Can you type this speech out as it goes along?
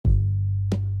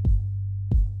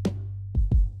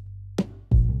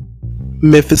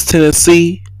Memphis,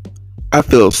 Tennessee, I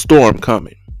feel a storm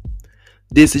coming.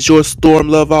 This is your storm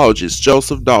loveologist,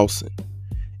 Joseph Dawson,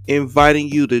 inviting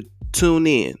you to tune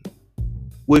in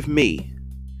with me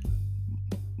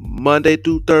Monday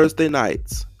through Thursday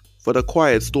nights for the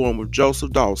Quiet Storm with Joseph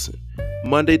Dawson.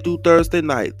 Monday through Thursday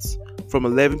nights from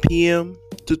 11 p.m.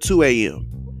 to 2 a.m.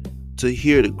 to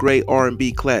hear the great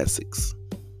R&B classics.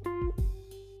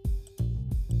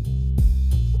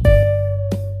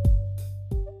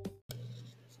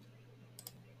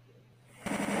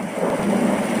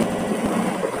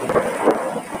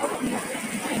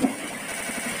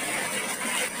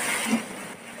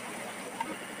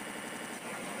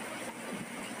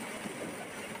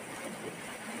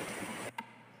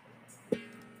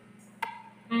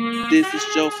 This is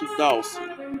Joseph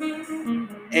Dawson,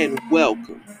 and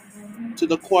welcome to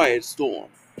the Quiet Storm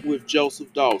with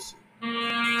Joseph Dawson.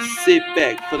 Sit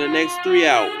back for the next 3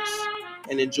 hours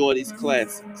and enjoy these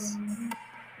classics.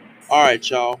 Alright,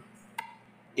 y'all.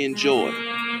 Enjoy.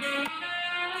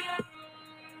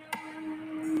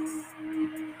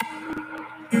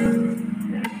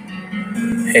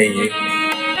 Hey, you.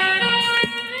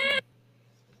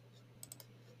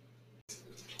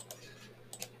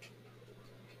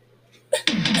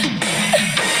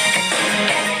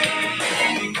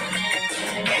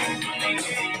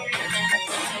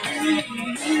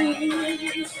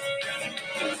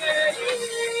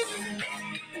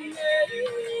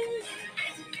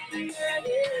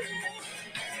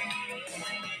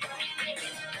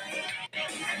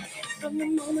 From the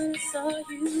moment I saw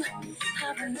you,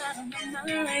 I've been out of my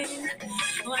mind.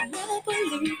 Oh, I never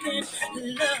believed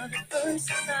in love at first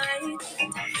sight.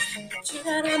 But you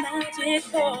got a magic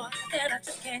boy that I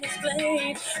just can't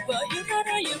explain. Well, you got a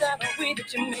way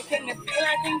that you're making me feel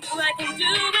I can do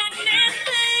anything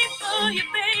for you,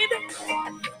 baby.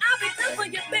 I'll be done for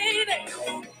you, baby.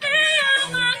 Lay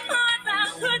all my cards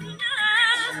out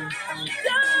tonight.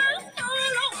 Just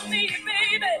call on me,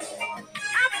 baby.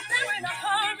 I've been there in a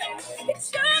hurry. It's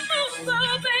your move, so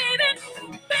baby.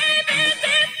 Baby,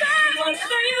 this time,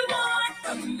 whatever you want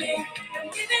from me, I'm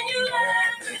giving you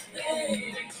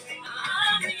everything.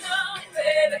 I'm your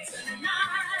baby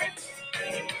tonight.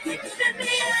 You give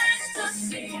me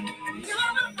ecstasy.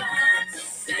 You're my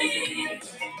fantasy.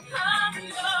 I'm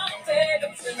your baby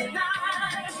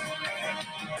tonight.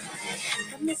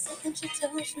 From the second you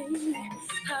touch me,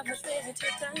 I was ready to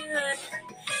die.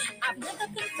 I've never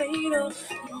been fatal,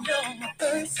 you're my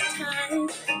first time.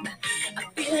 I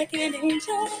feel like an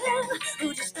angel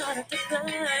who just started to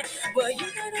fly. Well, you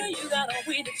got a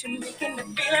way that you're making me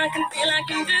feel I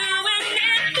can do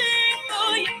anything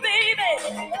for you, baby.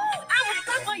 I was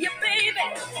born for you, baby.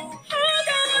 Hold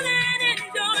on and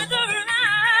enjoy the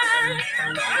ride.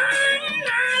 I'm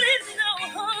not in no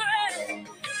hurry.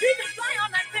 You can fly on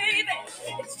that, baby.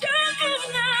 It's your move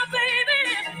now, baby.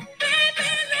 Baby,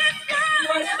 let's go.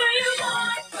 Whatever you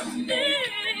want from me,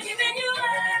 giving you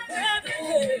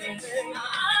everything.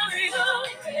 I'm your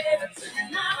baby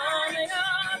tonight. I'm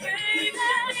your baby.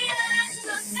 Yes,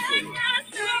 just take my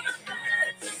time.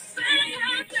 Just say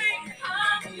your thing.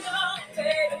 I'm your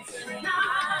baby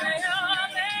tonight.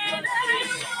 Your baby.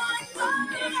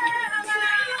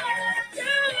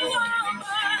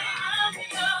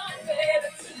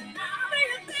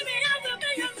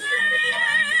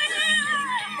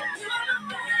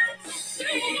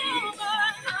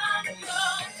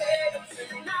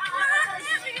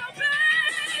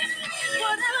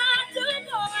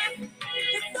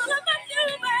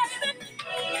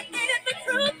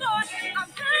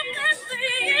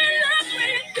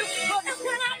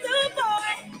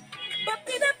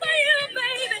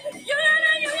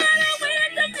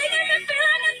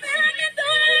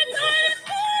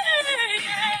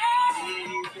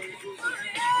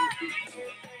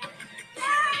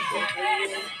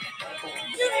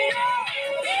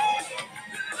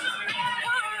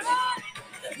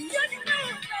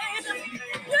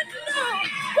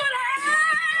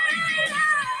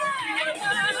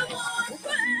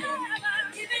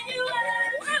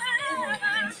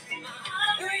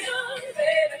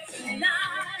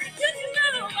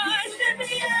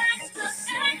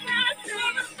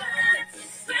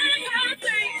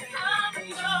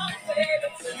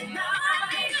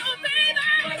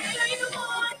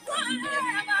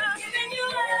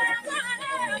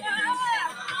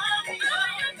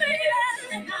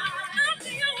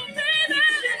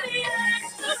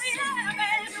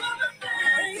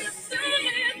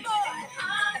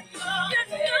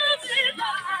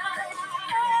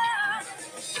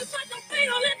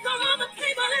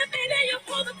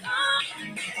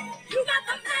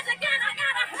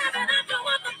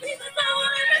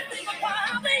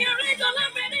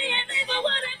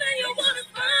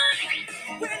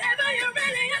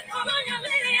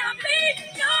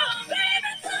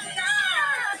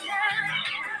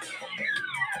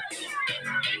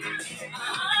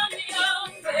 I'm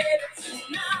your baby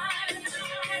tonight.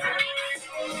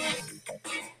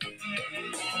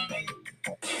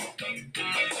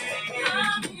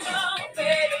 I'm your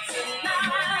baby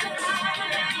tonight.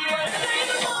 Whatever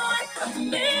you want from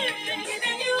me,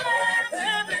 giving you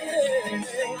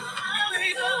everything. I'm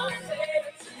your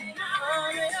baby tonight.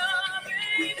 I'm your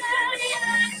baby.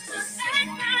 Just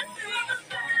ain't nothing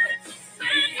about it.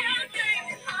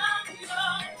 I'm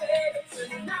your baby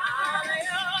tonight. I'm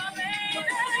your baby.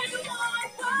 Whatever you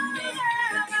want from me,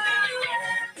 giving you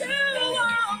everything. You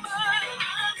want, but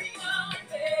I'm your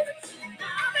baby tonight.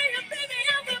 I'll be your baby,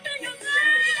 I'll be your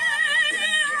baby.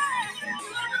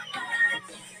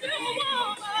 You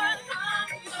want, but I'm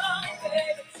your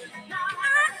baby tonight.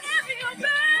 I'll be your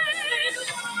baby. You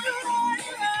want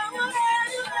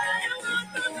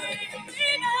from me,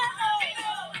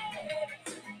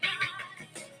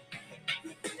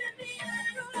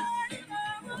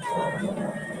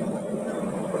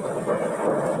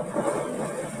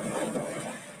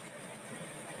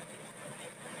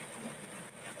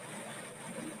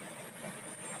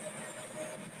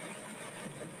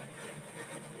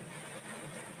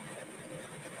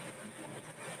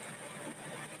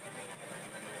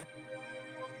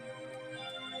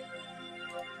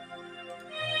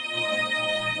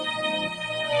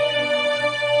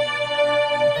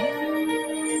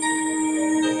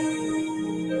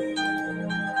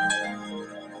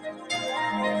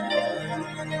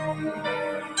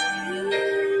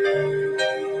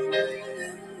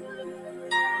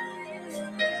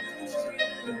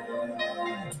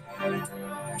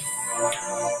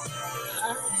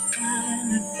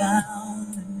 finally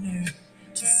found the nerve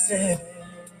to say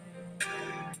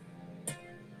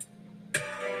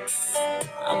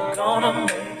I'm gonna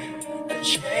make a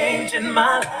change in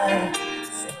my life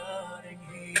starting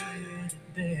here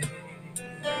today.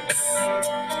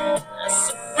 I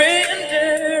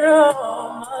surrender all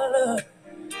my love.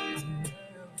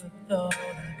 Never thought I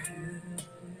could.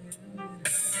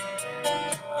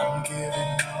 I'm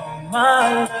giving all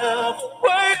my love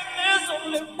away. There's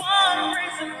only one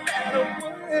reason that I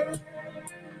would.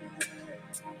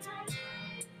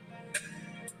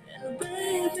 And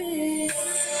baby,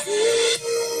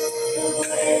 the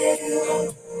way you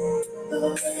walk, the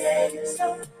way you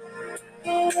talk,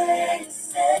 the way you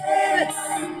say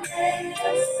my name,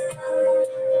 the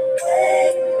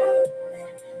way you move,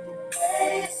 the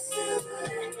way you soothe,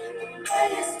 the way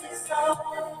you speak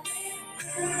all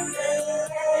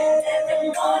every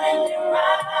morning you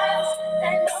rise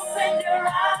and open your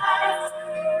eyes.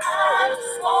 I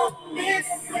just wanna be with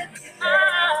you. I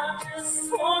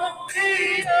just wanna be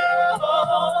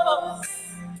yours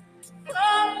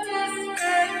from this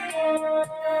day forward.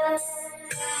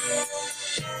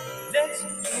 Next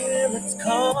year, let's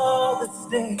call this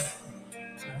day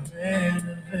our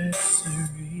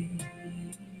anniversary.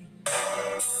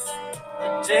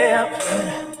 The day I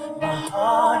put my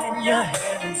heart in your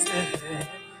hand and said that it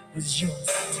was yours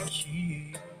to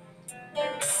keep.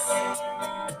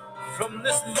 From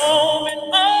this moment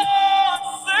on,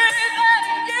 say that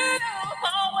you'll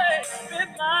always be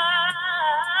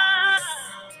mine.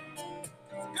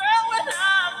 Girl, when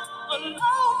I'm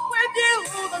alone with you,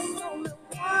 there's only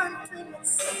one thing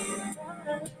that's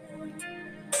satisfying.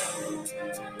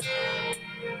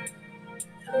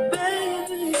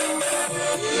 Baby,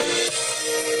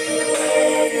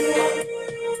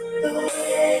 the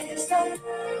way you talk,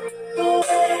 the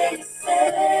way you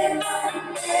say my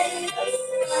name,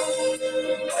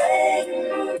 the way you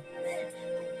move,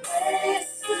 the way you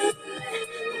soothe,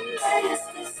 the way you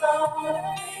speak all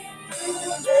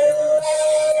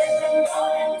every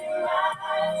morning you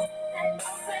rise and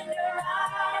open your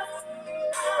eyes.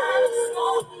 I just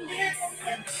wanna live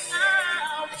with you.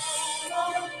 I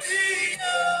wanna be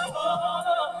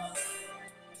yours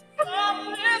from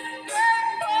this day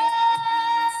forward.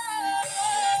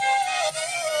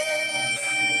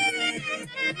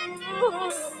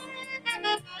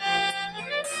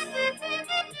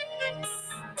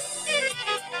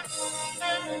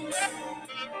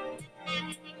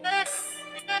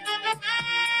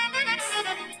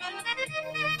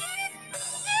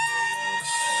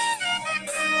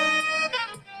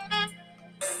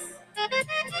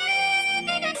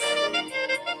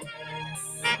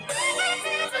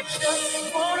 I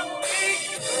just wanna be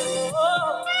yours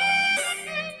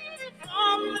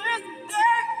from this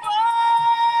day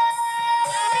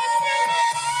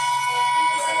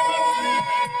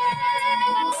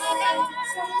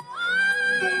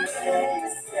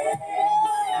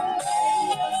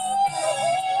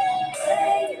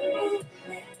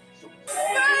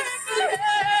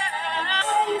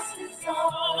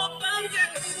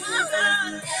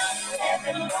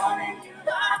forward.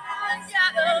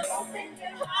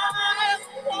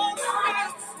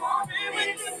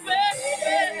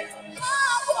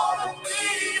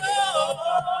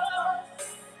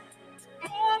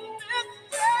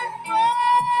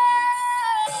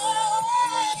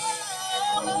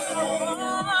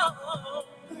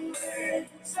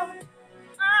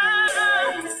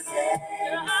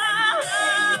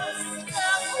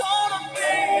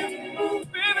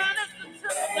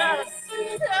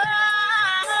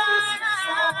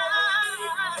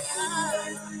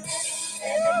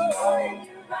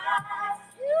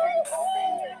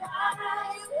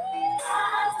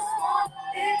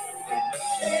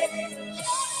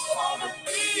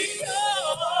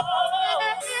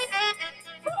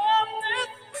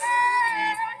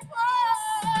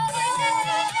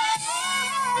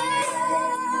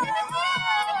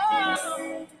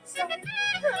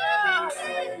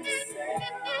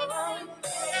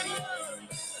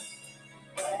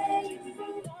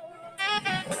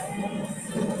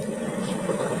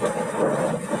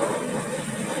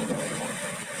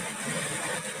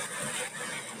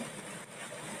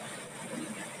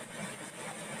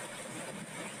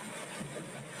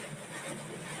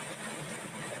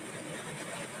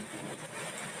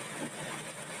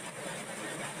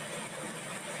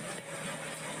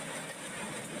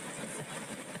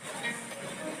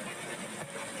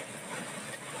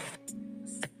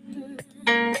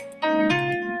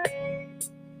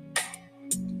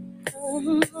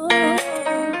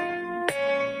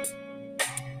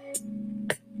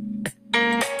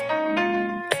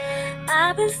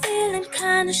 I've been feeling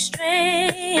kinda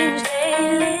strange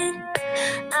lately.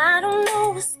 I don't know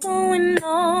what's going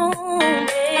on,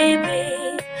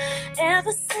 baby.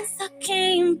 Ever since I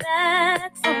came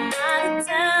back from out of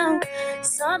town,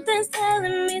 something's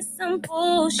telling me some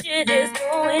bullshit is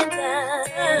going down.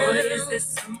 Or is it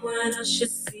someone else you're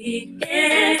seeking?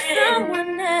 Is it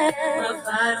someone else? My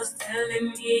vitals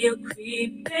telling me you're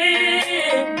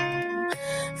creeping.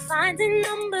 Finding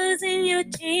numbers in your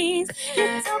jeans,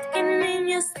 you're talking in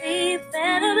your sleep,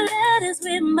 better letters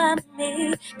written by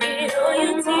me. Get all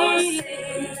your teeth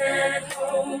at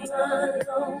home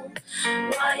alone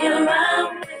while you're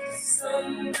out with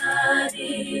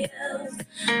somebody else.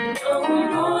 No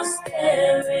more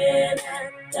staring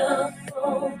at the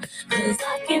phone, 'cause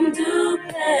I can do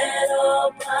better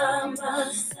by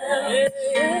myself.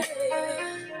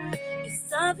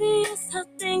 It's obvious how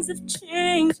things have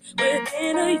changed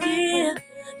within a year.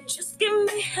 Just give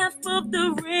me half of the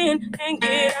rent and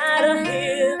get out of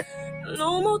here.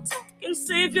 No more talking,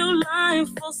 save your life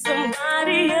for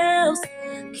somebody else.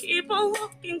 Keep on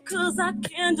walking, 'cause I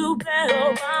can do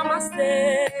better by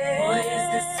myself. Or is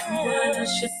this someone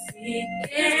else you're seeking?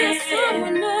 Is there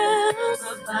someone else?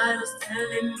 My vitals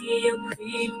telling me you're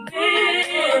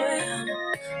creeping.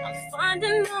 I'm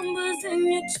finding numbers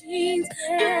in your jeans,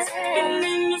 you're talking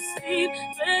in your sleep,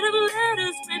 better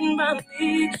letters written by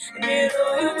me. Get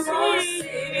all your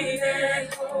teeth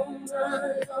at home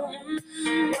alone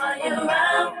while you're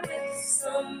out with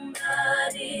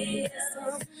somebody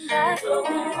else. No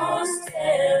more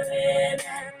staring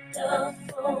at the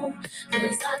phone,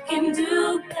 'cause I can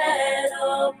do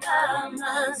better by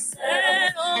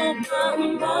myself. No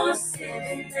more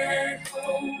sitting at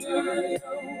home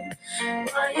alone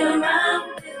while you're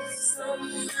out with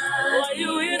somebody. While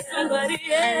you with somebody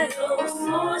else. No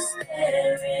more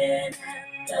staring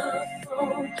at the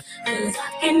phone, 'cause I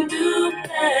can do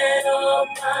better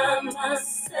by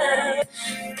myself.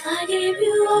 I give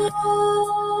you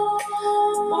all of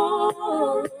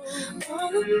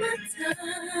my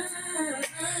time,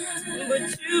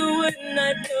 But you would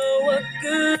not know what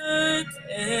good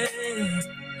is.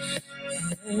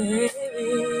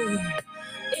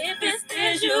 if it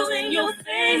stares you in your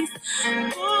face.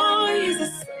 Boy, is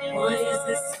this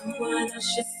someone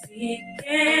else you're seeking?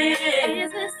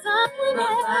 Is it someone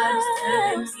My vitals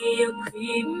telling else? me you're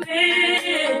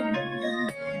creeping.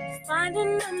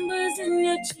 Finding numbers in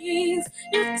your jeans,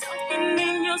 you're talking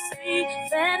in your sleep,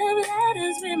 better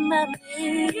letters with my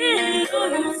me. Get all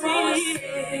your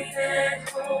teeth at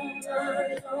home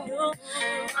alone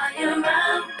while you're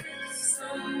out with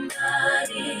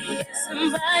somebody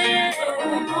else.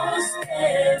 No more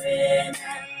staring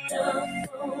at the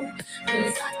phone,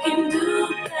 'cause I can do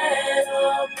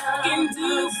better by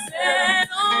myself at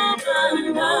home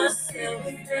alone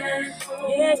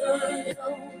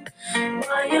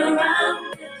while you're out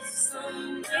with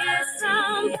somebody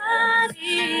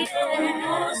else. No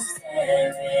more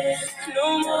staring,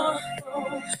 No more.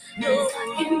 no, I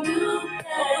can do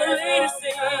better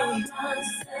by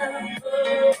myself.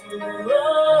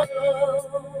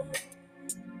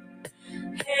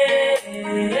 Hey,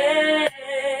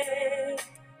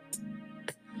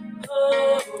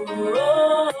 oh,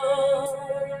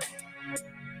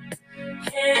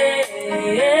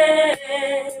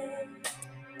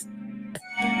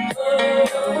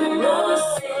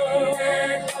 Sitting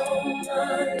at home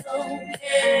alone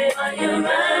while you're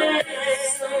out with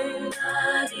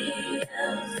somebody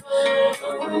else.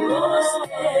 No more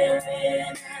staring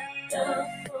at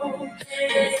the phone,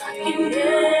 'cause I can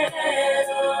do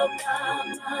better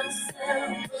by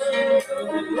myself.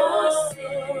 No more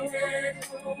sitting at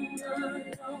home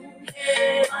alone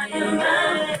while you're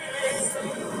out with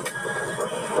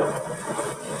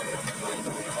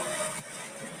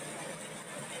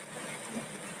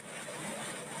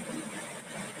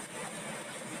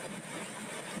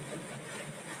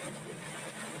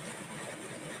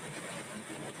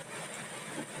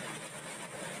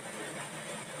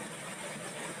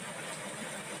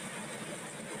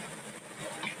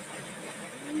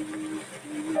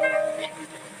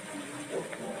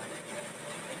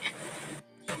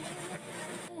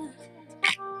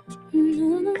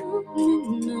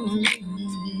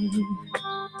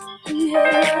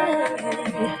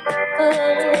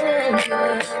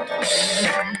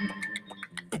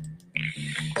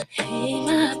Hey,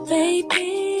 my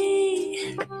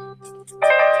baby,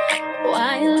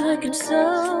 why you looking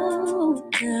so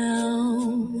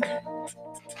down?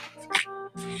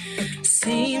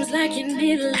 Seems like you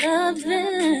need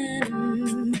loving.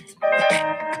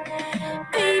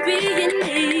 Baby,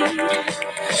 need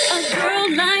a girl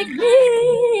like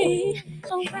me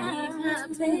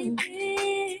around,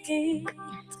 baby.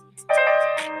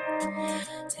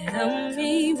 Tell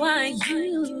me why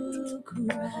you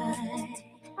cry.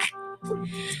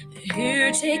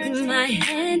 Here, take my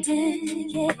hand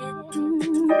and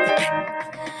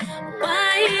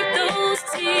wipe those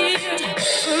tears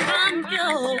from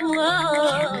your eyes.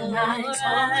 Can I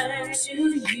talk to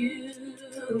you?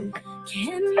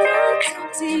 Can I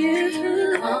talk to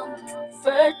you?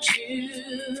 Comfort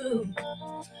you.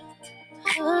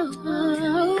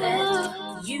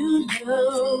 Let you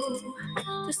know.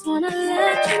 Just wanna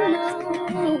let you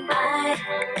know I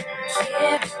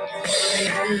care for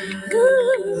you.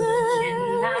 Can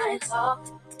I talk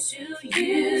to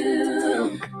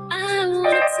you? I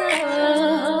wanna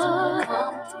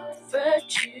comfort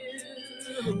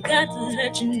you. Got to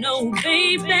let you know,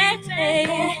 baby.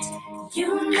 You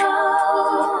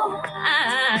know I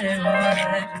want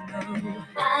to know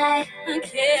I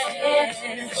care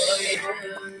for you.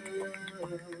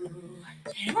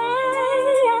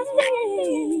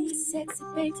 Hey, sexy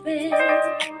baby.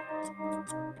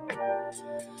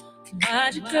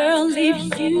 Why'd your girl leave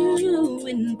you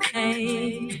in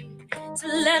pain to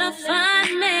let a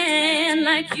fine man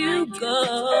like you go?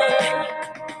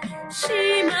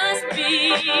 She must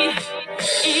be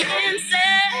insane.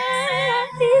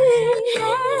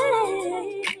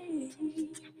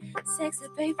 Sexy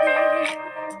baby,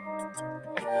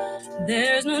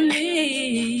 there's no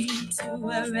need to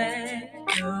worry.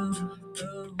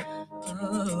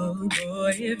 Oh,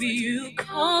 boy, if you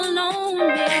call on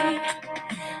me,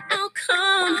 I'll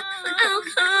come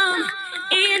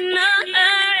in a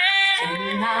hurry.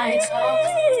 Can I talk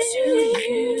to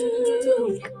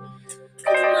you?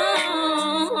 Come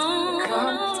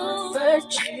on,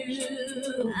 comfort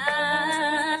you. I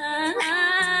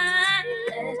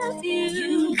love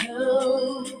you.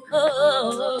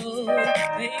 Oh,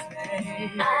 baby.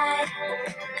 I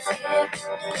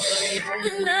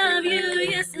love you,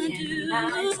 yes I do. I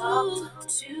talk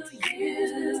to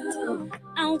you.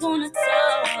 I wanna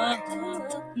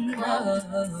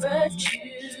comfort you.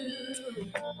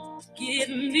 Give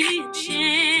me a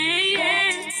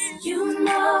chance. You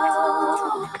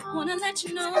know, wanna let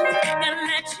you know, gotta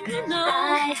let you know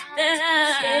that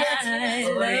I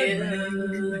love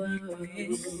you.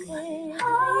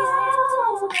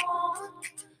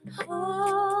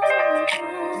 Oh,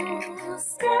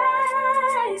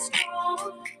 stay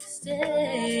strong,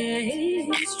 stay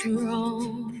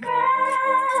strong.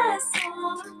 Press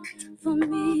on for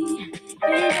me,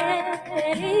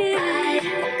 baby. I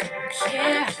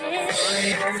care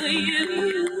for you.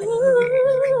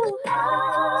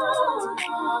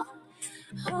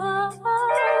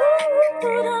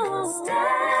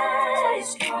 Stay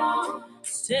strong,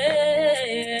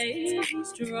 stay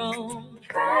strong.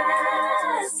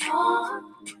 Press on,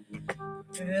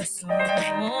 press on.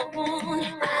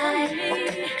 I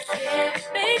care,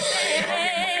 baby.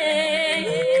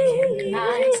 Can I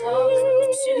talk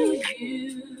to you?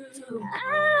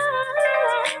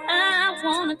 I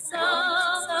wanna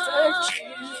talk to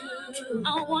you. I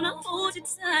wanna hold you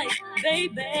tight,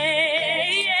 baby.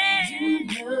 You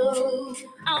know,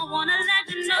 I wanna let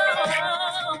you know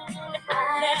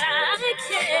that I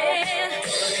care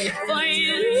for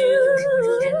you.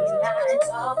 Can I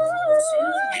talk to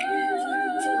you?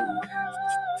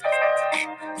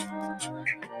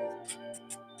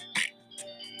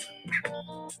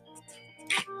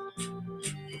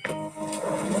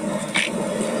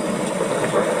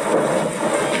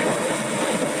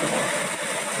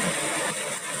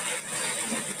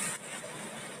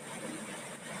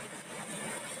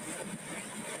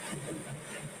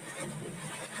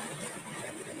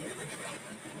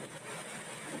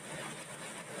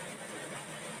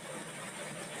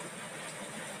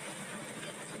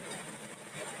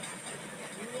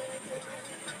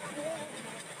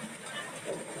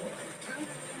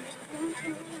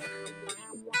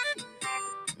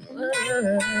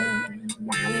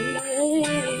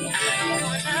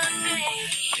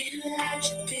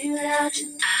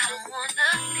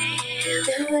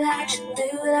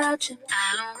 I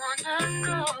don't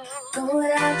wanna go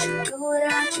without you, go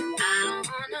without you. I don't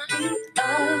wanna be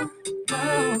alone.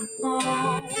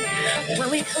 When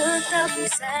we hooked up, we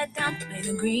sat down, made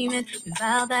an agreement. We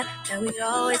vowed that we'd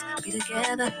always be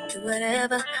together, do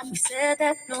whatever. We said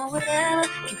that no one would ever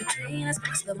keep between us,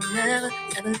 so that we'll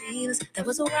never leave us. That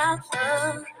was a while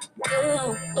ago. But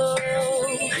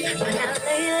now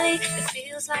lately, it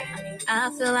feels feels like. I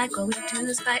feel like what we do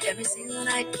is fight every single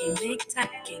night. Can't make it tight,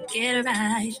 can't get it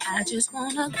right. I just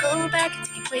wanna go back,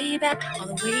 take it way back, all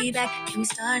the way back. Can we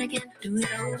start again, do it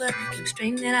over? Can we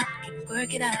straighten it out, can we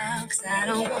work it out? Cause I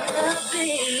don't wanna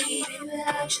be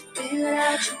without you, be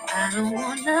without you. I don't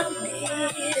wanna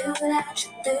live without you,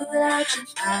 live without you.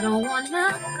 I don't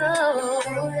wanna go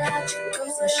without you, go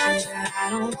without you. I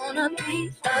don't wanna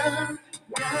be alone.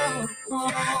 I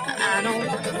don't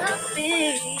wanna be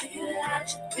without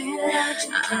you, be without you.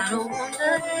 I don't wanna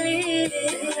live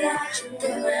without you,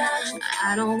 live without you.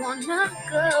 I don't wanna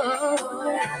go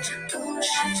without you, go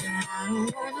without you. I don't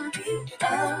wanna be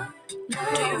alone. Do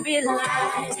you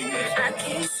realize I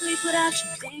can't sleep without you,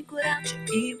 think without you,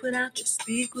 eat without you,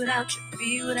 speak without you,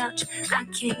 be without you. I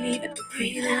can't even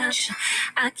breathe without you.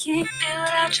 I can't feel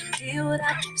without you, deal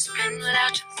without you, spin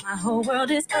without you. My whole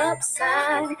world is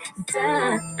upside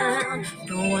down.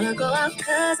 Don't wanna go out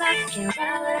cause I can't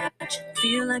ride without you.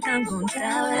 Feel like I'm gonna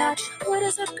die without you. What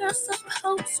is a girl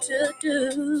supposed to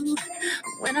do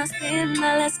when I spend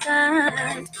my last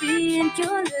time to be in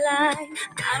your life?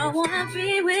 I don't wanna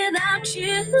be without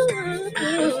you.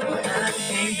 I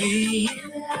can't be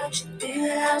without you, be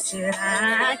without you.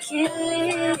 I can't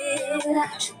live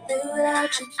without you, live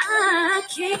without you. I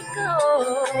can't go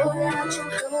without you,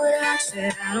 go without you.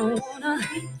 Said I don't wanna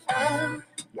be alone.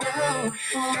 No,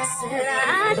 said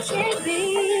I can't be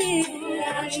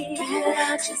without you, be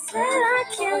without you. Said I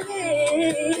can't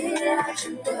live without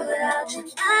you, live without you.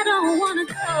 I don't wanna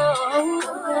go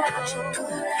without you, go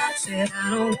without you. Said I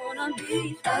don't wanna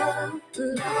be alone.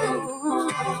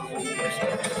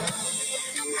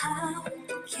 How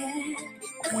can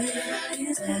we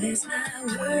that it's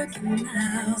not working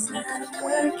now? It's not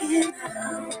working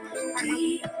out.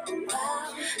 We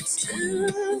vow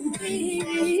to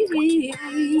be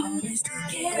always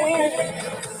together.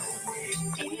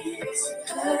 It's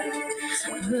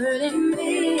hurting me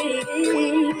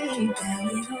that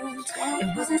we don't talk. It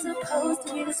wasn't supposed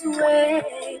to be this way.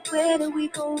 Where did we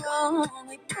go wrong?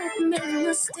 We both made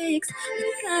mistakes. We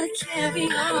gotta carry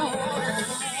on.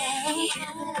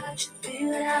 Without you, be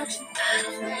without you. I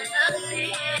don't wanna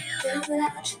live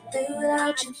without you, live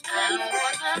without you. I don't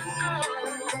wanna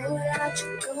go without you,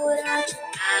 go without you.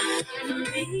 I don't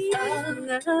wanna be alone.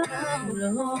 I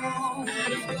don't wanna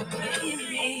be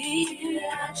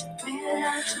without you, be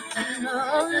without you. I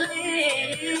don't live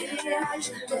without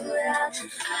you, live without you.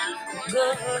 I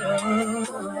don't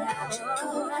go without you, go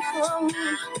without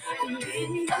you.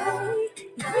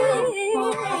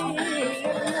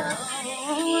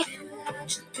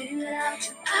 Be without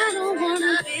you. I don't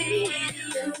wanna be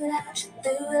without you,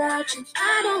 live without you. I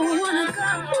don't wanna go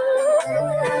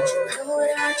without you, go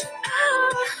without you.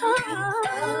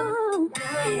 Oh,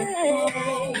 baby,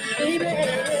 be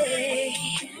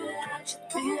without you,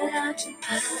 be without you,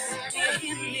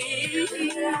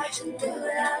 be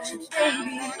without you,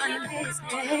 baby. I'm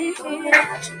listening. Go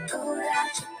without you, go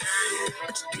without you.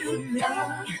 What you do to me?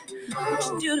 What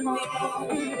you do to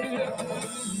me?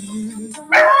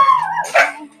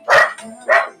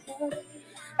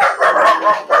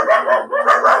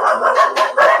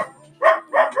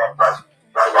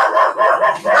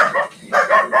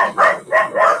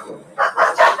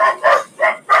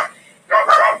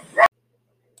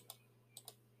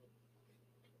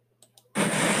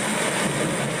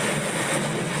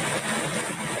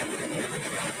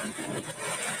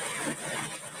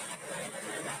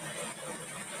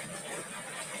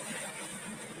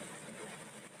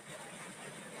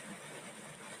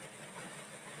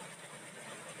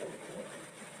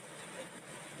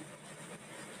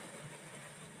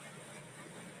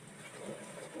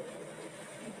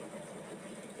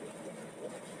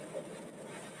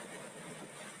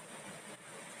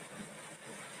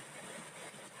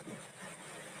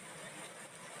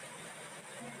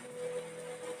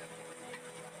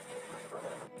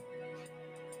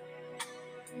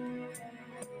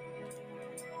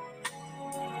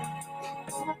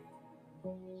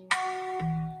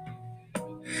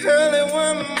 Early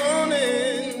one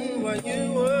morning while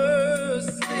you were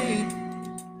asleep,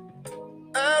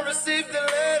 I received a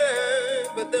letter,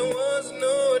 but there was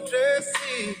no address.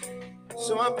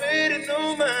 So I paid it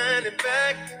no money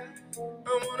back.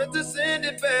 I wanted to send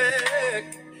it back,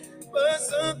 but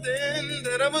something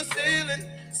that I was feeling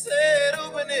said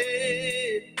open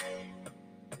it.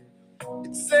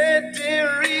 It said,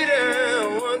 dear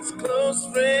Rita, once close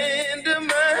friend of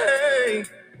mine,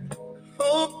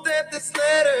 hope that this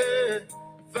letter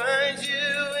finds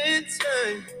you in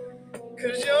time,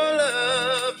 'cause your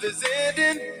love is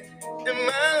ending and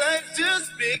my life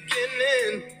just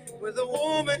beginning with a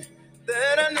woman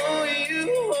that I know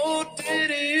you hold dear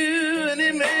to you, and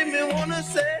it made me wanna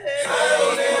say,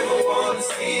 hold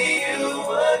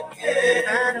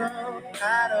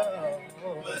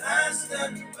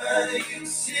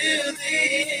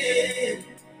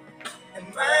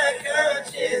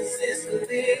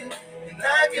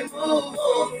can move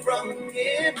on from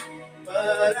here.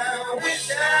 But I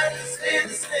wish I could say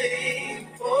the same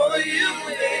for you,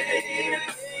 baby.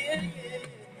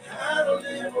 I don't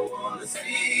ever wanna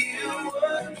see you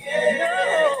again.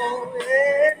 No,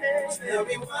 yeah. Tell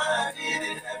me why did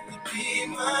it have to be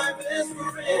my best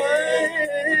friend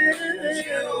that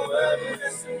you were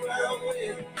messing around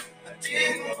with? I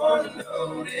didn't wanna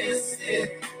notice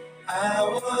it. I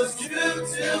was true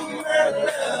to my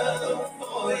love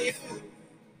for you.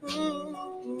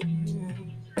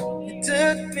 It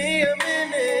took me a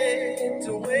minute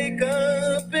to wake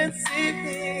up and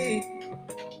see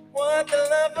what the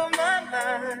love of my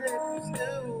life was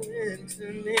doing to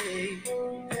me.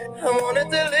 I wanted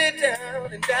to lay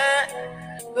down and die,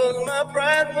 'cause my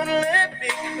pride wouldn't let me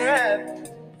cry.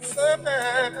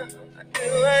 Somehow I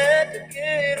knew I had to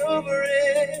get over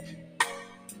it.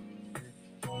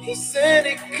 He said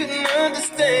he couldn't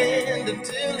understand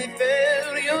until he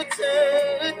felt your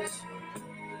touch.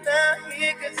 Now he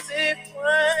can see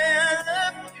why I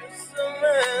love you so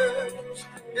much,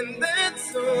 and that's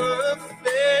so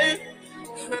unfair.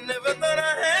 I never thought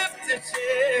I'd have to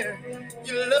share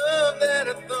your love that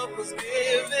I thought was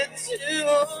given to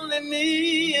only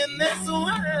me, and that's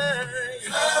why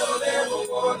I don't ever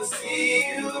wanna see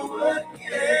you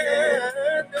again.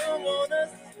 I don't wanna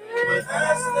see, but I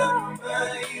stuck by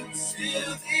you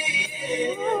till the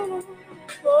end.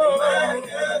 Oh my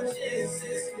God,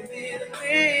 Jesus,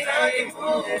 I can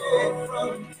move on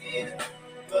from here.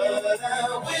 But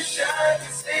I wish I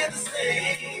could say the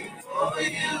same for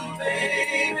you,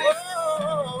 baby.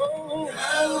 Oh, I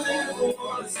don't ever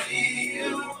want to see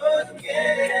you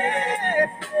again.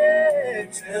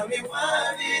 Tell me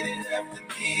why did it have to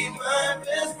be my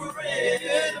best friend?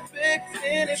 The big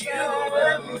thing that you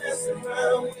were messing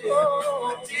around with. I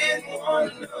didn't want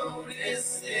to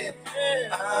notice it.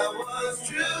 I was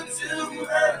true to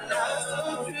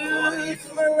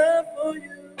my love for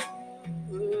you.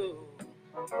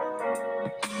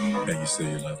 And you say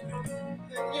you love me.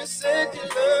 And you said you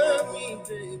love me,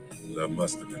 baby. Love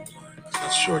must have been blind, because I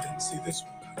sure didn't see this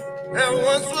one. I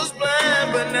once was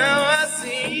blind, but now I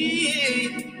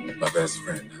see. My best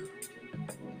friend.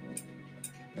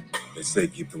 They say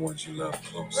keep the ones you love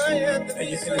close, I have and to be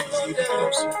your so enemies even down.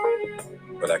 closer.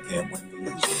 But I can't win for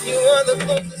losing You are the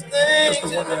closest thing because the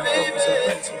to one me, I thought was a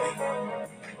friend baby. to me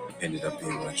ended up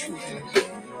being my true enemy.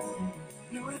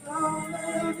 With all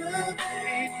of the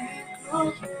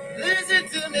things, listen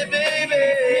to me, baby.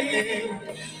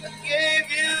 I gave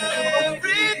you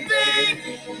everything,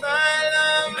 my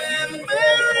love and my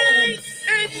ring,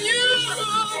 and you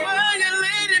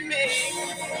violated me.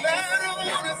 I don't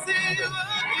wanna see you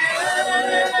again.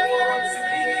 I wanna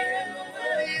see you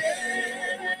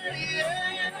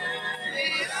again.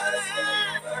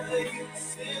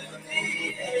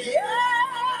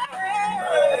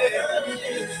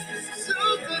 So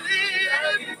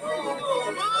clear,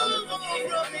 move on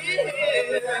from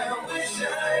here. I wish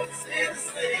I could say the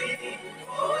same.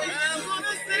 I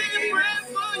wanna say a prayer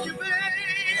for you,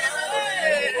 baby.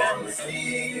 I wanna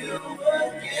see you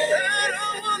again. I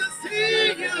don't wanna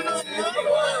see you no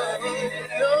more.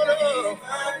 No, no.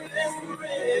 My best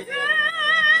friend.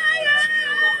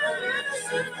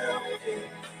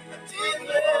 Didn't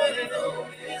wanna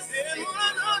notice it.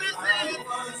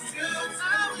 I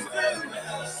was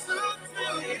through, so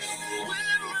through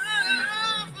with my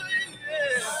love for you.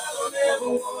 Yeah. I don't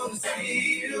ever wanna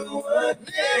see you again.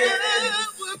 That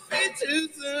would be too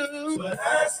soon. But I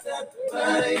stepped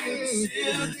by you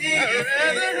till the end.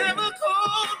 I'd rather have a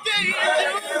cold day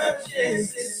than you.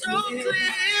 So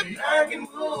clear, I can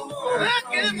move on. I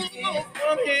can move on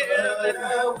from here. But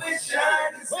I wish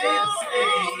I could say the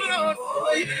same.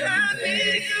 Oh, yeah, I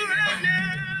need you right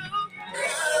now. I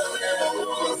don't ever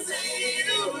want to see you.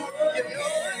 You know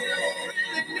I don't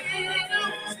really need you.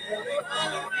 Tell me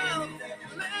all around.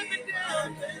 You let me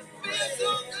down. Feel so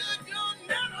good, you're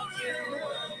not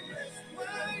around.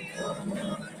 Where you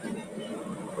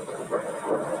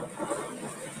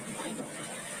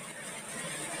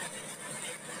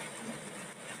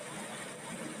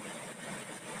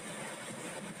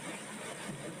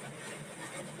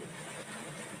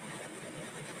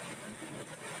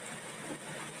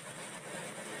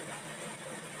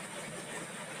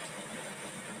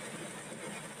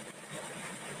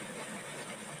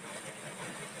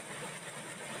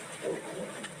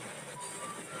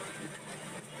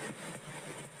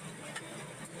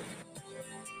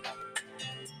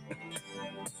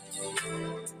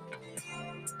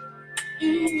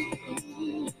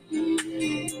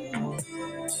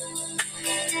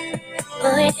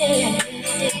oh yeah.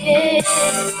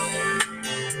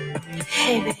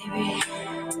 Hey baby,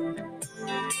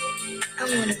 I'm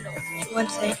want to know one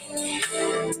thing.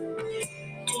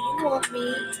 Do you want me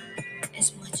as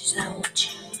much as I want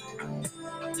you?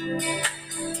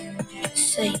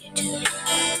 Say you do.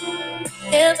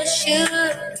 Never should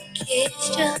have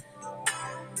kissed you.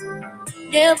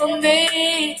 Never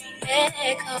made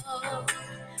that call.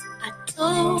 I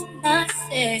told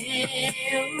myself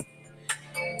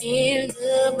in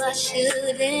love I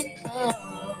shouldn't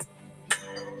fall.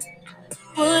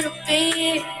 Would have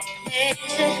been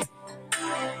pleasure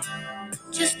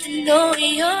just to know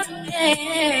your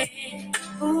name.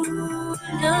 Ooh,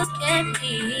 look at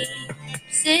me,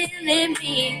 silly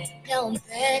me, now I'm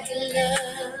back in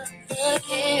love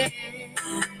again.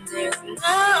 There's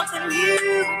nothing you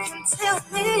can tell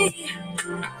me,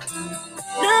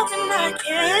 nothing I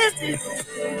can do.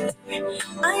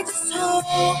 I just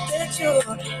hope that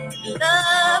you're in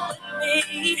love with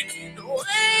me the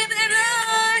way that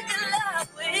I can love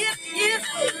with you.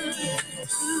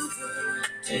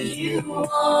 Do you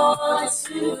want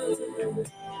to?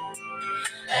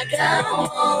 Like I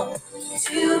want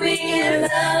to be in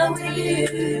love with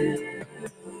you.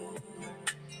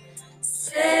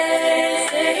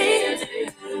 Say,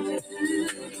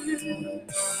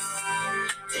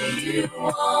 do you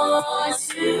want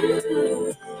to?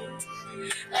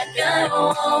 Like I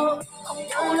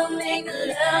wanna make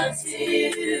love to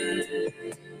you.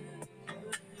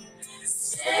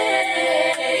 Say,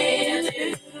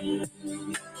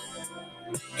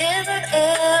 never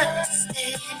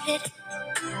understand it.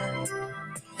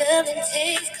 Loving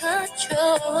takes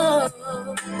control.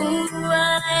 Ooh, I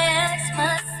ask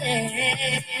myself,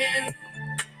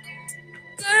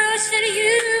 girl, should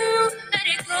you let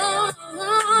it go?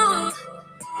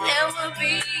 That would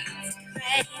be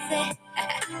crazy.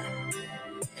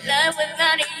 Life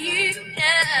without you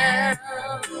now.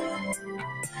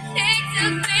 Hate to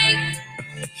think,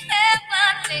 if I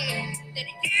think that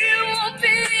you won't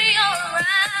be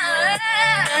alright.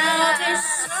 Now there's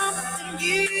something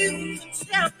you can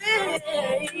tell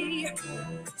me,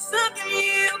 something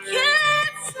you can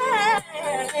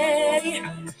say.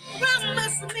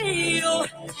 Promise me you'll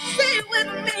stay with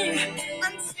me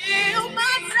until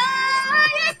my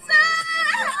dying day.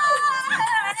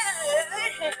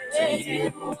 Do you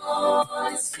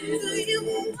want to? Do you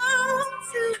want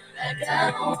to? Like I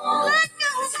want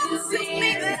to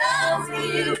make love to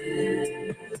you.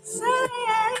 Say,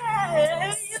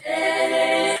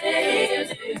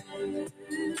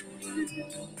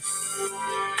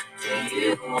 do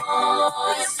you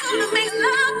want to make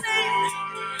love, baby?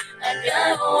 Like I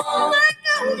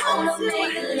want to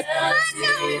make love to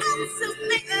you.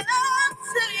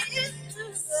 Say you do.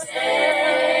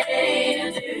 Say you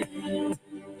do.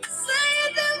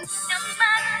 Now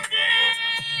my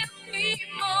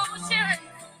emotions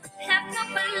have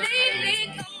completely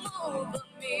come over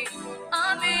me.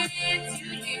 I'm into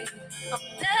you. I'm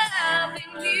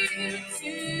loving you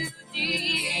too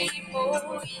deep.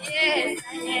 Oh yes,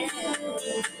 I am.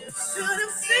 Should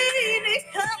have seen it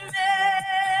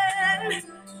coming.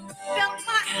 Felt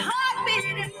my heart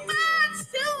beating much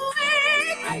too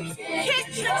weak. Can't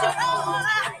control.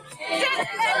 Can't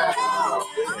let go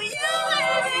of you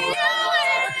and you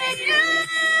and you.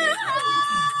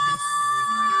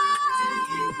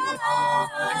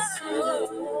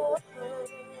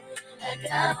 Like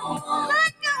I want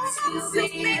to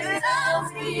make love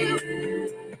to you.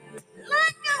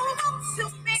 Like I want to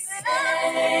make love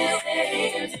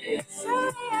to you. Say,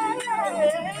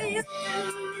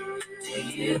 do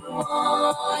you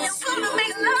want to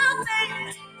make love,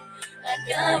 baby? Like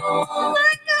I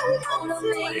want to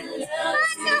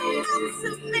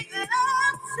make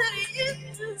love to you.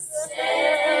 Say,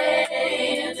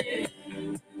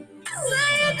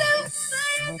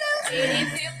 did it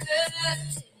feel good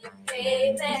to you,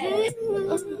 baby?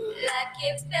 Like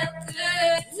it felt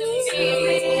good to me,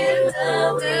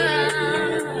 lover.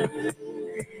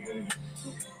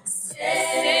 Say,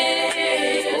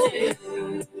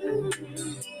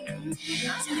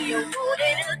 do you want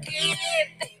it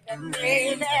again,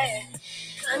 baby?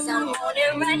 Cause I want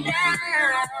it right now.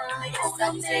 Yes,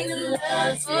 I'm taking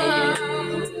love to you.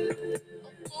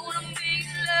 I wanna make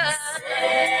love.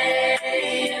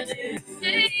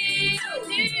 Say,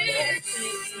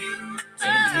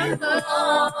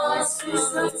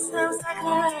 sometimes I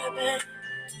cry, baby.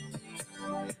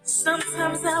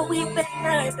 Sometimes I weep at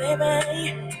night, baby.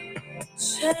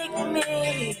 Take me.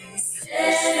 Say,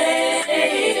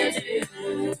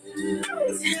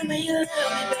 tell me you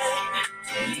love me, baby.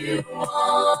 Do you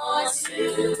want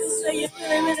to? Say you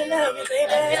really love me,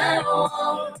 baby. I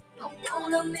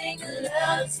wanna make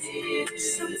love to you.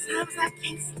 Sometimes I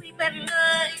can't sleep at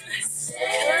night. Cause I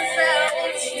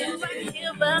want you right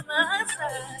here by my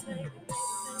side.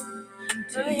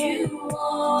 Do you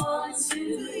want to?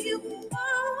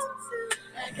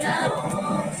 Like I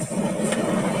want to.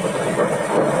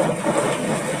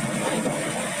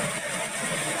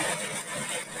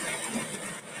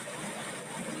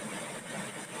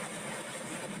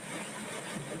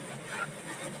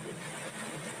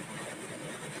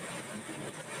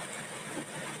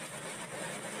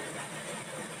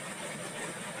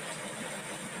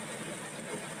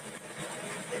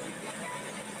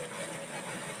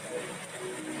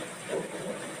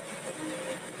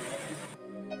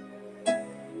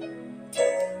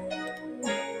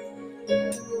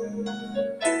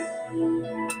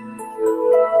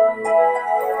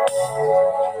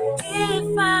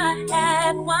 If I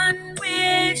had one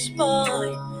wish,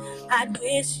 boy, I'd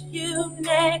wish you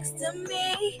next to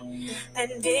me.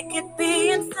 And it could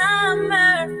be in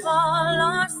summer, fall,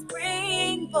 or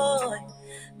spring, boy.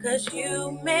 'Cause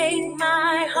you make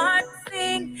my heart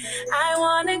sing. I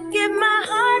wanna give my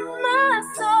heart, my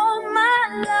soul, my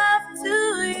love to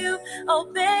you, oh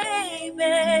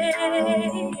baby.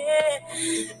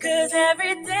 'Cause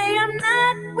every day I'm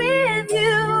not with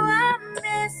you, I'm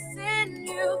missing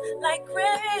you like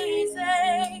crazy.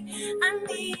 I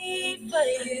need for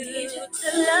you to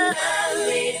love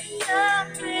me,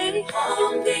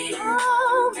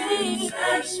 hold me,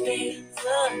 touch me,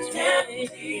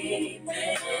 deep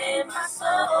in my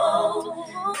soul.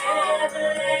 Never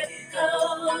let go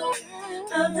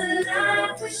of the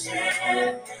love we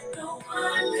share. No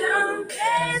one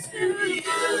compares to you.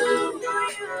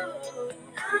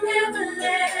 I'll never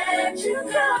let you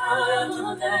go,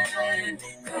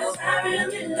 'cause I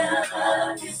really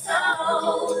love you so.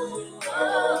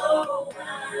 Oh,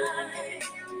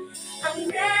 I'll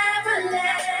never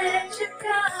let you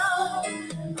go.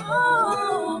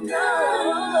 Oh no.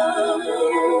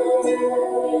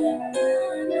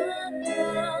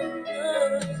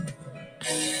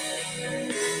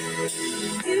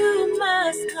 You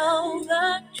must know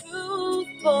the truth,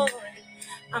 boy.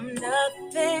 I'm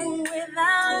nothing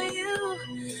without you.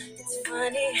 It's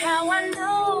funny how I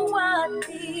know what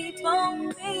people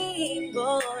mean,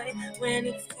 boy, when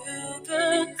it's too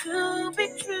good to be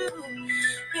true.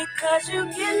 Because you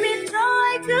give me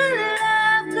joy, good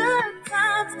love, good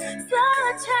times,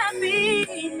 such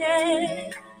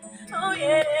happiness. Oh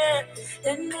yeah,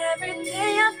 and every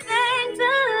day I thank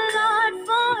the Lord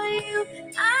for you.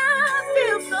 I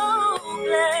feel so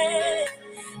blessed.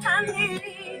 I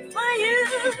need for you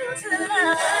to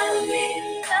love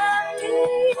me,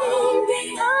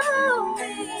 hold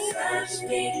me, touch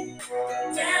me,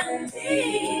 down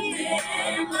deep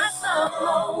in my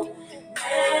soul.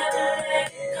 Never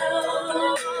let go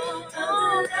of the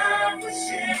love we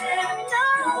share.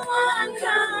 No one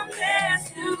compares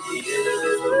to you.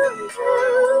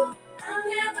 I'll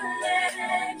never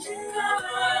let you go,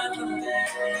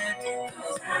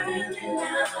 'cause I really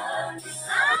love you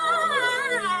so.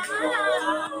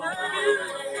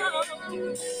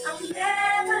 I'll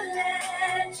never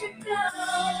let you go.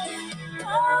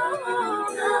 Oh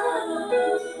no.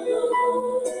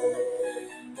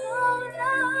 Oh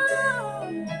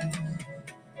no.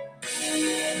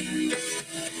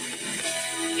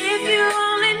 If you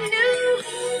only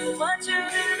knew what you're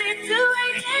really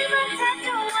doing, never had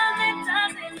no one that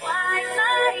does it quite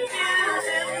like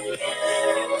you.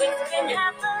 You could spend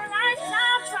half a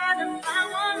lifetime trying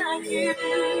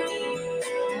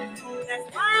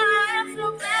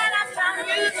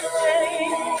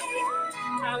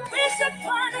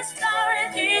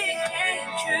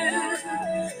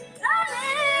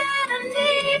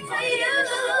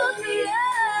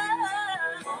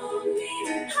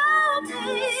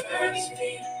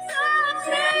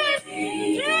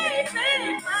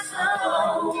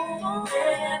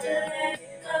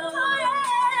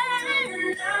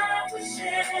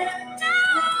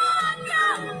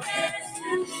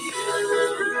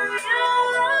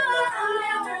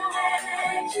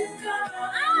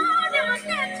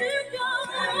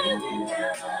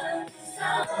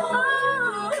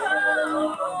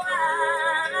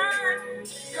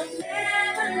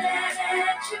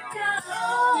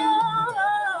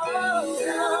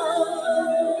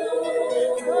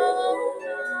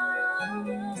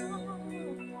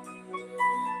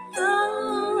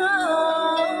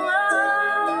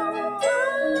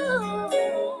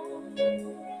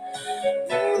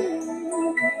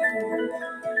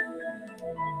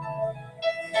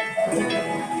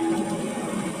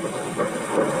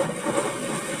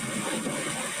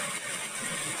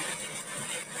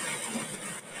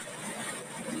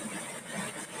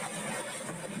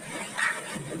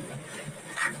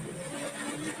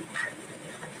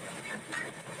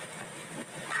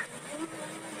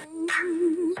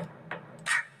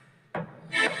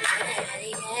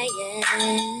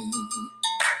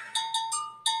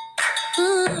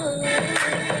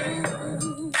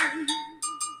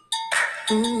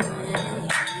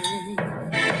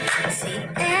See,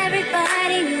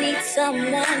 everybody needs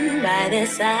someone by their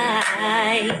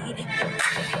side,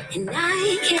 and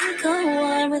I can't go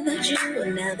on without you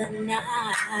another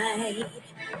night.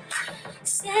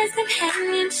 Since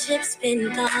companionship's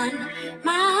been gone,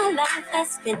 my life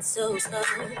has been so slow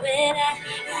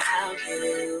without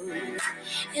you.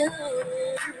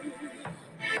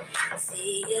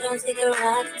 See, you don't take a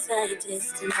rocket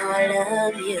scientist to know I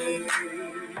love you.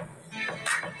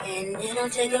 And it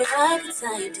don't take a rocket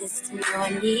scientist to know I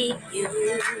need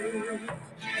you.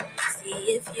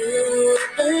 See, if you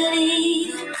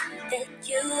believe that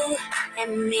you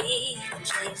and me can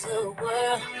change the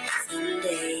world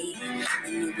someday,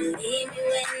 then you believe me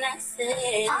when I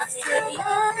say I still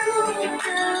love you.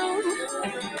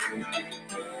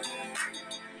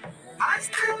 I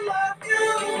still love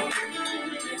you.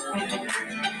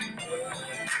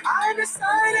 I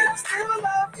decided I still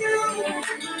love you.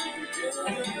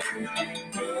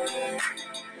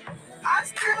 I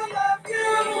still love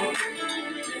you.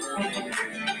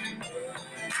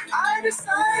 I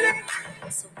decided.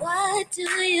 So what do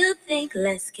you think?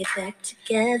 Let's get back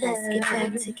together.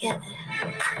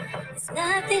 It's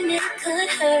nothing that could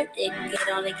hurt. It could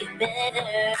only get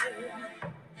better.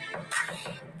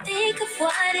 Think of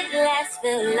what it last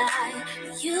felt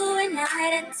like. You and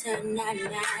I that turned our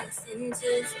nights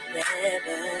into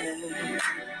forever.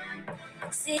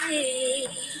 See,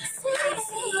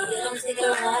 you don't take a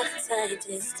rocket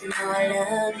scientist to know I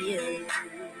love you.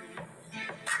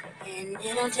 And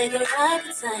it don't take a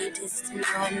rocket scientist to know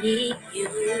I need you.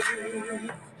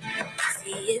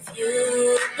 See, if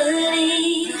you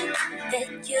believe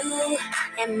that you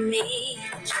and me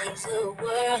can change the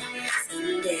world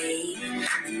someday,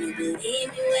 then you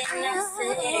believe me when I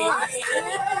still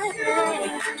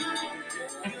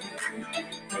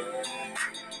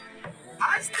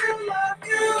love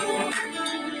you.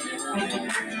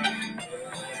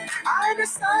 I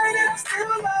decided I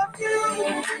still love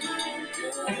you.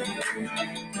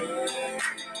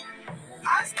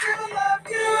 I still love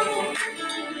you.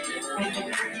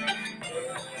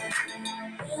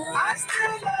 I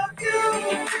still love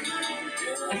you.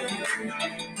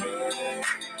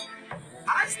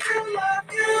 I still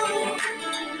love you.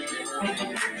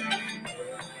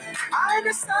 I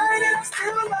decided I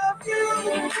still love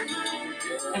you.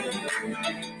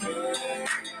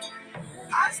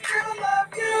 I still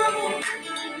love you.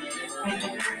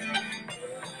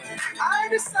 I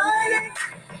decided.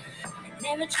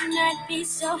 never dreamed I'd be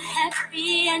so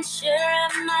happy and sure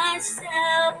of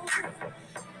myself.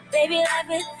 Baby, life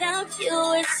without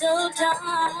you is so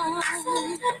dark,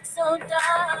 so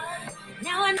dark.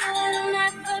 Now I know it'll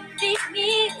never be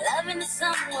me loving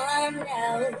someone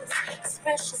else. It's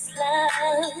precious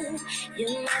love,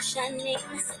 you're my shining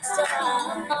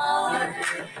star.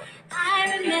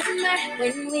 I remember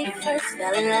when we first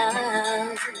fell in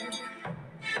love.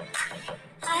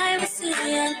 I was too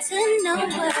young to know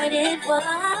what it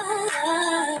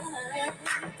was.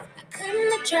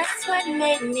 Couldn't address what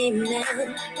made me melt,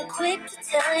 but quick to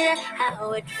tell you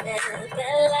how it felt.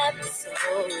 That love was so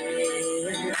real,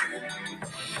 and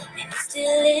it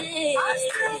still is. I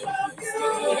still love you.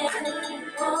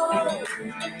 Oh,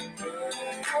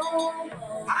 oh,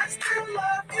 oh. I still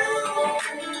love you.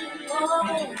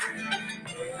 Oh,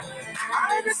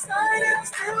 I decided I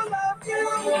still love you.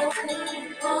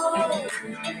 oh,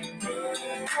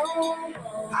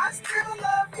 oh, I still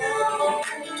love you.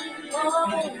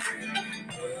 oh.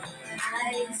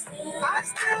 I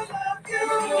still love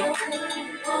you.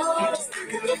 Just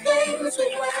think of the things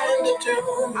we planned to do.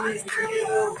 I still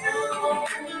love you.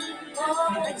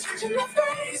 Like changing the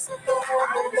face of the I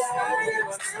world. decided I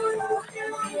still love you.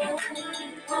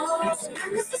 So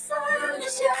long as the sun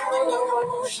is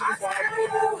yellow, she's I still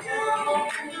love you.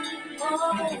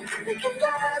 we can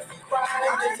laugh and cry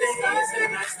I the days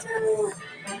and nights still.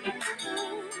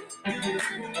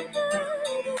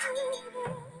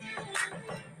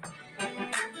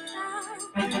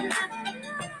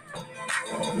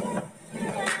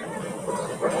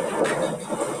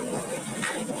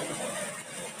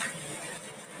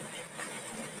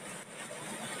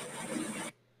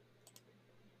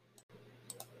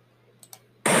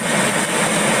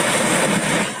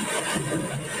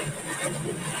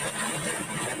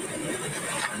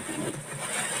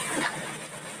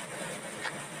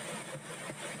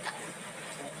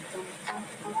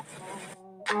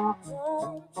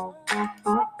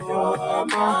 You're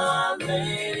my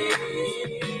lady.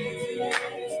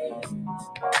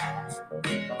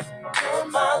 You're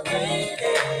my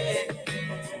lady.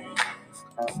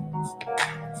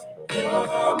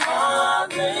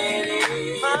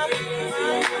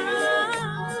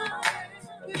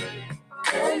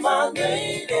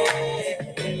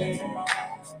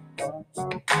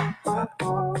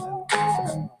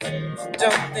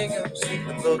 Don't think I'm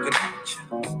sleeping looking at you.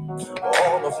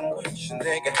 All of them wishing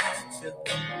they could have you.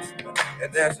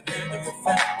 And that's a beautiful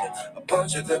factor. A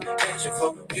bunch of them itching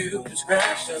for you to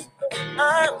scratch them.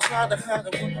 I'm trying to hide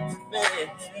the one man.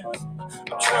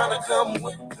 I'm trying to come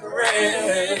with the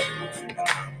rain.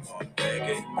 Make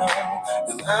it known,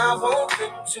 'cause I want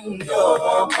them to know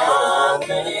you're my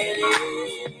lady.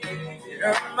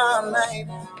 You're my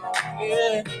lady.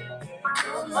 Yeah.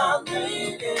 You're my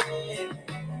lady.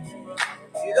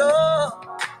 You're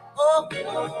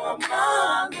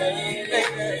my lady.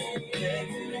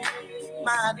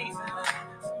 My diva,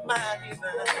 my diva,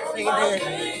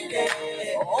 lady.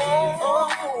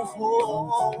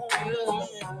 Oh, yeah.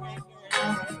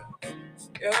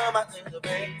 You're my little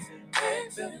baby,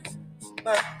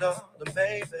 my darling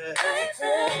baby.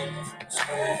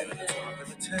 Square to the talk of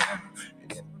the town,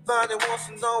 and everybody wants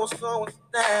to know what's going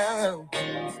down.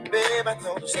 Babe, I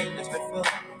know you've seen this before.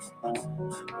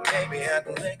 Maybe at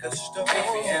the liquor store,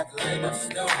 maybe at the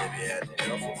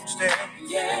health food stand.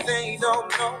 Yeah. They don't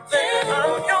know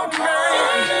that you're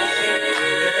mine.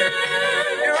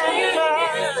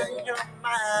 You're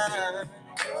mine.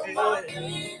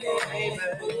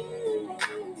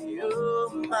 You're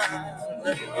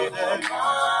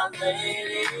my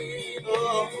lady.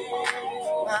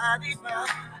 Oh, my divine,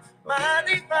 my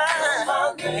divine,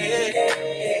 my lady.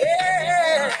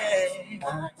 I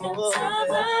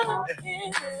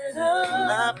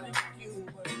pick you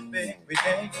up every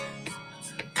day.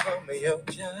 Call me your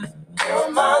child.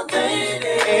 You're my lady.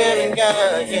 Every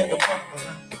guy in the world.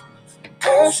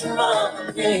 Ocean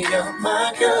Mama, yeah, you're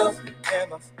my girl. And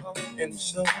my heart and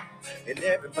soul. And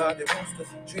everybody wants to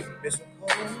treat me so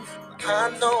cold.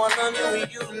 I know I love you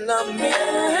and you love me.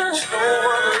 Just don't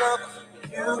wanna love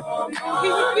you. You're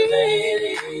my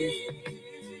lady.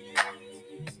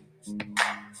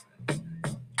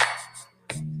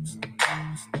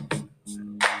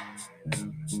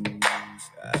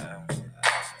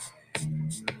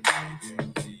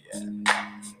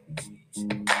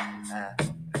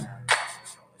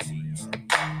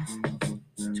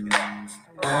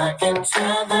 I can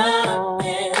tell the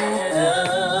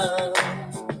window.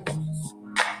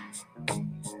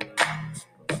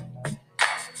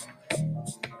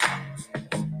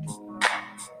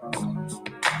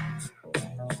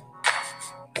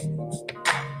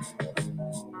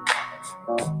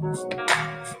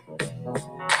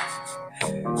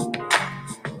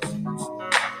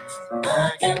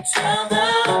 I can tell the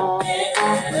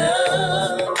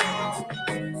window.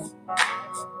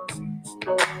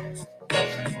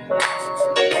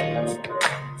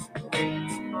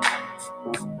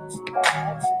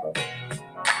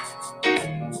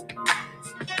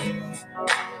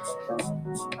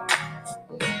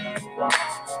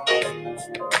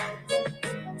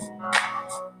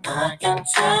 I can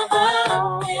tell the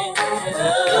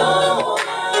window,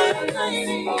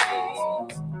 lady.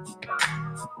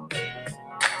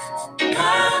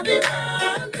 My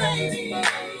divine lady.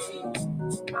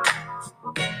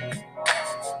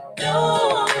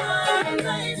 You're my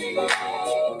lady.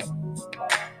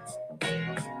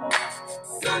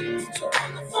 Such a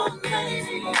wonderful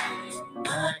lady.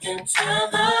 I can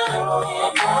tell the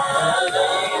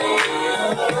lady.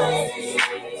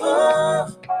 Oh.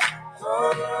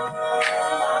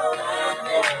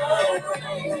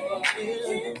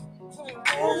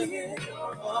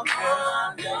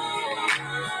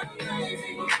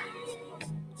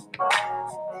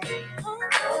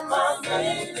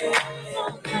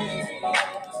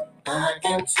 I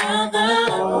can tell the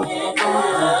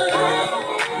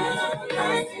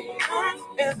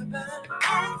everybody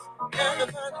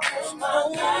wants to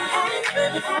know,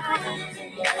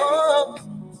 baby. Oh,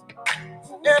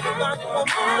 everybody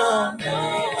wants to know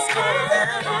what's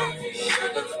going on.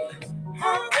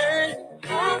 Hey,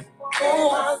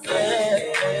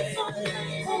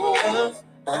 oh, yeah.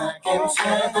 I can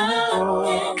tell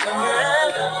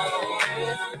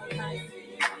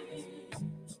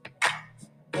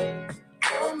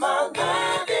you're my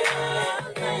lady.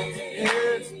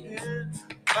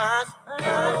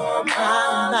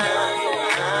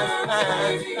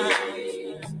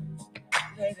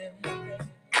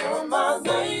 You're my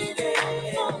lady.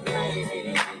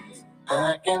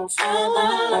 I can tell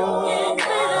you're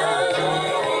my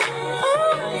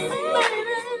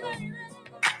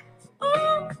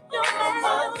lady.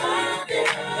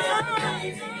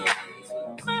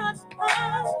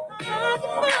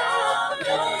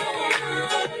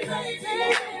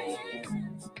 You're my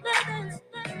lady.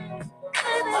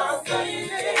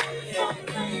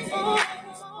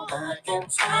 I can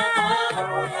tell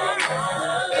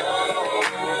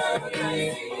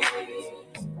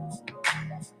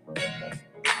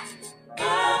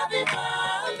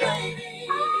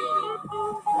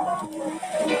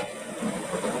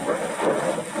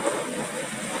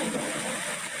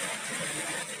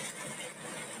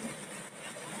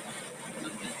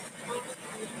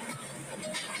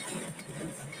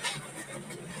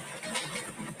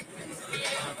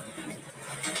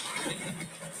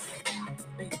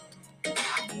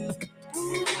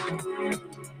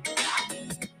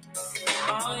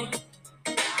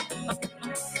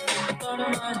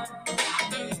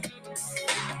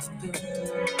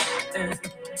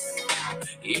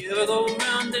We'll go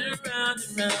round and round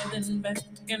and round and back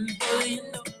and forth, you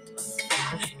know.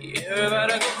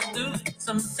 Everybody goes through it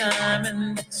sometime,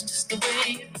 and that's just the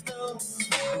way it goes.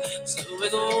 So we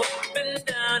go up and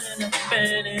down and up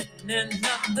and in and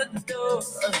out the door.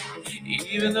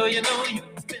 Even though you know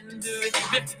you've been through it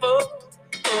before.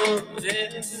 Oh,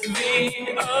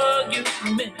 every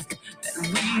argument that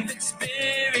we've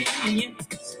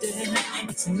experienced,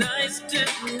 it's nice to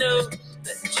know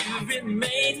that you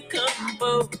remain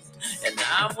composed. And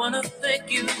I wanna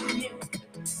thank you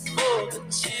for the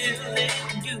chilling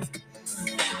you,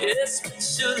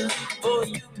 especially for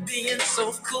you being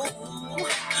so cool.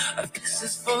 This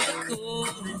is for the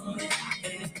cooling,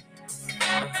 yeah.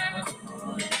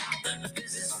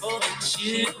 This is for the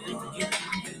chilling you.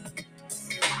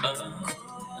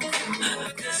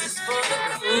 This is for the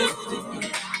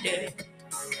cooling, yeah.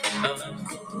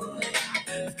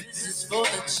 This is for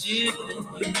the chilling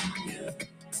you.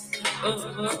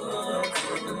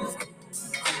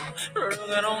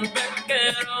 Looking on back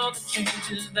at all the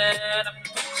changes that I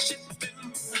put you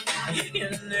through. You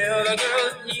know the girl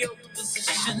in your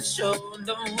position showed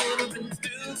them would have been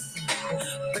through.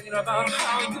 Thinking about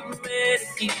how you made it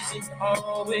easy,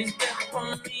 always there for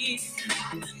me.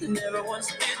 Never once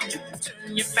did you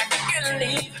turn your back and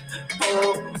leave. For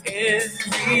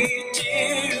every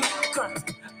tear you cry,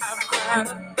 I've cried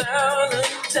 1,000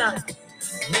 times.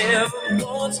 Never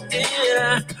once did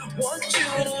I want you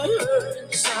to hurt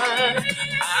inside.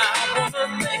 I wanna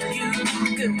thank you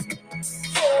good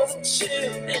for the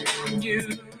chill in you,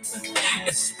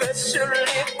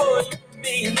 especially for you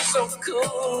being so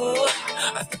cool.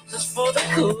 This is for the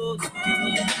cool,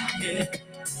 yeah.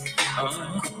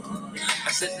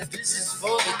 I said this is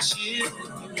for the chill,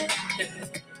 yeah.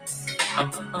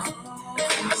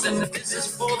 I said this is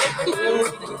for the cool,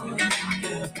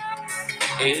 yeah.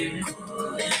 Yeah.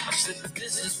 I said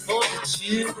this is for the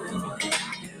children.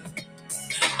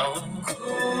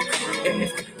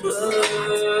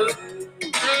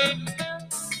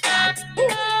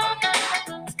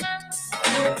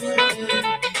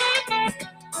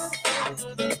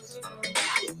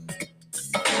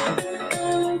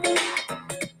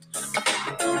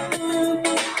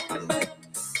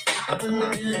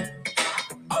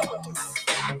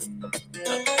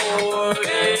 For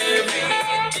every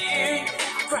tear you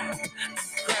cry,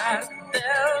 cried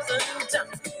 1,000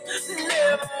 times.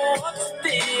 Never once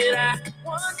did I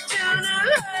want you to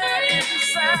hurt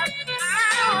inside. I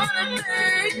wanna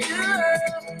thank you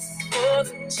for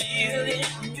the chill in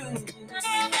you,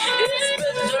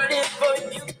 especially for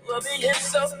you being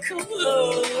so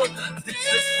cool. This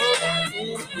is for the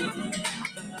cool.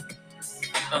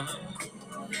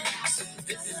 So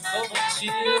this is for the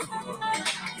chill.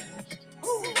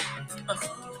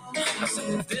 I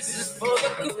said this is for the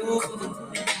cool.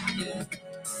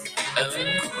 I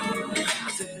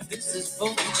said this is for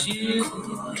the chill.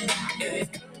 Yeah.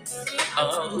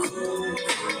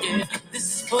 Yeah. This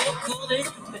is for the cooling.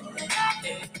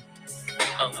 Yeah.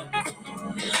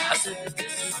 I said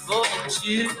this is for the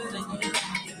chilling.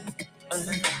 I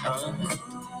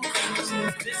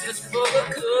said this is for the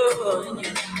cooling.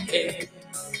 Yeah.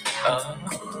 I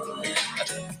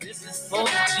said this is for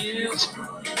the chill.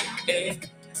 Yeah.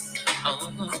 I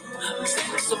said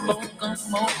it's a bone,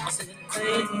 come on. I said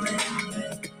play.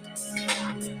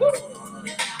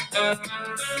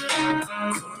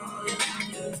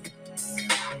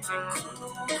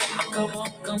 Come on,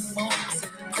 I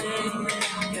said play.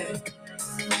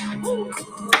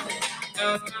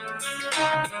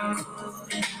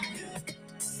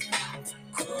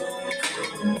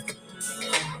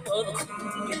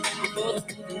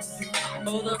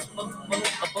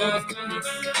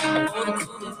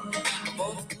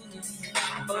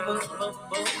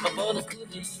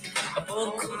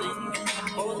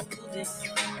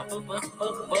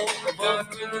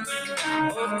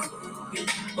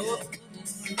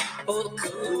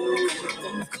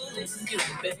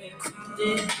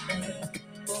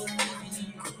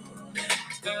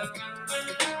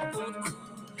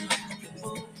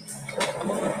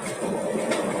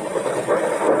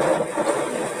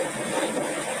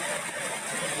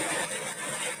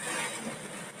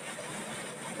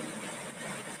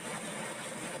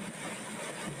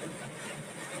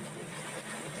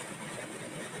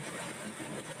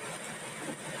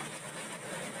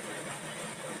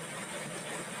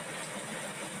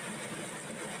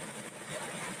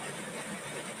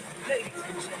 Ladies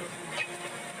and gentlemen,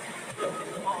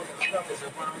 all the brothers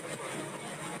around the world,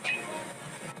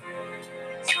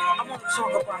 I want to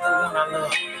talk about the one I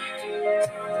love.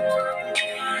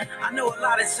 I know a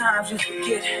lot of times you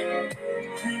forget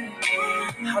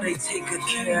how they take good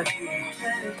care of you.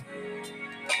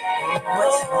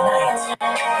 But tonight,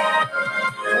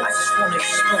 I just want to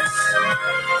express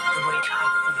the way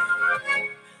I feel.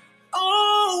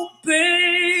 Oh,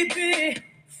 baby,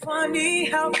 funny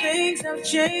how things have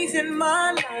changed in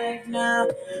my life now.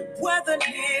 Whether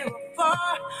near or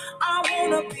far, I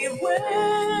wanna be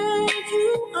where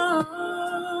you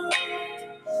are.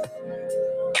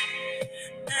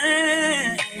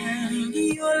 And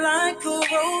you're like a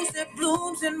rose that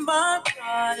blooms in my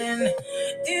garden,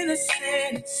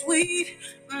 innocent and sweet,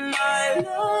 my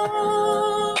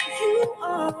love you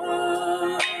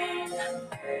are.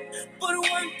 But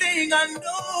one thing I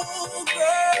know,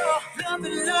 girl,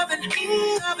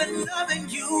 loving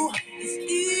you is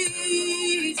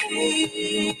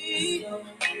easy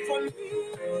for me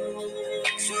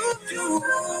to do,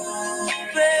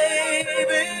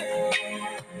 baby.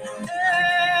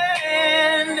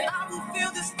 And I will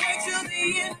feel this way till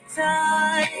the end of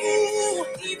time.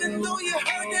 Even though you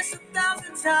heard this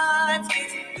 1,000 times,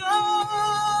 it's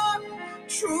not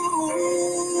true.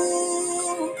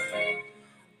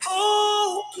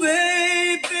 Oh,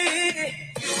 baby,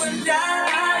 you and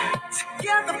I,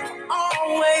 together for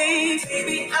always.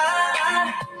 Baby,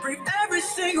 I breathe every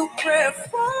single prayer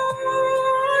for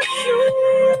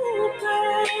you,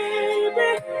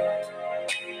 baby.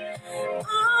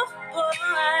 Oh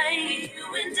boy, you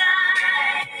and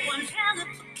I, one hell of a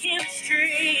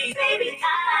chemistry. Baby,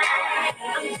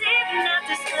 I'm living out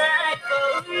this life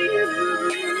for you.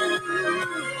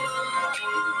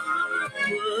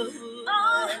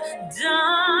 Oh,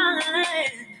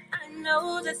 darling, I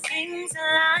know that things in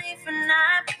life are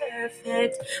not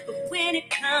perfect, but when it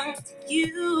comes to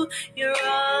you, you're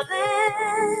all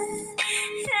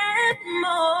and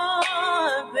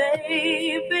more,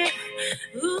 baby.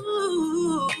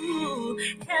 Ooh,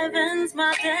 heaven's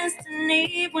my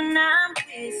destiny when I'm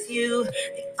with you.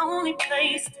 The only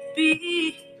place to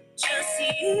be, just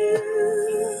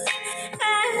you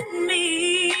and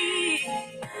me.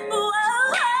 Whoa,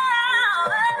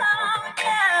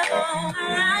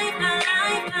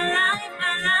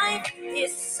 my life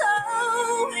is so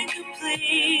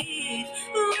incomplete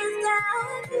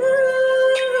without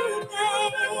you,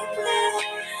 baby.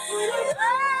 Oh,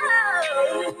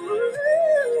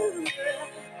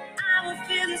 I will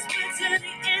feel this way till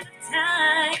the end of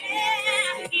time.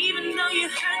 Even though you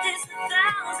heard this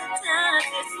 1,000 times,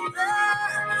 it's the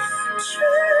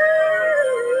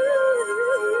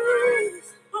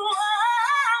truth. Oh,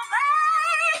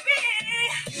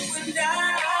 baby, you and I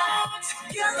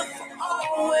together for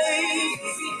always.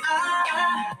 See,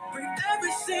 I breathe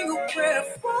every single prayer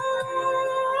for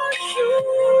you,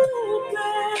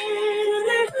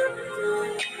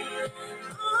 baby.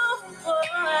 Oh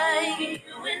boy,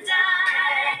 you and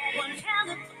I, one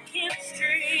hell of a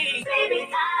chemistry. Baby,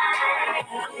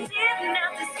 I'm living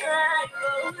out this life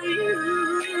for you.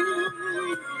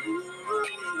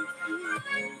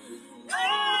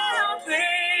 Oh,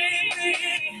 baby,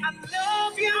 I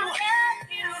love you,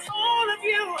 all of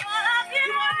you,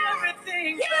 you are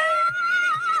everything, baby.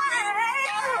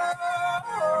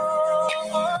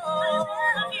 Oh, I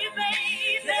love you,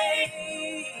 baby.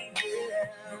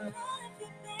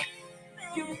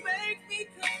 You make me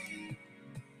complete.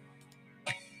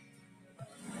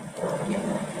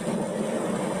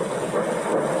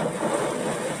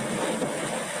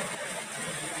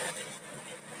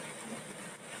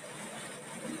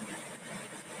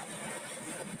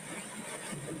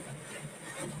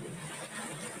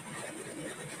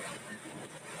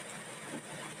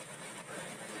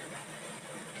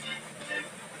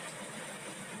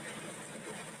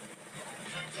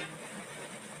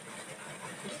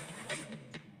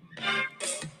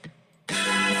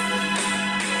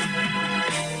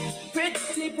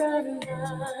 Pretty brown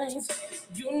eyes,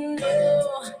 you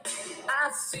know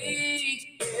I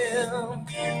see you.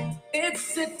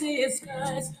 It's a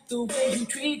disguise the way you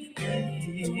treat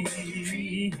me.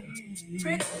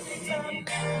 Pretty brown,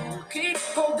 keep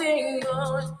holding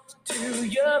on to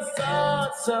your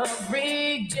thoughts of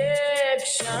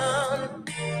rejection.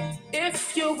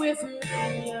 If you're with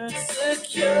me, you're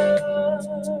secure.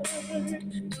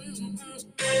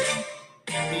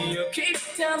 You keep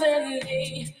telling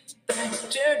me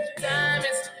that your time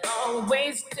is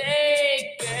always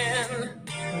taken.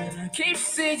 I keep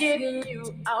seeing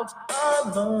you out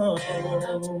alone.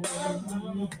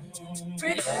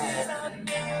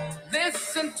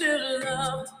 Listen to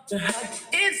love, the heart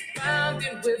is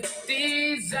pounding with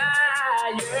desire,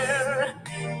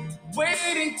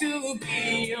 waiting to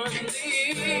be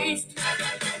unleashed.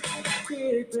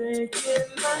 Quit breaking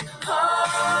my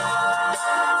heart,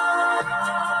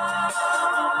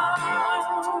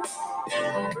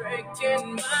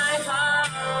 breaking my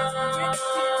heart.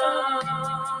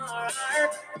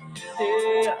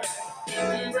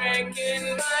 yeah,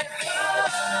 breaking my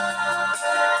heart,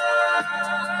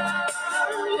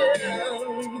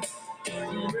 yeah,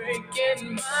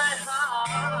 breaking my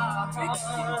heart,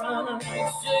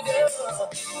 sugar,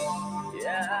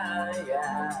 yeah,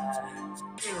 yeah.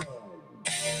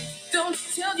 Don't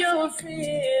tell your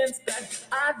friends that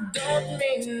I don't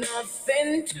mean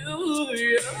nothing to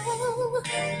you.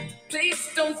 Please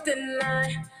don't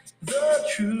deny the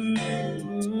truth.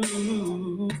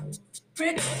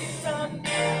 Pretty son,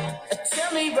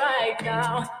 tell me right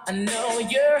now. I know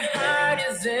your heart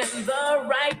is in the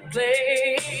right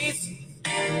place.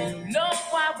 No,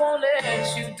 I won't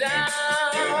let you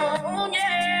down.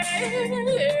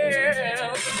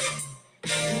 Yeah.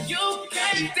 You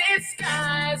can't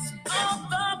disguise all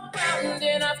the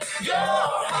grounding of your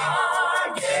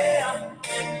heart, yeah.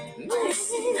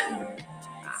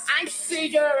 I see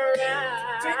your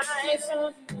eyes,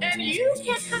 and you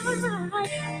can't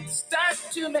hide. Start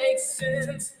to make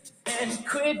sense and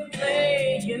quit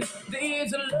playing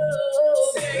these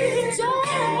love games.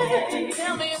 Yeah.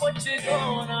 Tell me what you're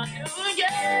gonna do,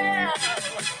 yeah.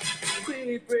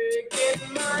 Quit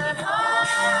breaking my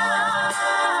heart,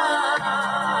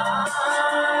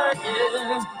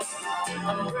 yeah.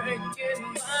 I'm breaking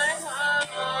my heart,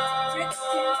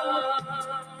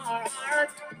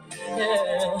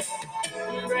 yeah.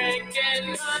 Breaking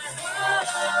my heart,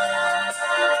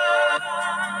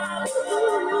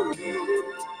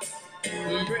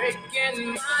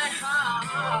 breaking my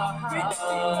heart,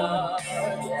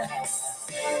 yeah.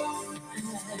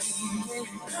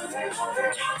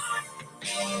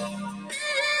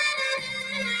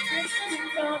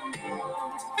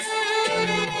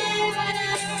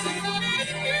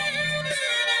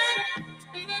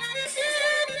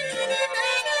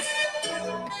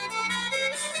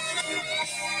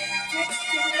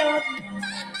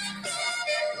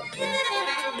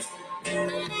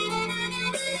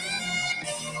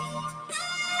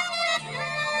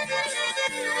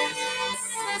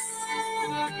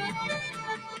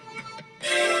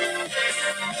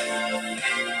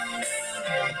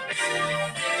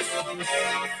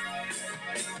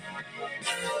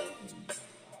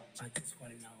 I just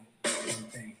want to know one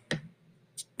thing.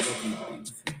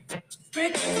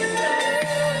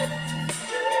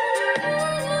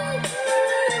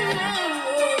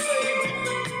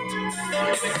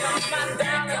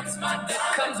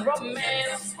 Comes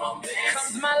romance,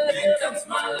 comes my love, comes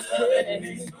my love.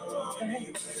 Breaking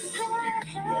my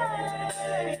heart,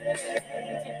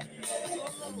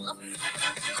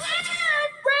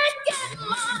 breaking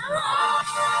my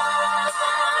heart,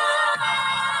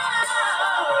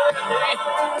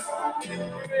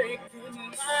 breaking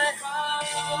my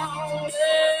heart.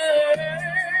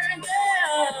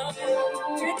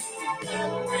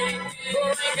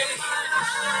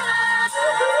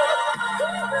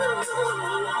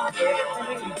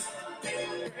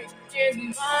 In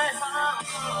my heart,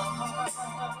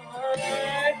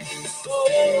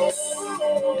 oh,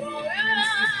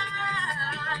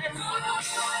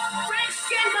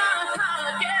 breaking my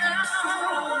heart, yeah,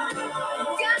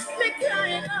 got me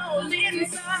crying all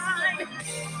inside.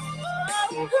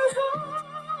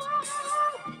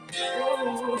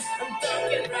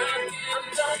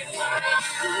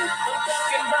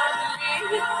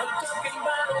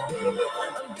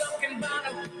 I'm talking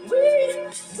about we.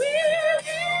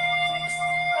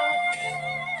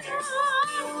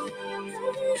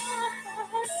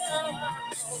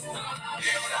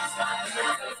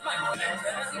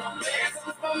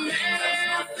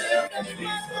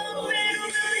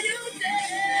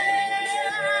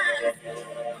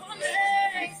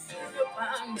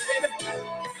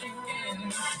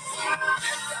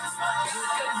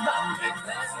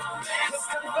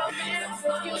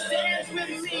 You dance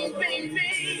with me,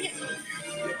 baby.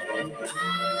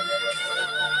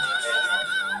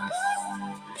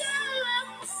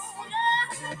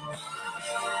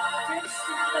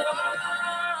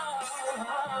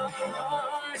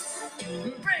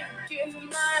 Breaking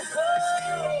my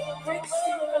heart.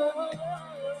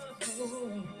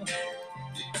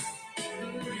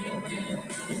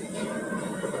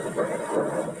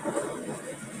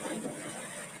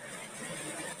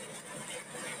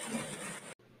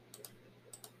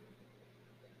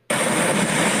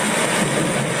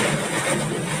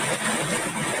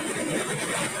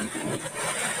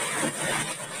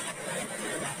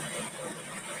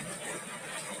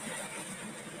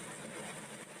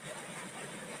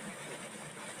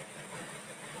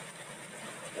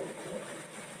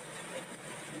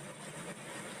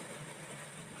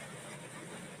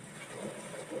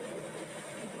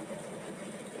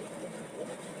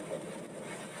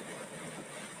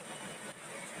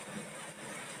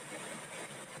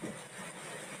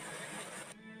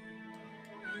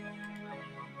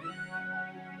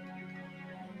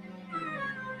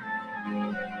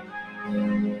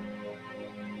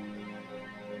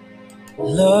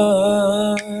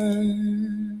 Learn.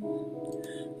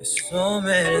 There's so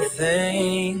many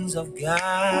things I've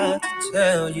got to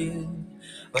tell you,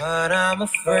 but I'm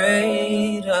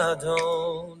afraid I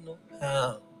don't know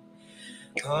how.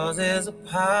 'Cause there's a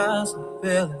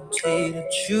possibility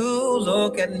that you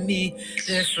look at me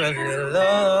differently,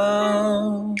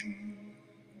 love.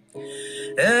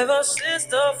 Ever since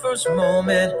the first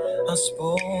moment I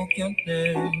spoke your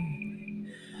name,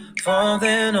 from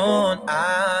then on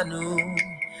I knew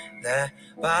that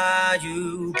by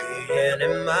you being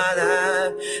in my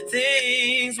life,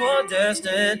 things were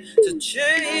destined to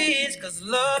change. 'Cause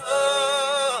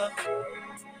love,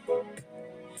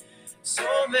 so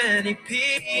many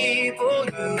people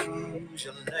use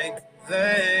your name in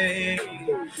vain.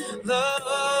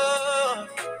 Love,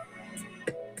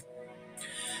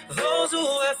 those who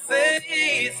have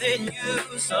faith in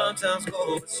you sometimes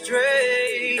go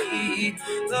astray.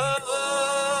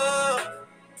 Love,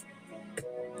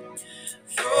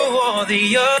 through all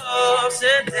the ups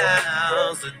and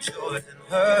downs, the joys and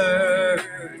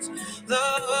hurts.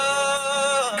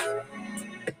 Love,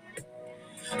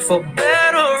 for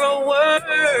better or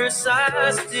worse,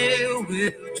 I still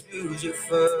will choose you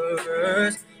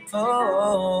first.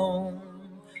 Oh,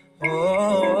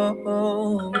 oh,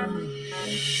 oh.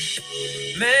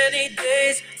 Many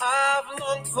days I've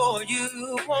longed for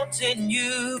you, wanting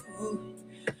you,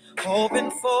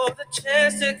 hoping for the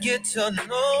chance to get to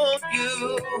know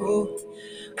you.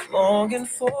 Longing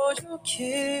for your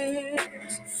kiss,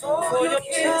 for your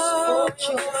touch,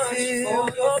 your feel,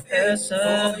 your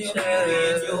presence.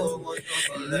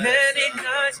 Many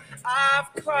nights I've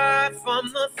cried from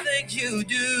the things you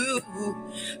do.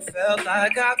 Felt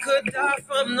like I could die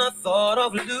from the thought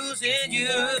of losing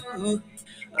you.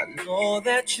 I know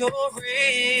that you're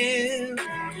real,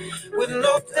 with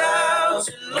no doubts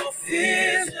and no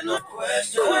fears and no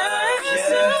questions.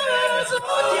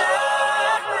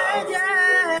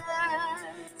 Yeah.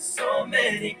 So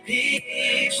many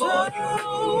people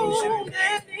use your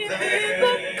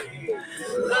name.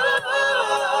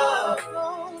 Love,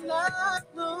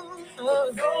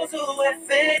 those who have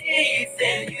faith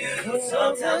in you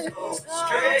sometimes go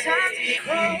astray.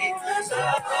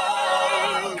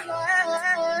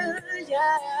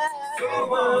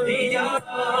 Through all the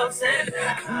ups and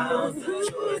downs, the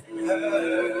joys and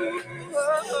hurts.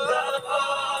 Love,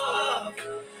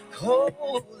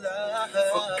 oh love,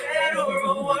 for better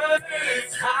or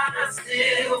worse, I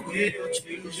still will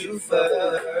choose you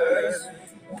first.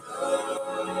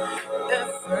 At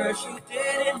first you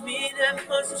didn't mean that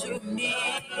much to me,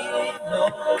 no.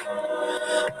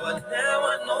 But now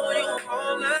I know you're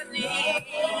all I need.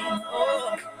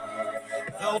 Oh,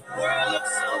 the world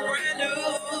looks so brand new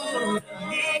to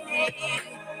me.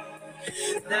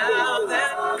 Now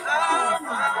that I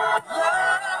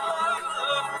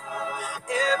love,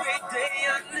 every day I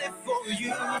live for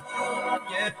you,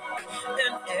 yeah.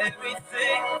 And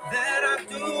everything that I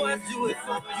do it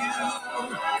for you.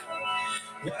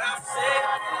 What I say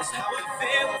is how I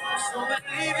feel, so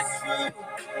believe it's true.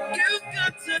 You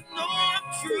got to know I'm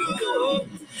true.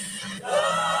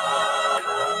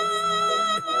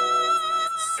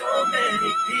 So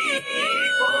many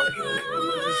people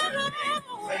use your name.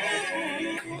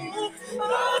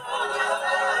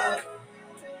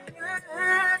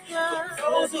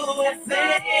 Those who have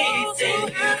faith in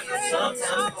you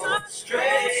sometimes go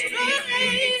astray.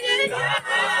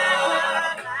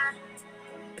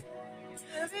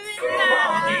 Through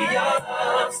all the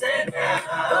ups and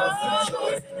downs, the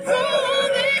joys and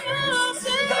hurts.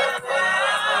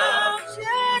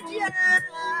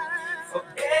 For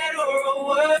better or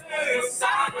worse, I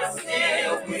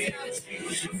still will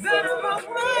choose you. Better or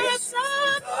worse,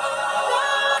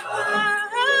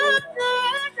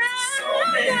 so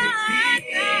many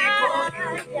people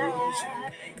use your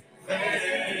name.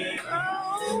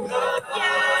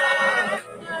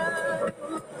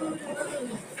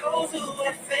 Those who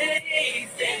have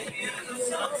faith in you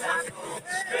sometimes go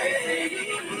astray.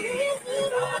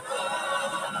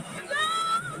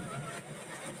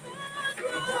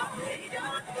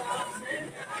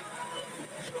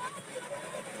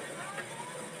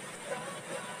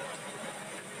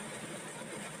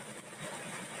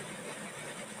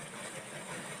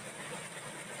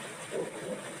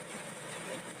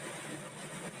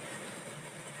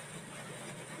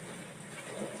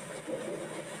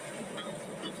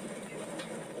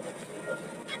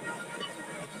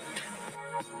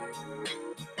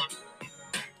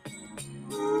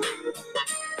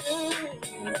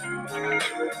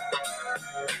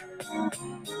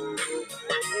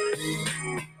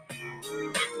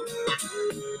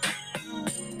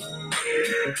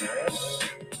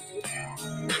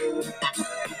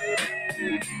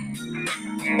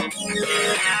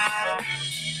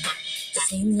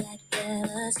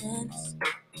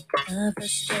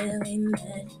 first day we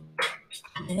met,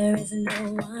 there is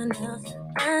no one else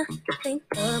I think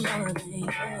of more than you.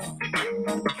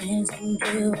 Can't seem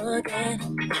to forget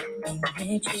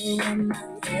that you on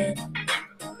my head.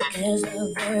 There's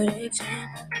a verdict,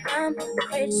 I'm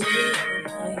crazy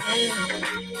over you.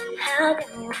 How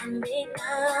can one be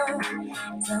down?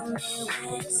 Tell me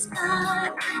where to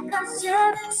start. 'Cause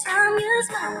every time you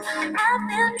smile, I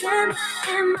feel dread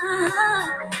in my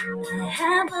heart. I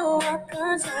have a what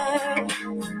concern,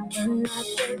 and I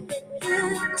think with you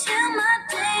till my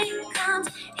day comes.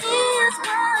 Here's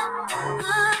what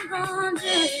I'm gonna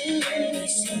do.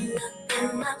 Sing up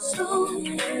in my soul,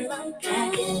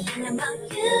 thinking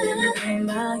about you.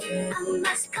 I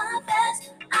must confess,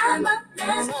 I'm a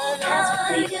mess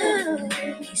for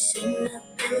you. Sing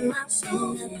up in my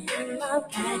soul, thinking about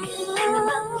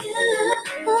you.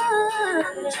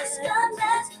 I'm just a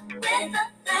mess with a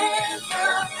thing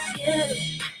for you.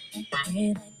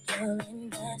 Pray that you'll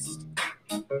invest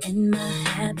in my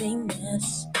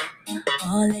happiness.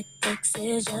 All it takes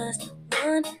is just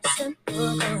one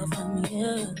simple call from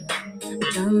you.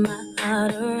 Turn my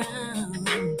heart around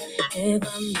if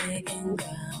I'm making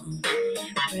ground.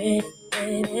 Pretty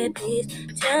baby, please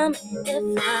tell me if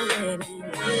I'm letting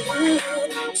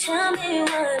you. Tell me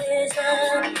what is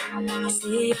up.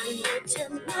 See, I need to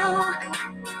know.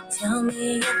 Tell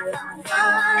me if I'm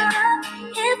far,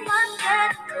 if I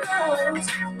get close.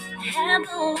 I have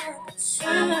no one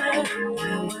concern.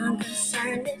 No one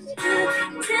concerned is you.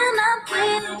 Till I'm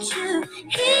with you,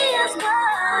 here's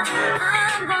what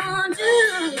I'm gonna do.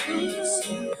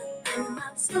 In my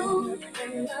soul,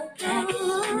 thinking about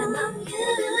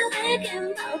you,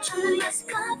 thinking about you. Let's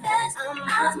confess, I'm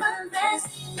my best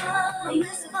for you.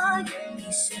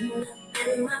 Sitting up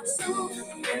in my soul,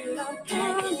 thinking about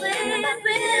you,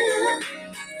 baby.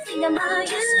 Thinking about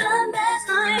you, the best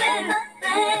for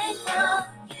thankful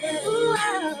you.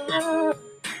 Oh,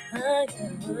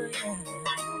 yeah.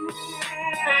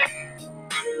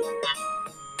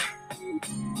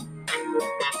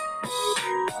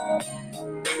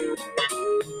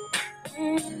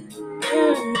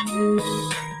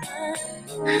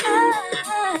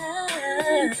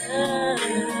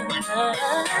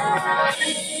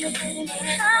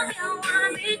 How you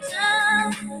want me down?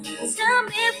 Tell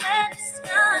me where to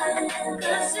start.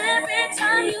 'Cause every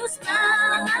time you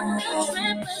smile, I feel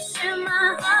tremors in my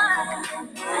heart.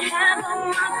 I have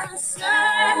one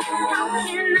concern. How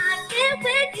can I get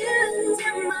with you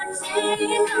till my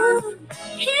day comes?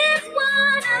 Here's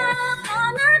what I'm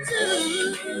gonna do.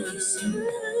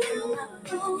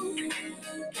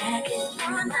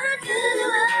 Wanna do,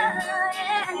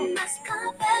 yeah. I must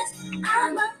confess,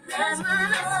 I'm a blessed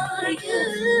for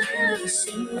you.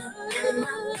 Sing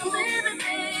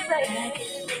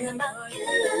baby, about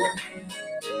you.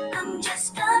 I'm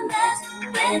just a mess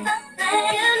with a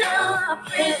thing. You know, I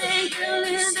pray you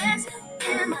listen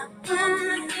in my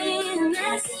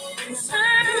brokenness.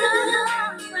 Turn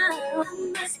around, I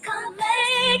must come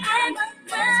make it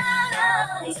better.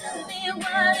 Tell me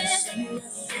what it is.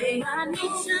 I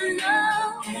need to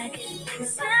know.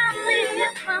 Tell me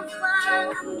if I'm fine.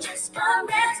 I'm just a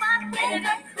mess with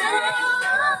a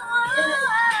thing.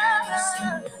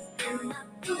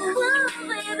 Ooh,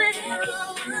 baby,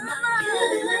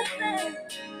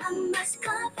 I must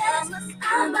confess,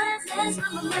 I'm a mess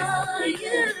for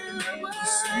you.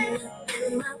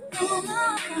 In my room,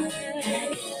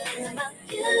 about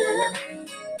you.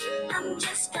 I'm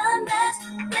just a mess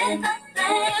with a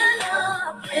thing.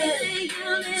 Oh, pretty you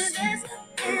live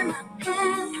in my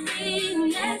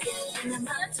loneliness. And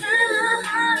I turn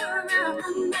around,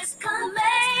 I must come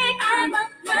back. I'm a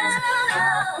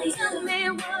mess. Tell me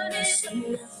what it is,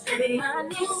 baby, I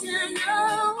need to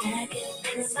know.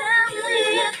 Tell me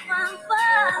if I'm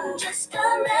far. I'm just a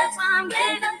mess, I'm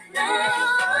made of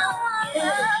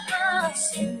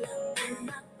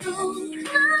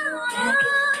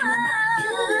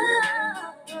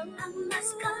I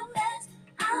must confess,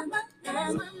 I'm a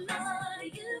mess for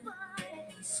you,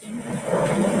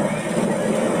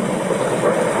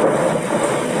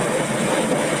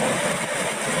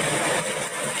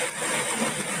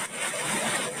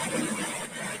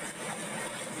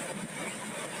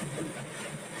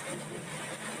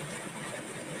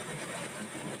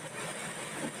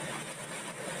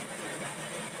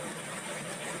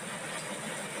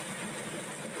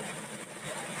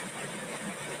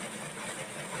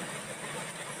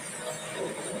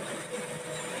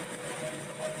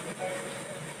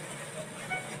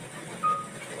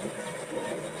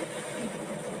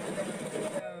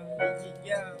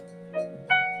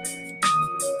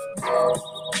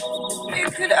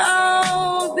 it could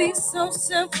all be so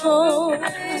simple.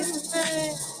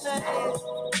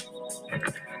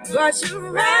 but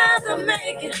you'd rather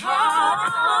make it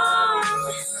hard.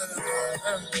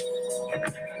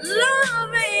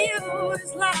 Loving you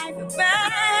is like a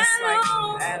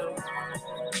battle,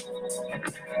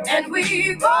 and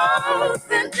we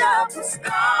both end up with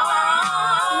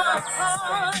scars.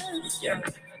 Yeah.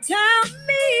 Tell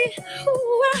me who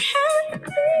I have to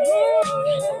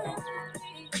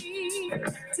be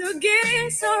to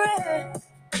get so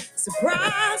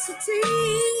reciprocity.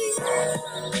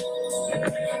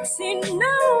 See,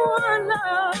 no one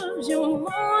loves you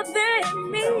more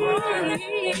than me,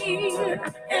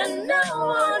 and no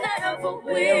one ever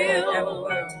will.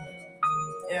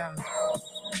 Yeah.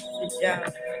 Yeah.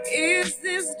 Is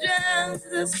this just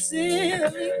a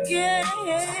silly game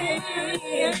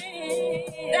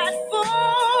that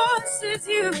forces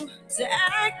you to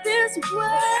act this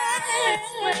way?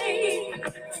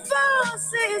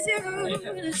 Forces you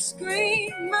to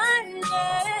scream my name.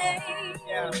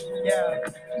 Yeah, yeah.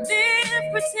 Then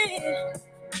pretend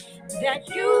that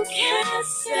you can't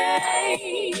say.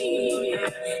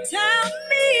 Tell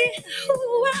me who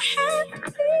I have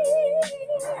to be.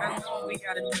 That's what we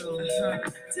gotta do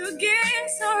to get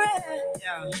so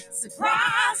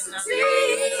reciprocity.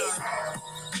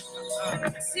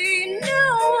 See, no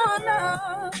one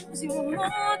loves you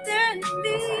more than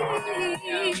me,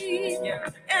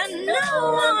 and no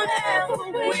one ever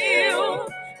will.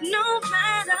 No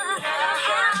matter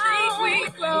how deep we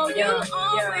grow, you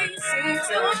always seem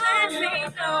to let me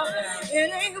know it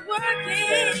ain't working.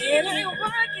 It ain't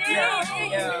working.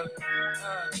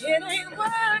 It ain't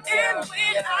working.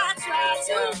 When I try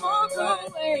to walk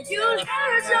away, you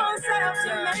hurt yourself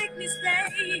to make me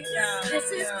stay. This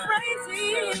is crazy.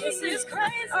 This is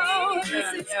crazy. Oh, this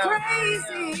is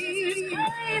crazy. This is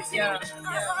crazy.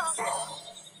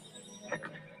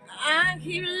 I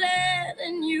keep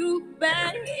letting you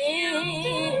back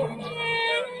in.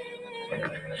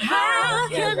 How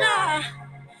can I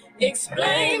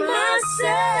explain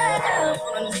myself?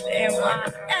 Understand why?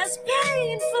 As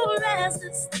painful as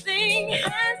this thing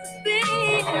has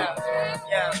been,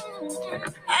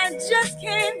 I just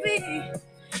can't be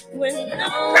when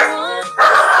no one.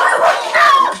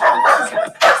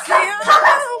 See, I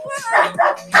know what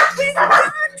we got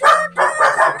to do.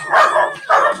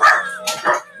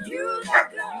 You let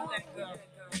go,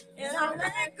 and I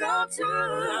let go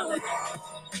too.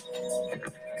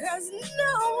 Cause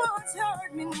no one's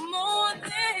hurt me more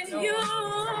than you,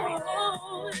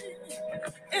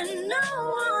 and no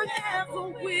one ever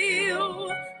will.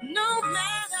 No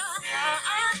matter how I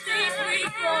think we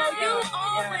go, you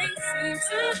always seem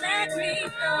to let me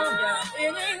know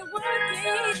it ain't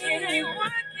working. It ain't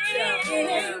working. It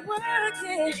ain't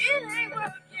working. It ain't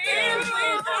working. And when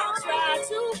I try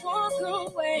to walk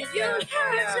away, you hurt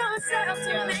yourself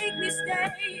to make me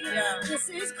stay. This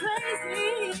is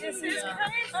crazy. This is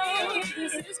crazy. Oh,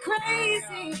 this is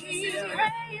crazy. This is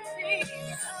crazy.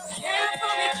 Care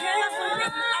for me, care for me.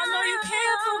 I know you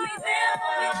care for me, there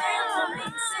for me, there for me.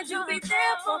 Said you'll be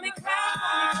there for me, cry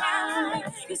for me.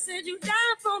 You said you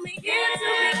died for me, give to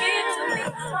me, give to me.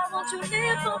 Why won't you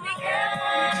live for me, care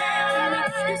for me?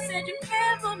 You said you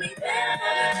care for me, there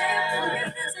for me, there for me.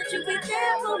 Said you be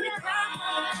there for me, cry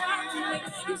for me.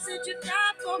 You said you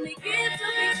died for me, give to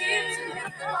me, give to me.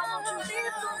 Why won't you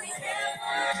live for me, care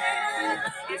for me?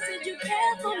 You said you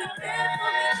care for me, care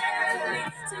for me, care for me.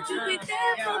 Said you be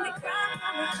there for me, cry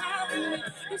for me.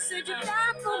 You said you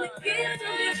died for me, give to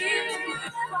me, give to me.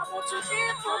 Why won't you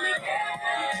live for me, care for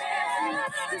me, care for me?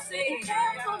 You said you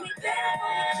care for me, care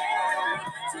for me, care for me.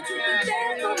 Said you be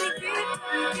there for me, give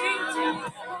to me, give to me.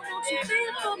 Why won't you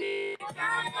live for me,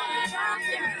 cry for me, cry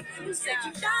for me? You said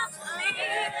you died for me.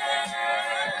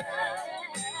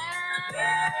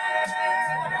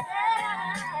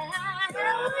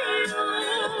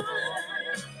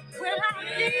 When I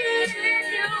need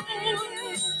you.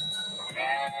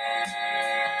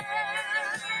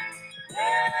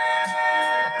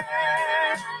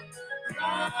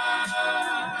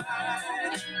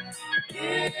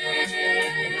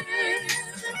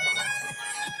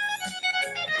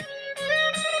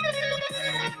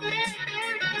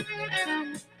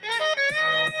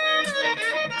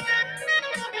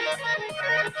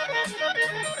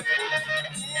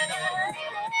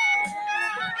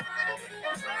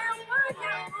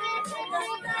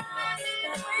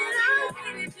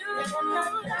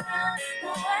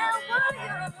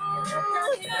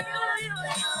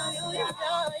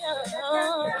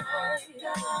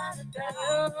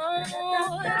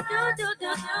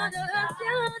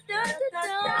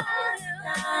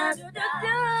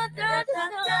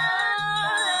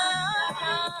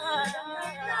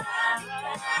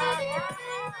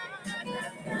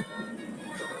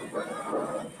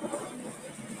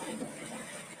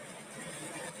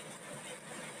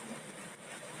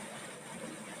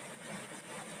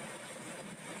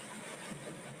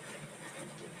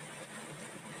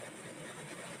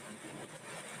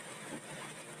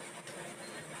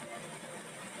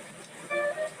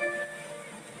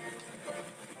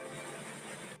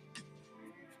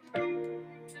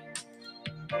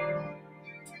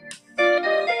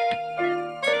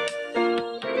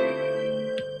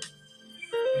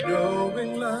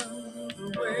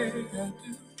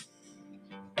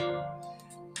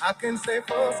 can say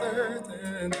for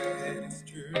certain that it's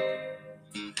true.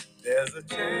 There's a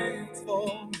chance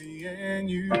for me and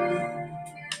you.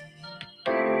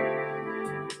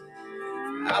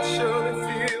 I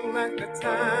surely feel like the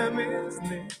time is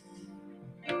near.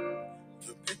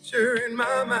 The picture in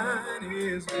my mind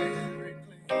is very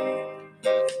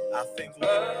clear. I think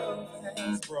love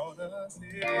has brought us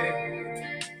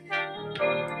here.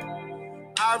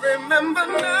 I remember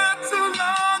not too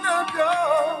long ago,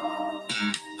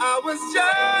 I was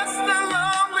just a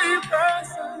lonely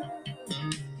person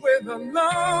with a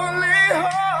lonely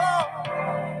heart.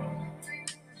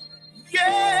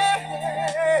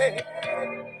 Yeah.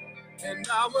 And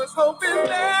I was hoping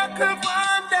there could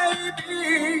one day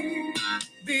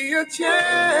be a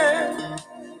chance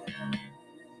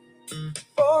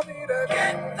for me to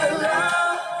get the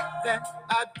love that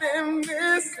I've been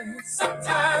missing.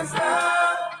 Sometimes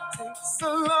love takes a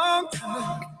long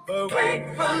time, but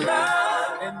wait for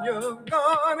love, and you're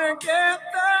gonna get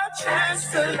the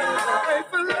chance to love. Wait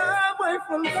for love, wait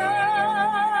for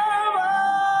love.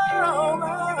 Oh,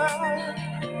 my.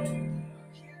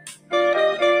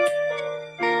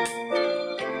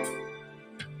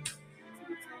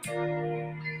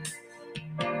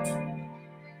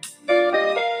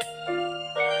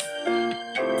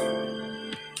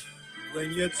 When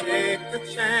you take a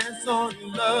chance on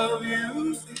love,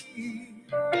 you see,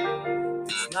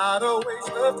 it's not a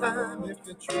waste of time if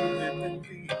you truly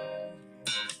believe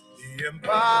the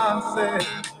impossible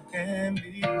can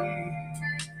be.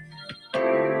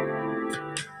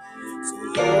 So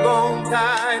hold on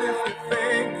tight if you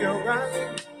think you're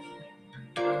right.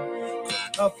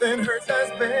 Nothing hurts as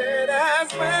bad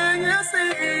as when you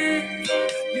see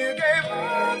you gave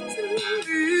up too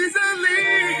easily.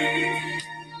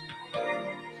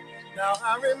 Now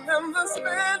I remember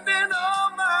spending all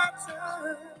my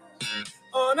time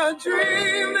on a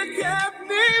dream that kept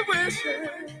me wishing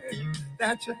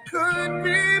that you could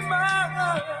be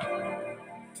mine.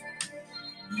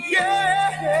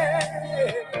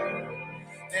 Yeah.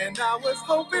 And I was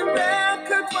hoping there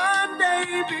could one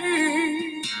day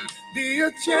be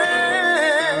a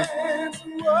chance,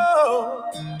 whoa,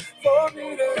 for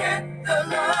me to get the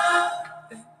love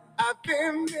I've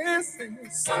been missing.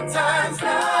 Sometimes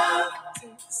love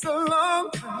takes a long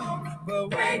time,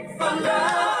 but wait for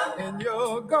love, and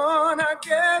you're gonna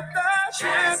get the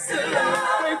chance to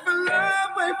love. Wait for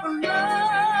love, wait for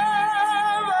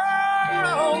love.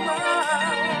 Oh, my.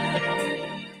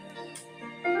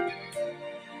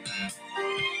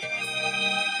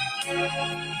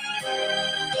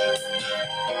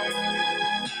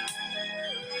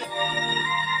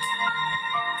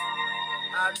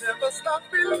 I never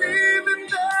stopped believing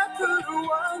there could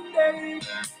one day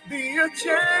be a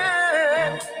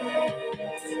chance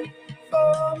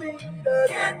for me to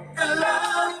get the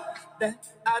love that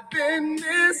I've been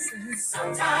missing.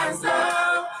 Sometimes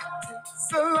love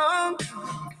takes a long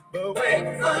time, but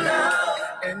wait for love,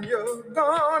 and you're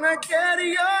gonna get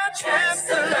your chance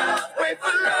to love. Wait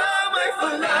for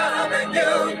love, and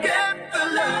you'll get the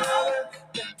love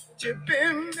you've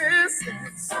been missing.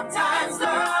 Sometimes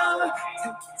love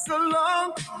takes a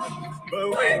long time, but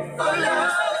wait for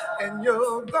love, and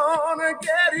you're gonna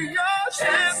get your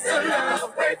chance to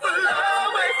love. Wait for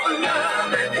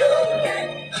love, and you'll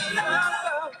get the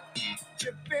love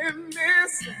you've been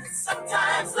missing.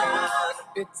 Sometimes love,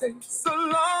 it takes a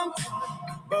long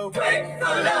time, but wait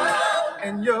for love,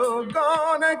 and you're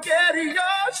gonna get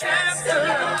your chance to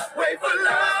love. Wait for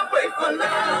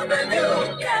love, and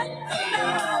you'll get the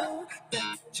love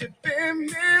that you've been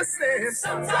missing.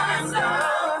 Sometimes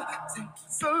love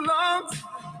takes a long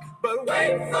time, but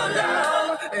wait for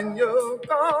love, and you're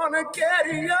gonna get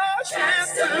your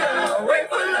chance to love. Wait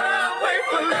for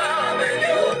love, and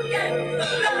you'll get the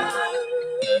love.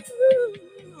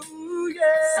 Ooh, yeah.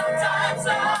 Sometimes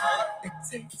love, it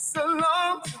takes a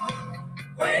long time.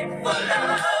 Wait for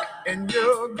love, and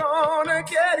you're gonna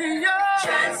get your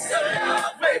chance to love.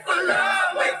 Wait for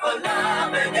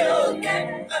love, and you'll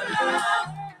get the love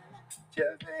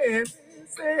you've been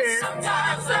missing.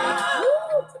 Sometimes love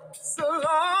takes a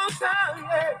long time.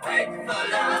 Yeah. Wait for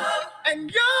love,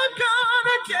 and you're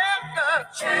gonna get the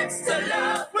chance to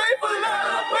love. Wait for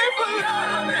love,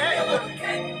 and you'll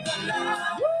get the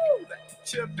love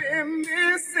that you've been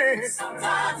missing.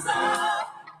 Sometimes love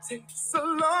takes a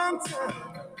long time.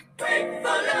 Wait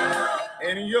for love,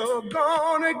 and you're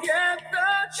gonna get the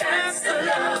chance to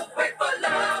love. Wait for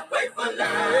love,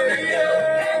 and you'll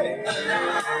get the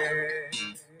love.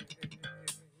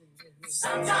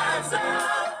 Sometimes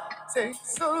love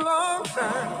takes a long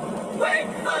time. Wait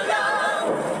for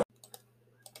love.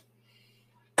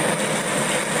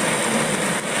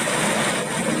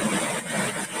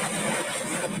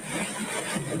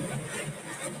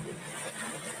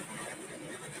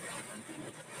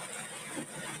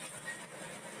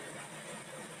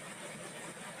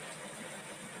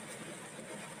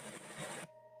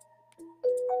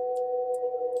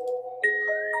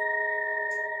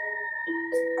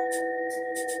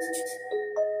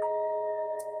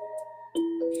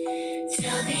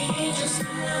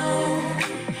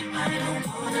 I don't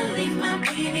wanna leave my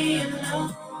baby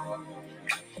alone.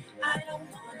 I don't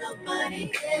want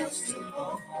nobody else to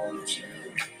hold you.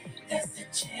 That's the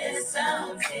chance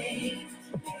I'll take.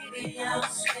 Maybe I'll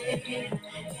stay.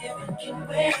 Heaven can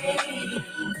wait.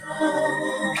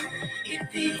 Oh,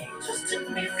 if the angels took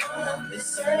me from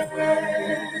this earth,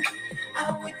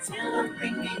 I would tell them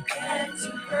bring me back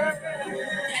to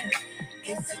her.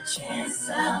 It's a chance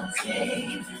I'll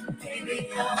take. Maybe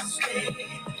I'll stay.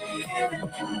 Heaven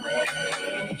can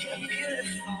wait. You're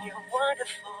beautiful, you're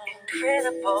wonderful,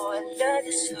 incredible. I love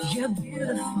you so. You're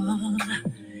beautiful.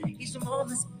 Each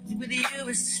moment with you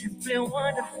is simply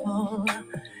wonderful.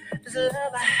 This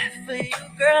love I have for you,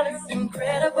 girl, is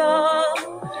incredible.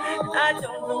 I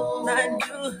don't know what I'd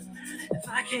do if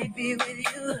I can't be with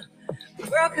you.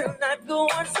 The world could not go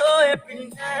on, so every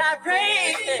night I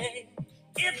pray.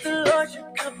 If the Lord should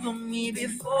come for me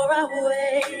before I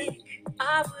wake,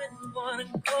 I wouldn't wanna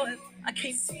go if I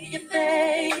can't see your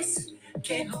face,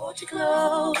 can't hold you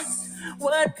close.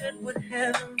 What good would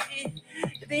heaven be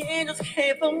if the angels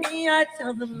came for me? I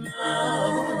tell them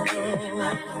no.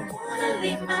 I don't wanna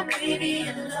leave my baby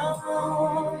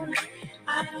alone.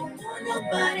 I don't want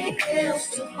nobody else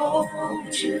to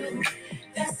hold you.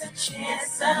 That's a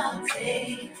chance I'll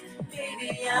take.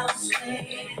 Maybe I'll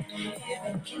stay.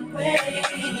 Heaven can wait.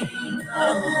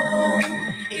 Oh,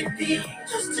 if the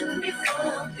angels took me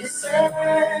from this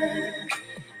earth,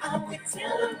 I would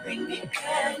tell them bring me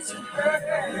back to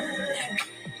her.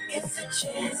 It's a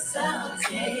chance I'll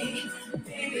take.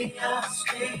 Maybe I'll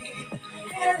stay.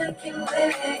 Heaven can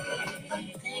wait.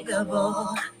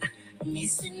 Unthinkable. Me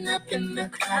sitting up in the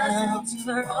clouds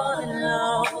for all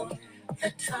alone.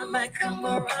 The time I come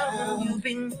around, you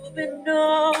be moving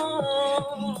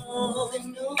on.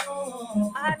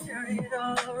 I turn it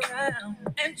all around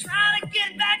and try to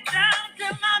get back down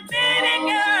to my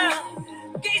baby girl.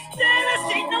 Can't stand to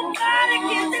see nobody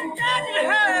getting touching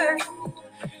her.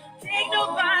 Ain't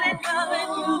nobody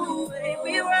loving you the way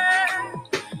we were.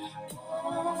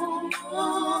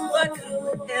 What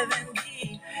could heaven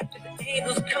be if the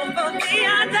angels come for me?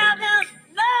 I tell them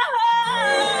no.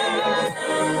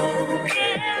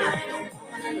 Yeah. I don't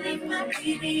wanna leave my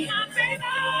baby. My baby.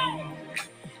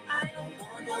 I don't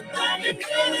want nobody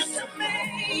else to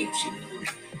make you.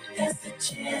 That's the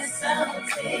chance I'll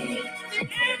take. The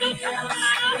angels come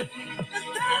out.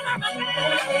 The time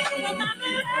I'm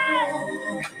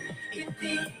alive. If the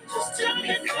angels took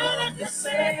me from the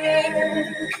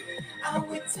same, I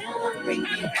would tell them bring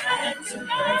me back to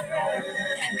her.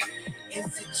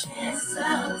 It's a chance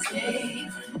I'll take.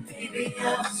 Baby,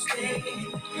 I'll stay.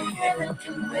 Heaven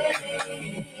can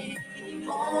wait.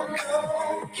 Oh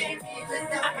no, can't be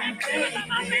without my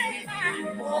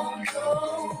baby. Won't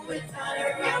go without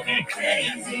her, I'll be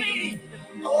crazy.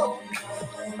 Oh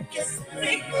no, guess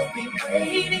they will be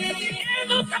waiting.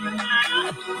 Oh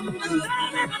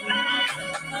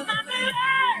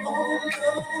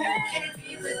no, can't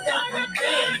be without my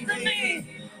baby.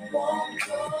 Won't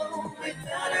go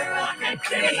without her, I'll be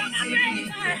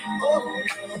crazy. Oh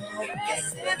no,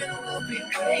 guess heaven will be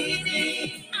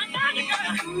waiting.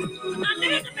 I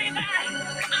need to be there.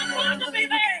 I want to be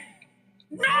there.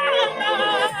 No,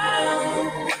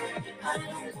 I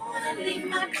don't wanna leave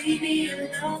my baby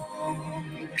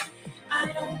alone. I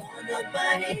don't want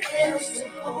nobody else to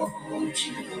hold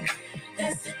you.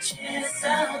 That's the chance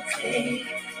I'll take.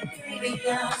 Baby,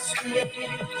 I'll stay.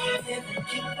 Heaven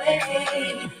can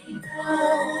wait.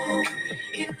 No,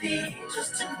 if the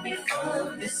angels took me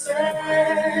from this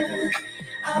earth,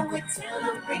 I would tell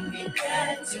them bring me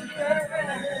back to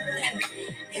her.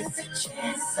 It's a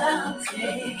chance I'll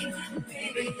take.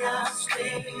 Baby, I'll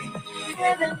stay.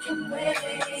 Heaven can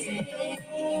wait.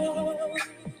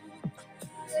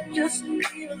 You're so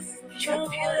beautiful, you're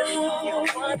beautiful, you're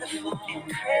wonderful,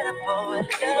 incredible, I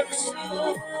love you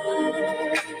so.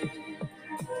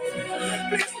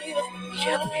 Please leave us,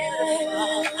 you're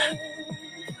beautiful.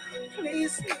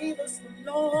 Please leave us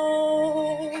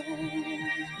alone.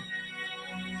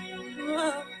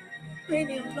 Leave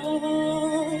me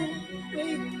alone.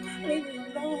 Leave me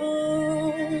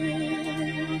alone.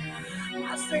 I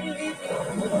say leave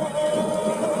me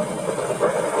alone.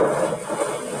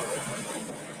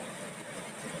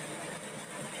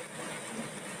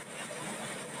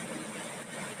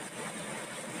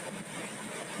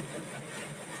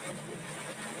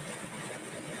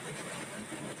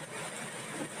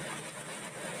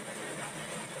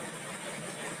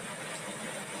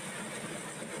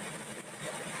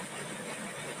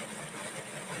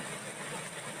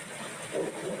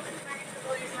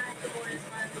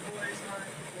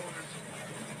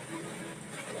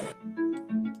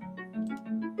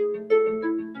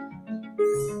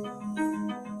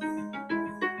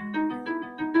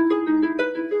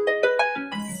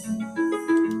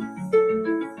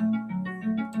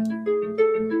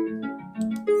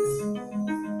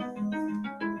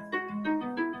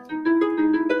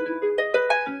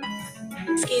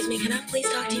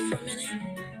 for a minute?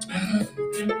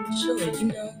 Sure,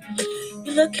 you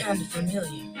look kind of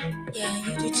familiar. Yeah,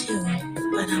 you do too.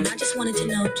 But I just wanted to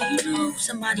know, do you know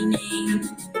somebody named...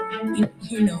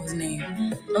 You know his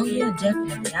name. Oh yeah,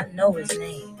 definitely. I know his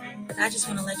name. I just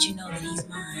want to let you know that he's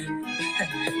mine.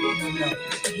 No,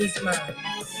 he's mine.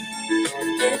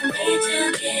 Didn't need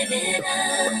to give it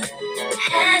up.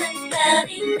 Hadn't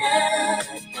felt enough.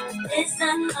 It's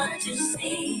not hard to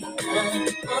see.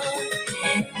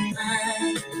 It's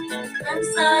mine. I'm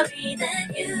sorry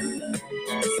that you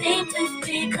seem to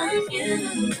be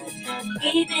confused.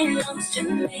 He belongs to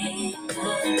me.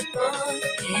 It's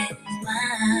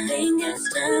mine. Fingers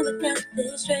turn without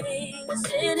this trace.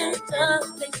 Sitting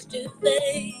talk face to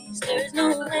face. There's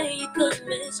no way you could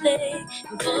mistake.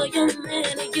 And for your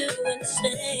man, you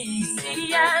insane.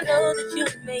 See, I know that you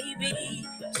may be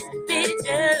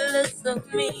jealous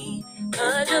of me.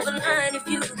 But you're blind if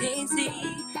you can't see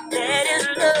that his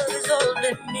love is all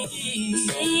in me.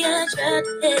 See, I tried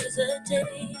to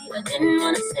hesitate. I didn't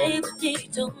want to say what he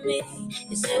told me.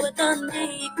 He said without me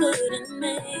he couldn't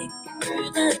make through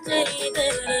the day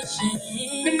that I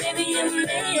changed. And maybe you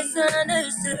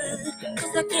misunderstood,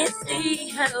 'cause I can't see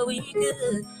how we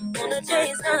could wanna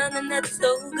chase something that's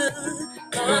so good.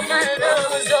 But my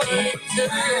love is all it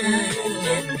took.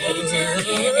 Didn't need to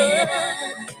give it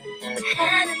up.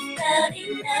 Hadn't felt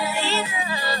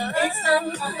enough. It's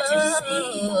not hard to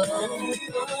see.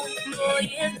 Boy,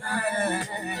 it's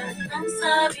mine. I'm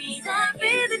sorry that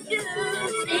you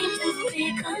seem to be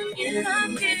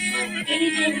confused. He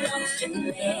belongs to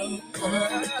me. It's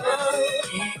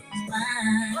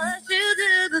mine. What you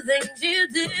do, the things you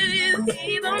do, you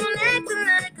keep on acting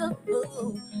like a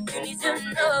fool. You need to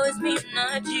know it's me,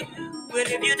 not you. And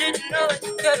if you didn't know it,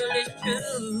 girl, it's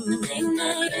true. The thing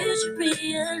that you should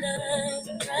realize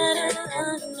and try to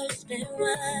understand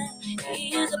why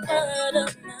he is a part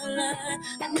of my life.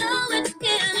 I know it's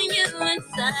killing you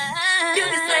inside. You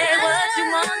can say what you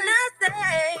wanna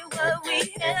say, what we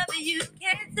have you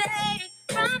can't say.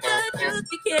 From the truth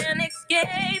you can't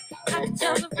escape. I can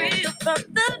tell the real from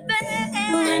the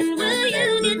fake. When will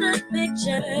you get the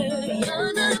picture?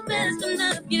 You're the best in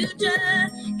the future.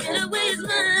 Get away is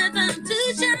my time to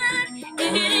shine.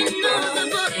 If you didn't know the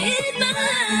boy is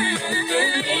mine, you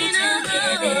need to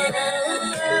give it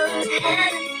up.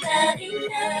 Hadn't felt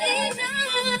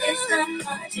enough. It's not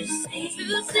hard to see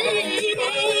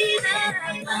that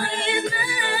boy is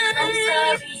mine. I'm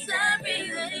sorry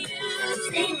that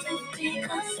you seem to be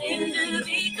confused.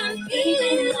 He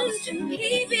belongs to me.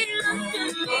 He belongs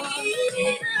to me.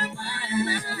 It's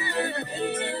mine. You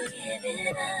need to give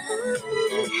it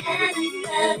up. Hadn't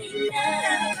felt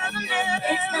enough.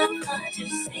 It's not hard to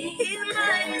see. He's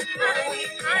mine. He's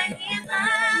mine. He's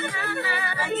mine.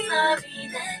 I'm sorry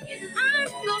that you. I'm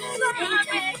so sorry.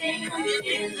 He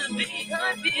belongs to me.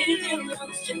 He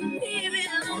belongs to me. He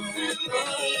belongs to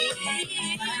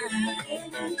me.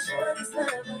 I'm sure this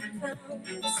love I found.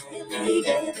 Simply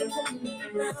giving me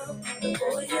around. The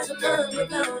boy is a man without a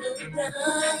doubt. And I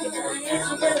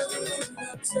am welcome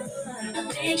outside. I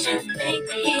makes you think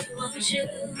that he wants you.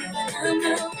 But I'm the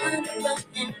one to run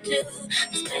into. A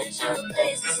special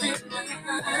place in my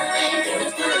heart.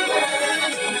 Here's my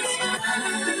love, it's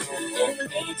mine. You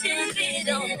need to get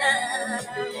on love.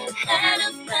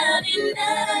 Hadn't felt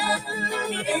enough.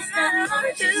 It's not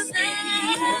hard to say.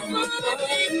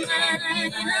 It's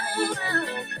mine.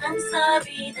 I'm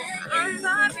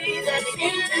sorry that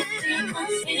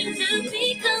it seems to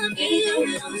be confused. He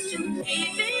belongs to me.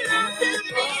 He belongs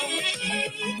to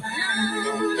me.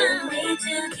 I need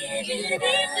to give it up.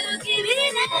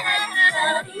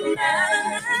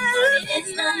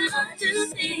 It's not hard to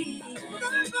see.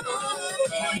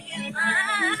 Boy, you're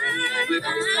mine.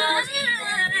 I'm sorry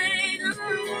that it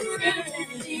seems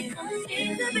to be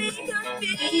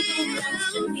confused. He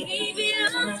belongs to me. He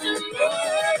belongs to me.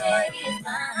 Boy, you're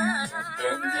mine.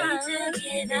 You need to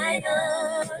give it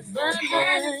up. But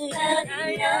hadn't felt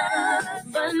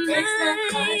enough. But it's not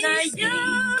hard to see.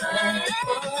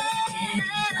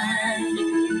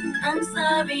 I'm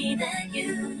sorry that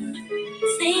you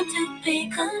seem to be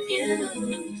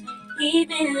confused. He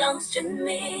belongs to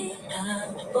me.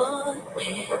 The boy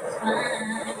is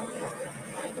mine.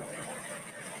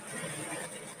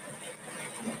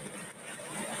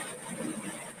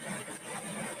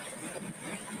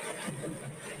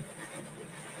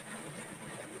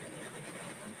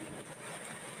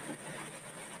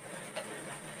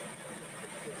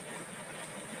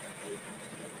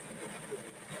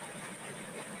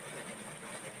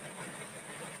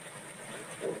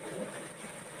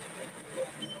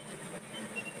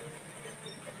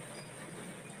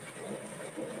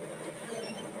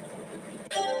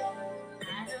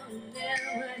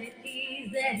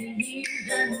 you've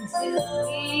done to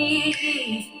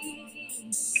me.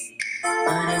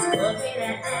 But it's for me to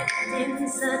act in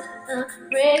such a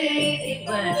crazy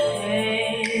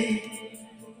way.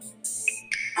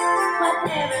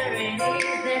 Whatever it is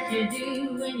that you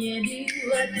do when you do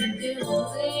what you do,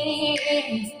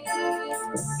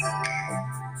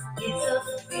 it's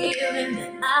a feeling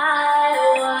that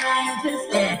I want to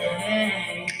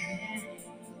stay.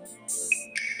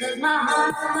 'Cause my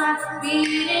heart starts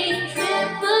beating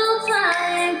triple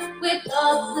time with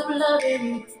thoughts of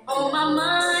loving you on my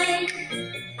mind.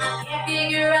 I can't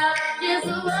figure out just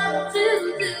what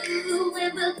to do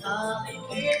when the calling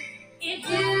here is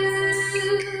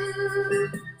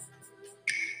you.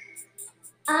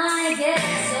 I get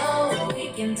so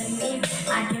weak in the knees,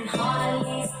 I can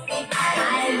hardly speak.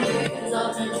 I lose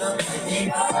all control.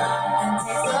 Then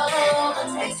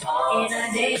something takes so in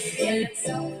a day. It looks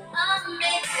so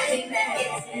amazing that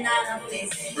it's not a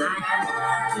place. I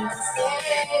want you to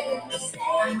stay with me.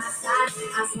 By my side,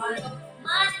 I swallow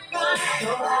my pride.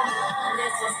 Your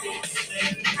let's just be.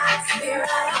 I swear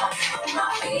I on my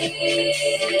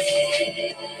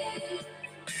feet.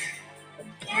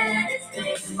 Can't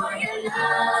explain why your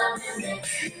love is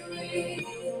mystery.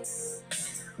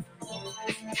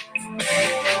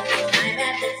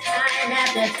 Time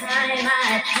after time,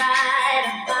 I try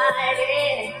to fight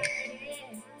it.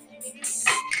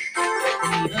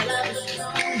 Your love is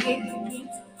strong, it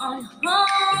keeps on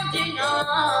holding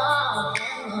on.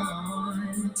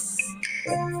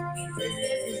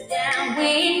 This is down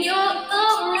when you're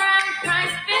around,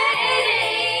 Christ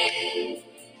fading.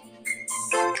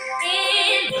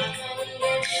 In my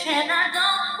condition, I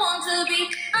don't want to be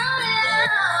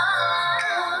alone.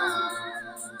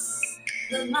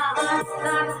 'Cause my heart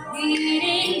starts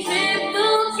beating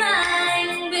triple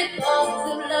time with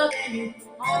thoughts of loving you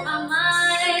on my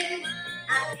mind.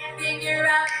 I can't figure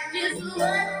out just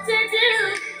what to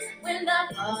do when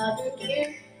the Father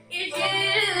here is you.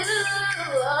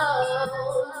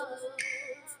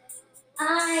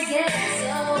 I get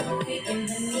so weak in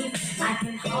the knees, I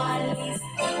can hardly speak.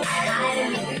 I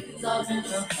lose all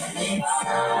control. Then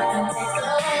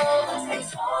something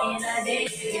takes over in a day.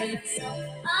 You look so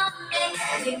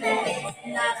amazing that it's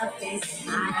not a face.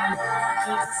 I want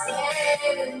you to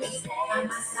stay with me. By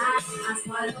my side, I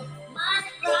swallow my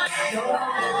pride. Your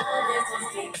love is so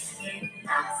sweet, it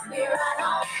knocks me right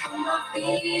off my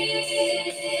feet.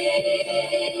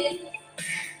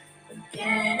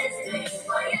 Can't explain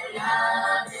why your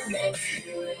love is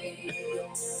mystery.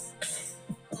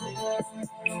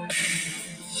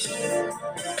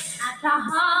 I try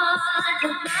hard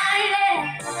to fight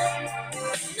it.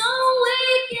 No way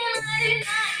can I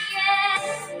deny it.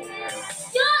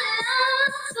 Your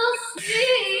love so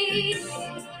sweet,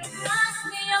 knocks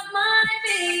me off my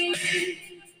feet.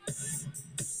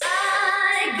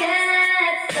 I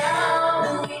get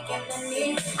so weak in the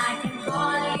knees, I can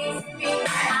hardly speak.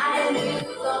 I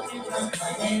lose all control.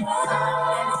 Then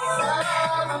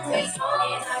something takes so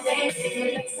in a day. You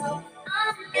look so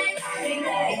amazing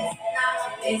that it's not a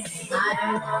face. I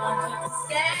don't want you to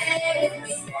stay with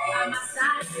me. By my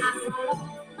side, I follow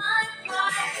my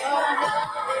pride. Your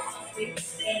love is so sweet,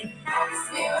 it knocks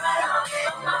me right off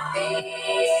my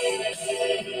feet.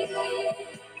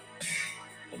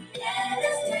 Can't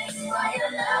explain why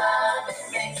your love is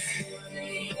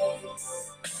mystery.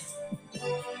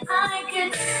 I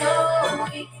get so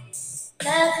weak,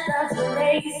 blood starts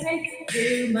racing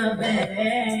through my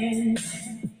veins.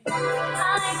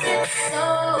 I get so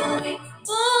weak,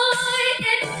 boy,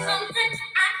 it's something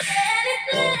I can't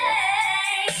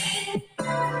explain.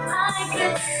 I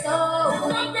get so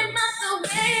something about the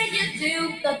way you do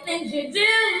the things you do.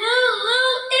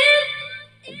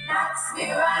 It knocks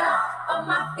me right off of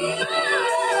my feet.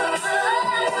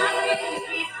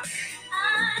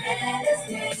 I can't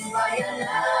explain why your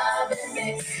love is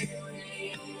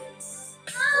mystery.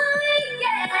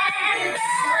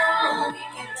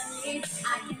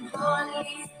 I can hardly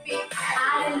speak.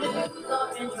 I lose all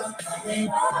control. Then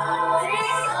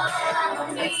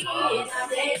something takes over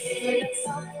me. It's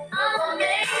so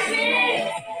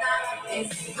amazing.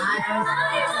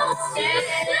 I don't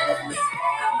stand with me.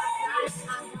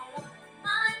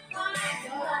 My pride,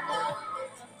 your love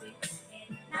is so sweet.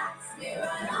 It knocks me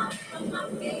right off of my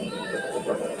feet.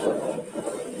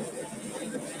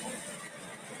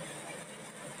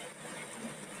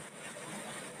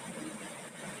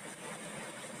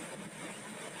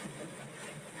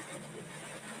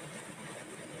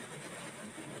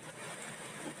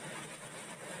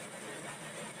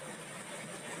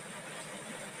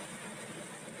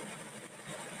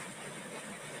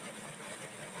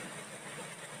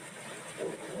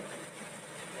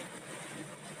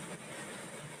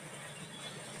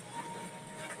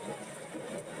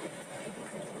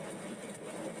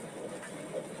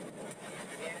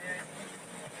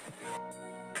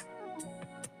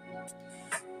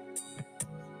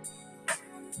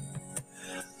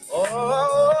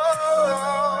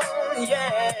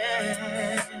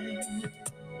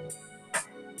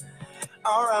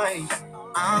 Alright.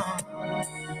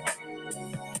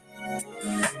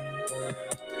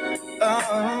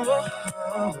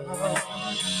 Oh,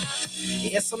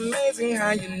 it's amazing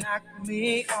how you knock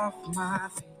me off my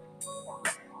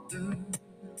feet.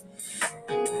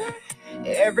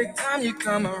 Every time you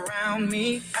come around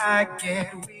me, I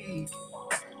get weak.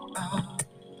 Oh,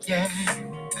 yeah.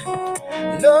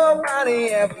 Nobody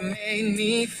ever made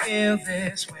me feel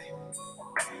this way.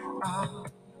 Oh,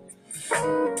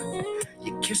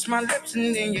 you kiss my lips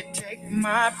and then you take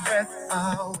my breath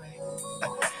away.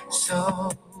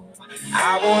 So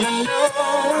I wanna know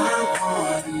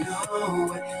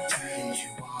what turns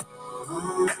you on.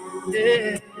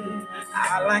 Yeah,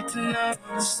 I like to know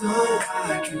so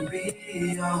I can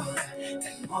be all that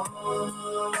and more.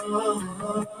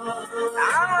 I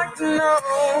like to know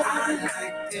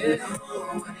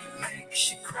what makes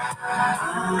you cry.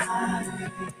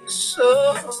 So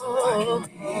I can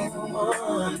be the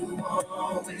one who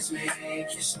always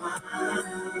make you smile.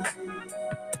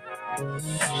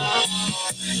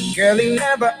 Girl, he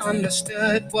never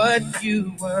understood what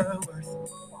you were worth.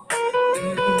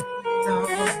 No.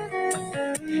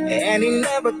 And he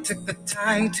never took the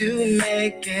time to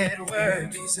make it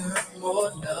work. Deserve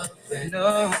more love than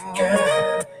no.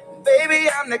 Girl, baby,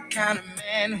 I'm the kind of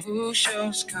man who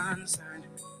shows concern.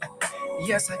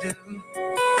 Yes, I do.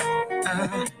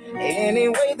 Any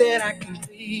way that I can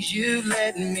please you,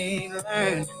 let me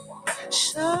learn.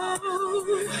 So I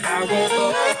wanna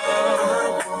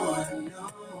know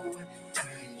what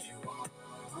turns you on.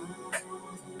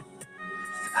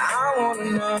 I wanna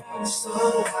know so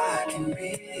I can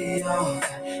be all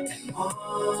that and more.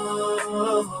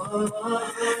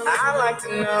 I like to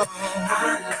know. I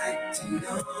like to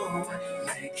know what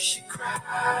makes you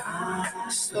cry.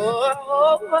 So I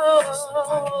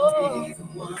can be the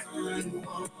one who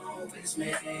always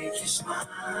make you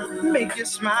smile. Make you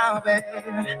smile, baby.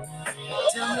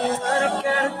 Tell me what I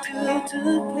gotta do to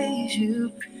please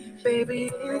you.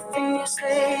 Baby, anything you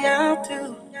say I'll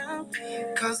do.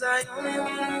 Cause I only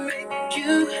wanna make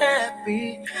you happy.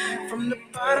 From the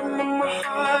bottom of my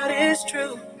heart, it's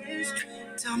true.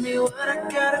 Tell me what I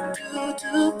gotta do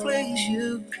to please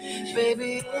you.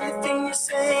 Baby, anything you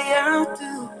say I'll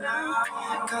do.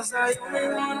 Cause I only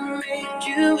wanna make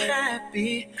you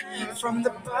happy. From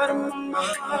the bottom of my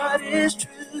heart, it's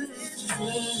true.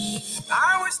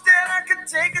 I wish that I could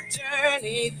take a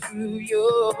journey through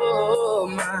your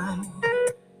mind.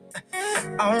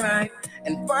 Alright,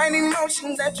 and find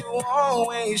emotions that you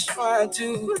always try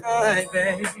to hide,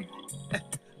 babe.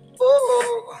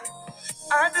 Oh,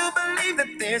 I do believe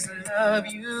that there's a love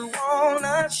you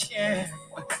wanna share.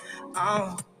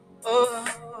 Oh,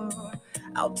 oh,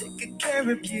 I'll take good care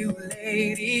of you,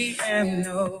 lady, and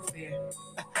no fear.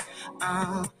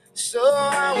 So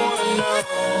I wanna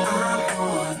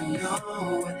know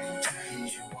what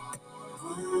turns you on.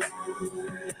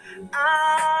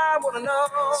 I wanna know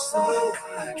so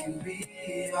I can be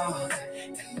all that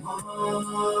and more.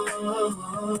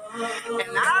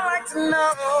 And I like to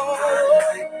know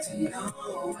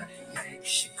what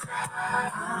makes you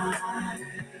cry.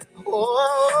 Oh,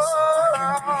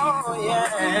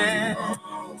 yeah.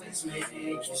 Always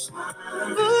make you smile.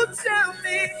 Ooh, tell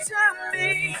me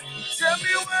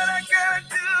what I gotta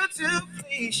do to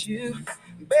please you.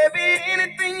 Baby,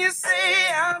 anything you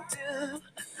say, I'll do.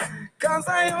 Cause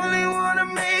I only wanna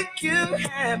make you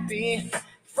happy.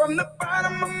 From the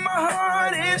bottom of my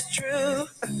heart, it's true.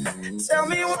 Tell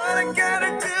me what I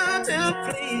gotta do to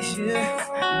please you.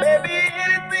 Baby,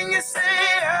 anything you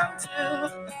say, I'll do.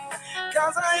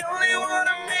 Cause I only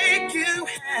wanna make you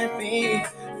happy.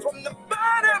 From the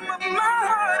bottom of my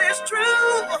heart, it's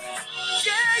true.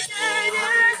 Yeah.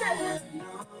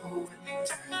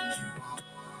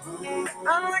 I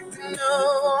like to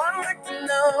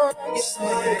know. You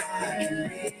say I can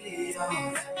be all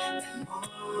that and more.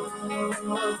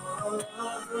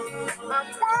 I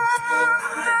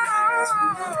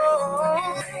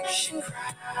makes you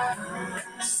cry.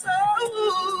 So,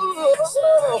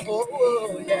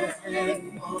 yeah.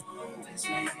 Always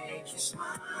make you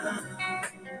smile.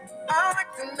 I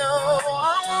like to know.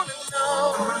 I wanna know.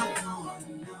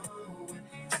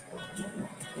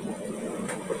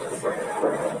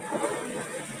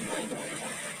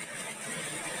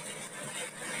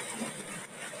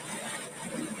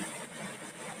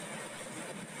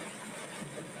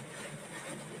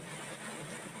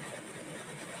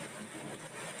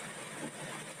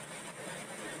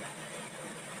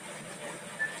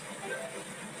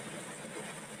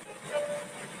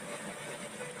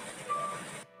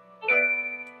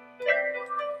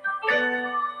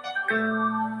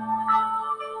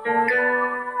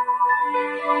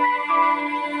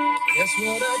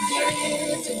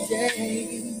 here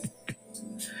today.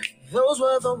 Those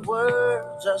were the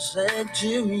words I said to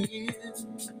you.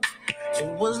 It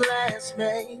was last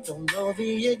May, don't know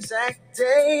the exact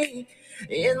day.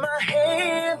 In my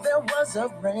hand there was a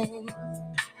ring.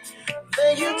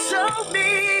 Then you told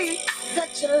me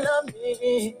that you love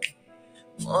me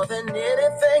more than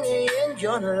anything in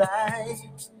your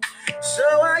life. So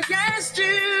I asked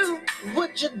you,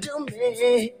 would you do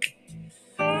me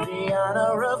the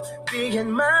honor of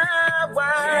being my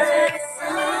wife? Yes,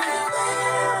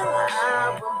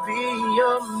 I will be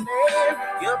your man,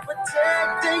 your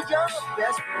protector, your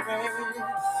best friend.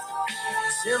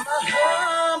 Till my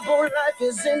humble life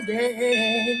is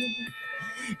ended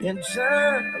and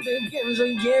time begins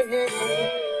again.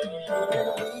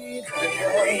 We be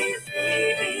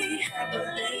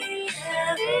happily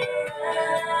ever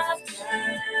after.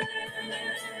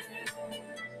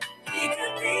 We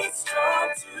could be strong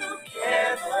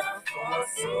together for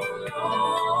so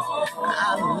long.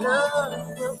 Our love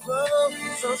will grow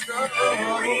so strong.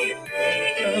 We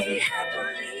be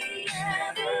happily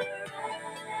ever after.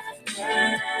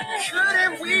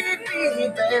 Couldn't we be,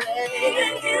 baby?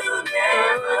 Even you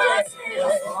never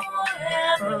till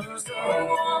forever so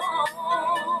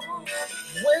long.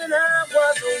 When I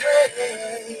was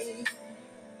away,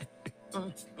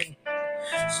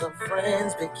 some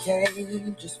friends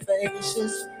became just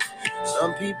faces.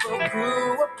 Some people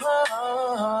grew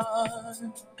apart,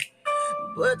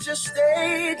 but you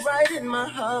stayed right in my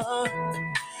heart.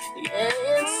 Yeah,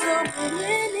 and so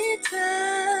many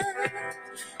times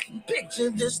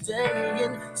pictured this day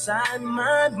inside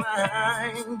my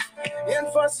mind. And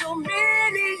for so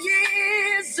many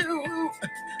years, ooh,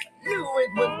 knew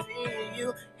it would be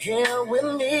you here with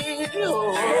me.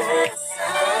 Oh,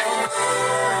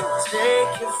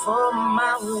 take you for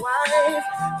my wife,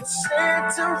 the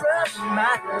center of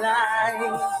my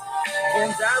life.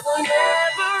 And I will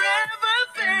never ever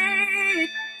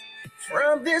fade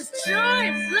from this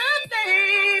joyous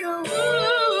thing.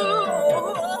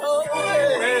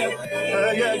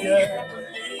 Yeah.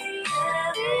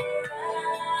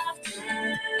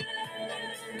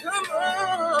 Come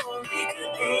on, we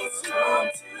could be strong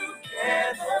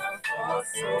together for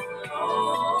so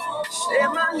long. Say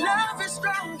my love is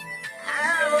strong. I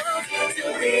want you to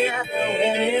be a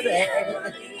baby.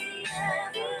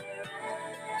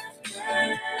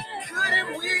 Couldn't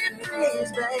we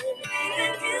please, baby?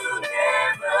 Even you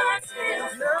never tell.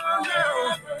 No.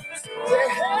 Say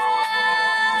hey,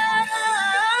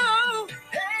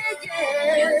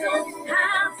 yeah. You don't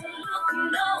have to look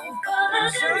no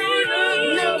further.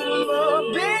 No more,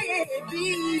 baby.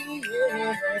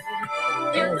 Yeah.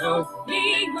 You don't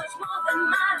need much more than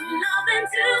my loving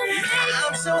to me.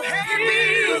 I'm so happy.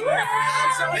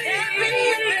 I'm so happy.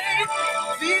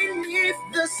 Beneath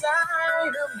the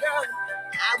sign of God,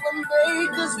 I will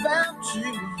make this vow to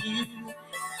you.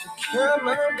 Come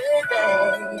on, baby.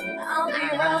 I'll be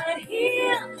right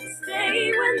here.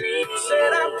 Stay with me.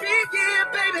 Said I'll be here,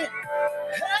 baby.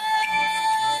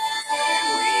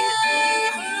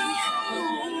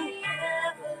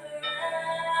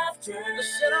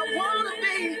 Said I wanna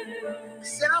be.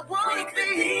 Said I wanna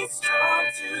be strong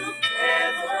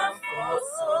together for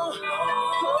so long.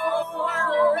 Oh, I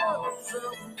love so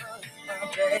much, my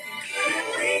baby.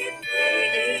 We be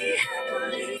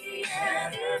happily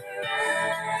ever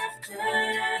after.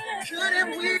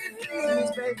 Couldn't we please,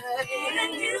 baby?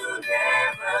 And you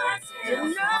never tell.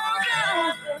 No.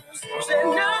 Say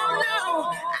no,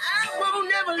 I won't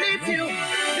never leave you.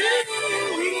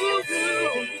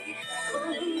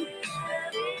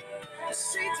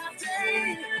 See today,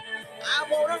 I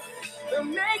wanna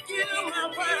make you my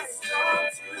wife.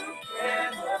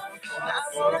 I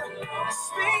wanna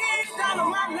spend all of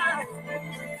my life.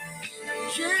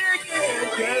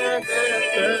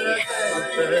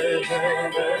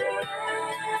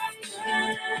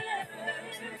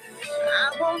 I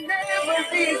will never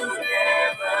leave.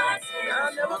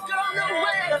 I'll never go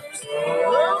nowhere.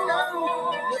 Oh no,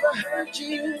 never hurt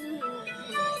you.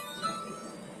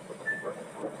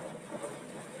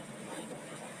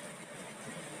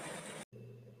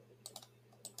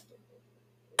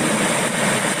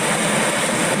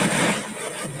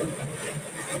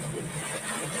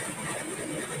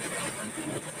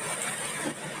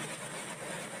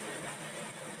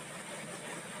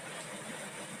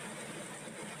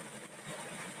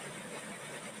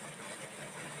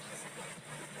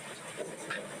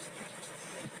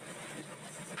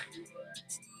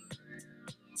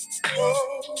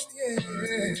 Oh yeah,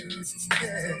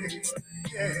 yeah.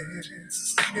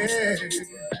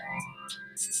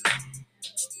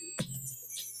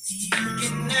 You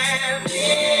can have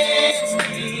it,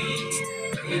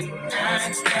 I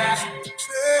got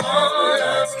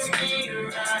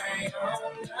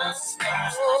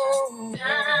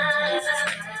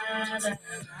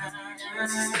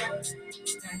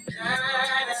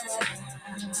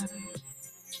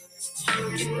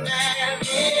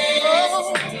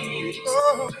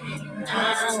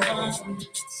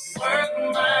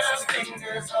Work my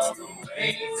fingers all the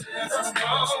way to the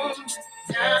bone.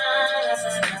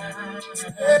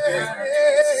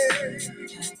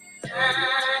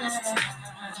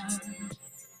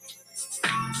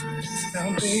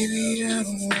 Now, baby, I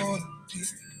don't wanna be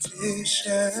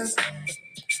fictitious.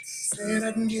 Saying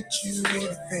I can get you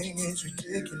anything is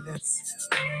ridiculous.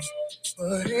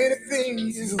 But anything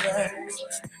you ask,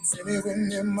 it's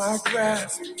anything in my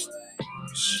grasp.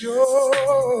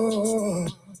 Sure.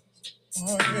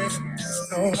 Oh, yeah.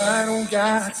 No, I don't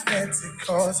got fancy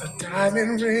cars or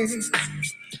diamond rings.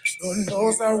 Lord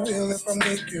knows I will if I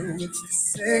make you with the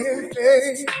same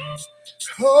thing.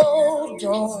 Hold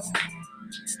on,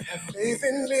 have faith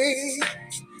in me.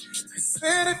 'Cause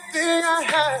anything I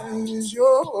have is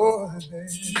yours, baby.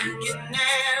 You can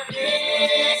have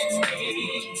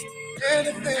anything.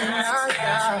 Anything I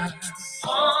got.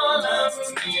 All of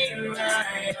me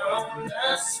right on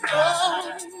the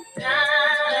spot. Da,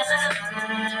 da,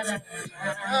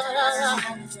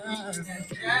 da, da,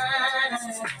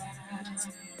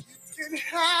 you can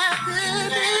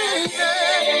have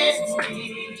anything.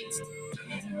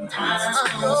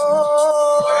 I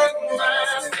know. Work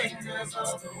my fingers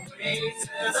all the way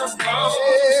to the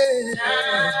bone.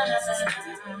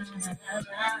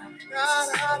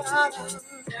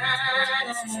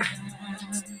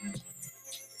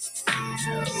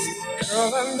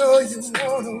 Girl, I know you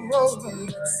wanna roll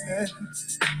the Lexus.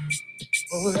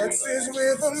 Oh, Lexus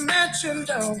with a mansion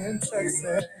down in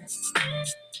Texas.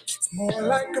 It's more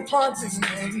like a party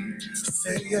name.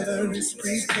 Cellular is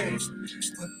prepaid.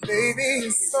 But baby,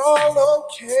 it's all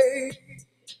okay.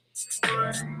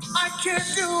 I can't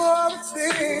do all the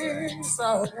things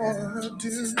I wanna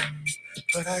do,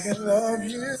 but I can love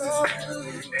you,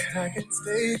 and I can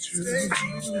stay true.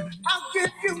 I'll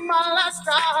give you my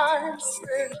lifetime,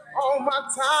 spend all my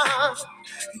time.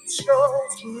 It's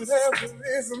yours, whatever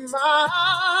is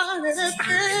mine,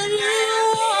 anything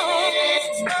you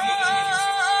want.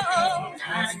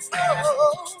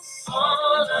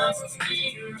 All of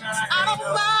me, right? I don't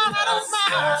mind, I don't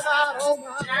mind, I don't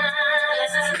mind.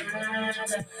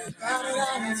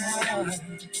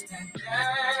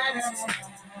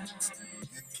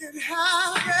 You can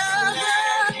have it.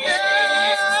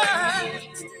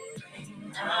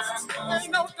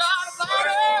 Ain't no doubt about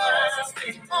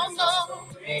it. Oh no.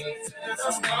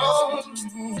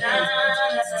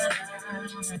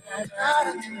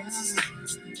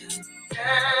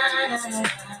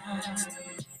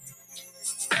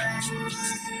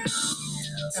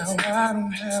 Now I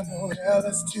don't have no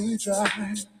else to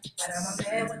drive. But I'm a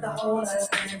man with a whole lot of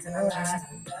friends and a lot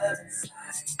of love inside.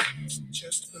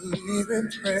 Just believe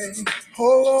and pray.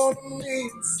 Hold on to me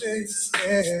and say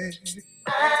stay.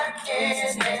 I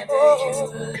can't handle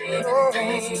you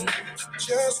leaving.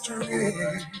 Just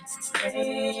dream,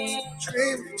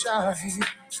 dream, child.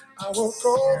 I will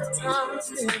go time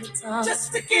anytime.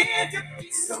 Just to give you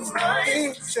peace of mind.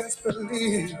 Please just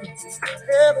believe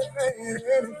everything,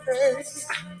 anything.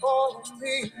 All of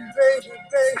me, baby,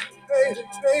 baby, baby,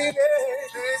 baby.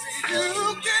 Baby,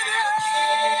 you can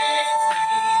have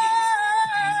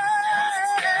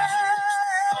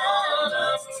all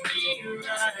of me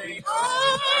right.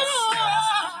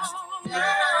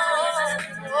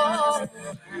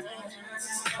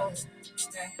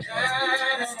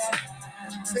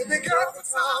 Baby girl, the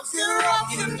times you're up,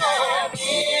 you know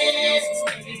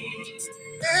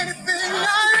anything I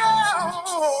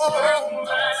own.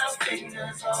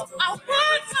 I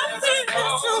want something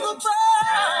to the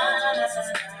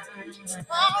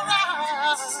bone.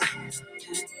 Alright.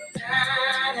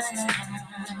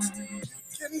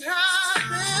 Can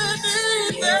have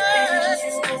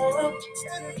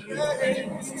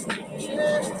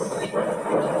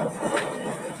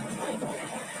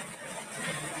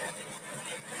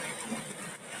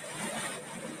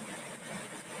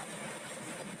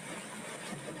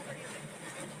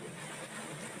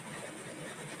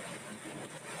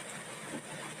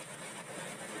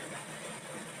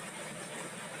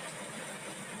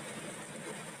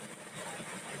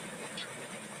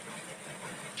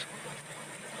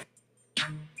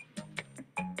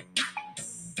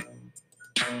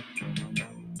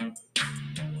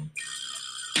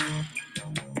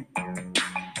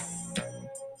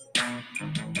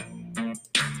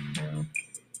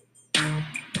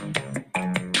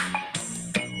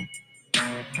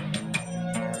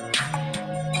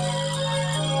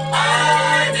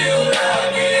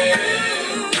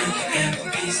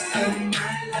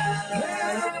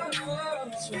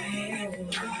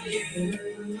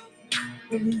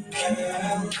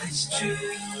it's true.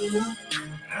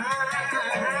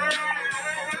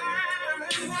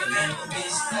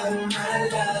 of my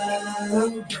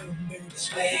love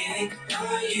is waiting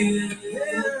for you.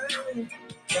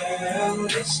 Girl,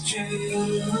 it's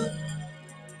true.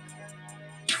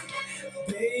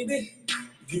 Baby,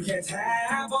 you can't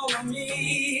have all of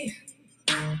me,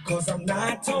 'cause I'm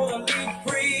not totally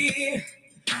free.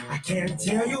 I can't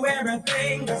tell you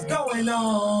everything that's going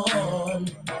on.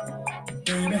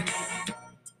 Baby,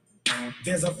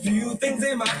 there's a few things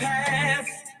in my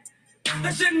past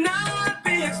that should not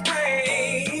be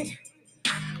explained.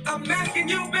 I'm asking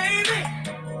you, baby,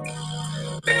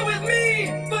 be with me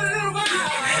for a little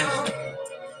while.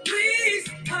 Please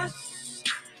hush,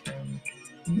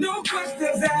 no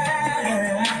questions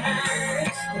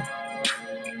asked.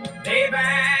 Lay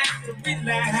back and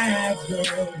relax,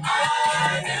 girl.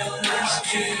 I know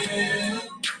it's true.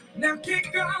 Now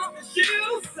kick off your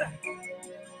shoes.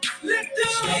 Lift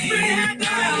your pretty head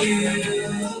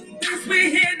down. This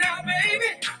we here now,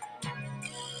 baby.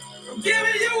 I'm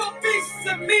giving you a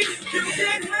piece of me. You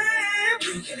can have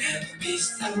a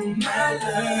piece of my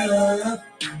love.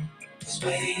 It's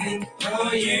waiting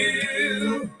for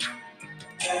you.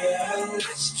 Girl,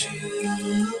 it's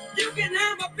true. You can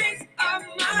have a piece of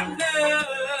my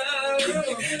love.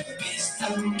 You can have a piece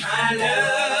of my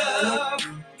love.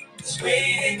 It's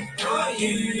waiting for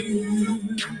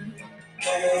you.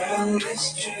 Girl,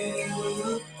 it's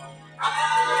true.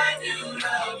 I do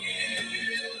love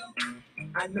you.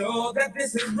 I know that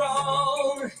this is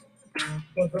wrong,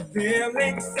 but the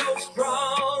feeling's so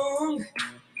strong.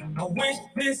 I wish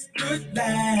this could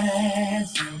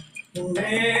last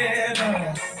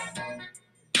forever,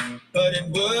 but it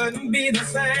wouldn't be the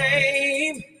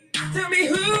same. Tell me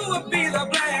who would be the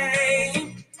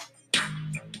blame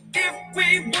if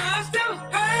we was to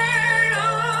hurt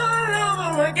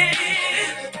all over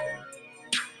again.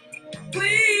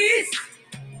 Please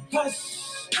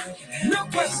hush, no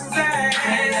questions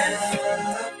asked.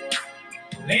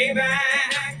 Lay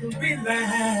back and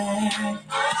relax.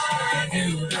 I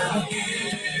do love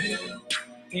you.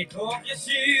 Take off your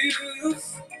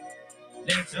shoes.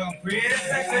 Let your pretty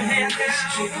sexy hair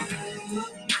down.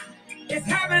 It's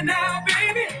happening now,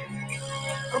 baby.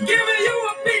 I'm giving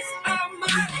you a piece of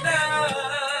my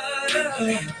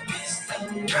love.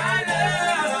 My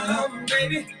love,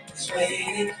 baby. It's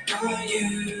waiting for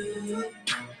you.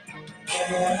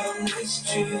 Girl,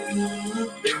 it's true.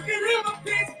 You can have a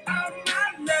piece of my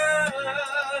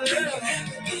love. You can have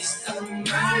a piece of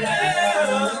my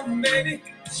love, baby.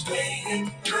 It's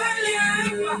waiting for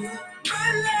you.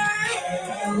 My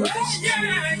love. Girl, it's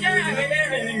true.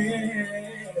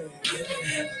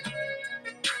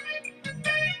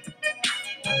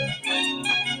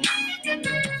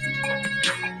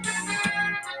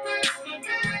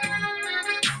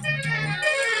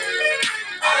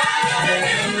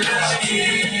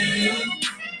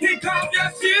 Kick off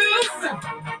your shoes.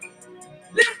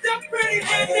 Lift your pretty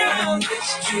head down.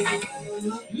 It's true.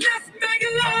 Let's make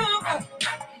it love.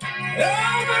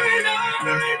 Over and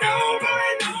over and over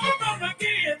and over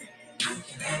again.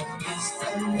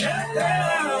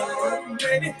 Hello,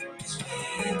 baby.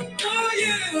 For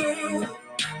you.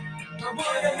 I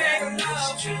wanna make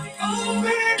love over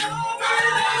and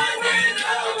over and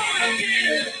over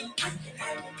again.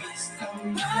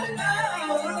 My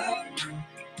love.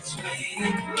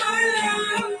 My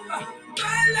love,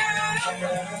 my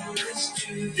love, it's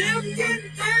true. You can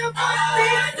have a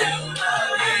piece of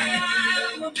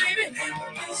my love, baby.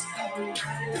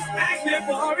 Just ask me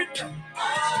for it,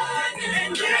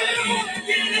 and you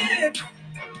get it.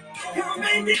 Come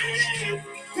and get it,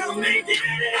 come and get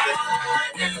it.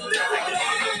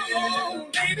 Let's go,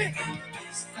 baby.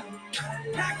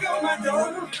 Knock on my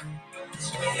door,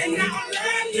 and I'll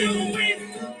let you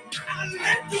in. I'll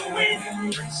let you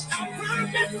in. I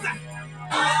promise, baby.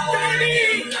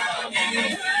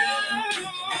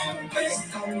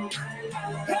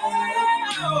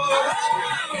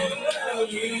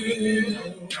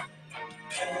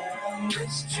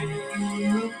 It's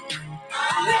true.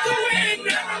 Let the wind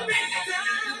never make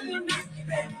time.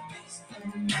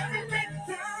 Never make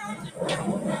time.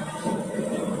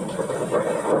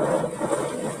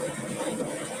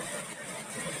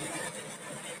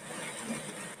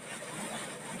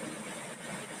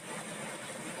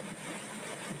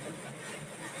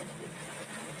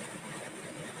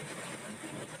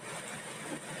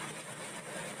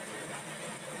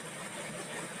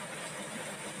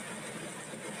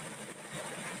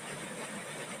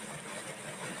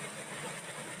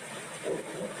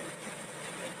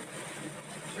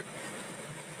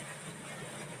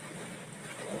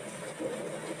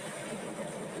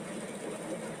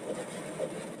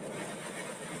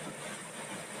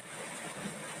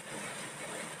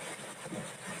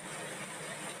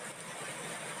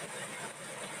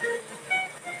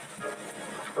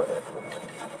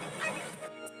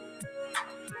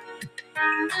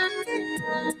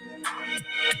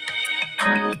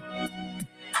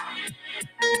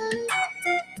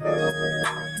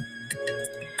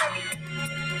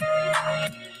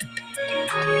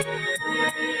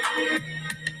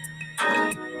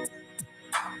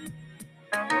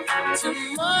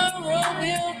 Tomorrow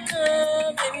will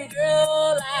come and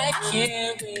girl, I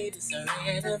can't wait. It's our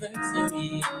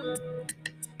anniversary.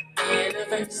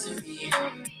 Anniversary.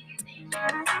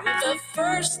 The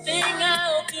first thing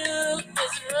I'll do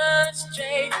is run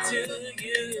straight to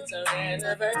you. It's our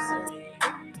anniversary.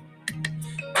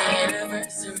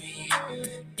 Anniversary.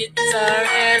 It's our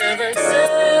anniversary.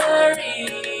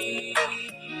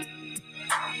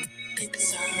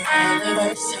 It's our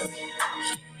anniversary.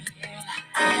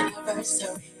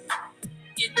 Anniversary.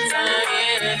 It's our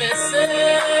anniversary.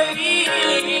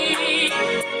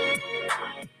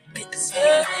 It's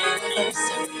our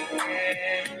anniversary.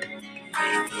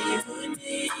 With you and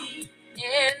me.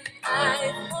 And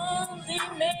I've only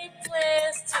made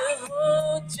plans to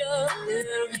hold your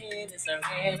little hand. It's our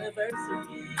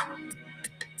anniversary.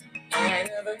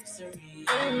 Anniversary.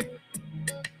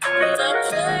 The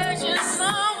pleasure's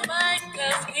all mine,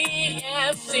 'cause we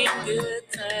have seen good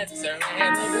times. It's our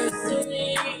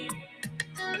anniversary.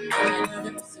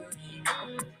 Anniversary.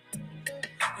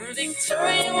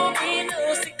 Victoria won't be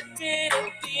no secret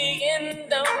at the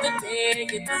end of the day.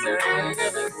 It's our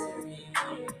anniversary.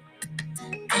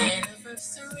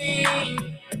 Anniversary.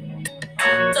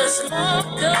 The small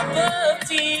cup of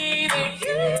tea that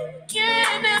you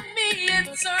can have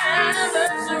me. It's our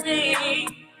anniversary.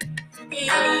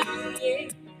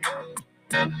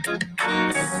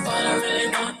 All I really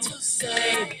want to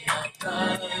say, my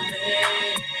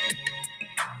darling,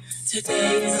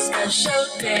 today is a special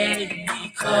day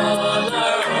we call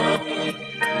our own.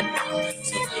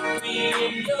 So take me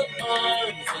in your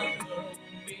arms and hold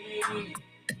me,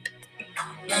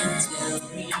 and tell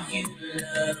me you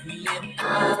love me, and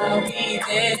I'll be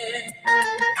there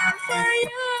for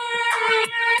you.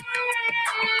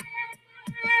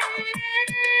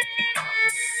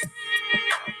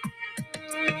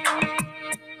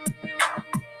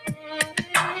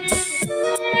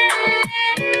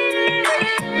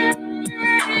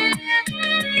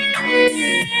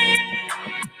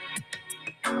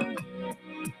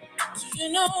 Do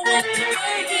you know what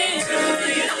today is?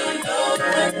 Do you know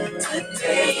what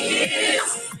today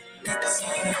is? It's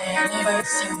our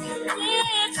anniversary.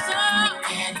 It's our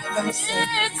anniversary.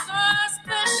 It's our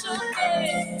special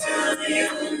day. Do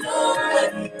you know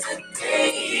what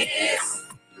today is?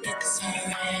 It's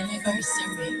our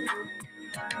anniversary.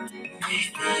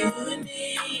 With you and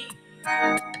me.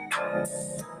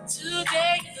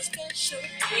 Today is a special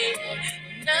day,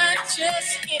 not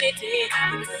just any day,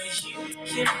 because you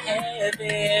can have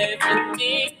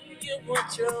everything you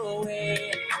want your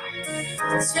way.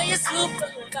 Tell your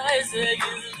supervisor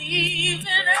you're leaving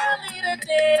early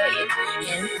today,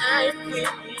 and I'm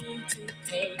willing to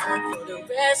pay for the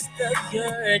rest of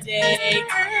your day.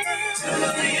 Do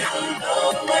you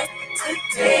know what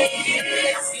today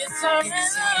is? It's our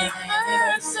anniversary.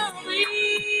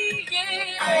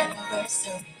 Yeah.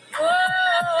 Anniversary.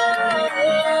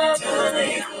 Oh, do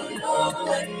you know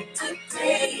what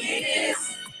today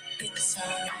is? It's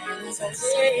our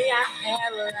anniversary. I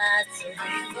have lots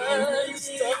of fun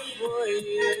stuff for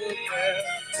you, girl.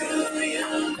 Do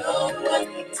you know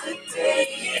what today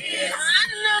is? I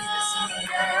know.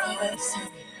 It's our anniversary.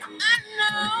 I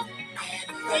know.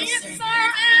 It's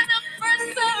our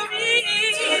anniversary.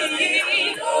 Do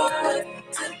you know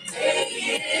what today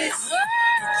is? It's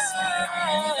our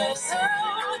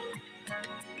anniversary.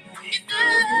 If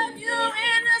I love you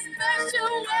in a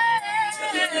special way.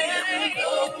 Do you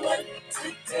know what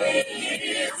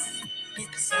today is?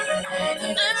 It's our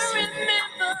anniversary. I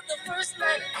remember the first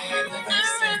night. I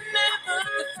remember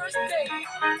the first day.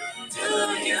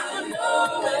 Do you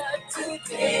know what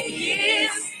today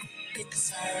is?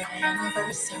 It's our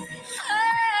anniversary.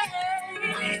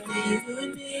 Hey, for you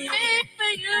and me.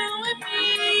 For you and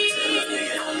me. Do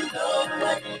you know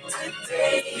what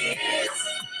today is?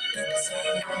 It's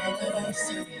our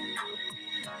anniversary.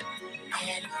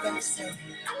 Anniversary.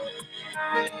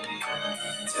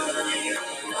 Do you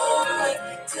know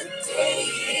what today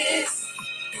is?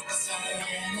 It's our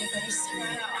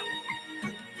anniversary.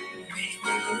 With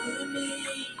you and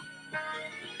me.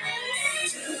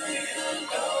 Do you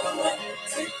know what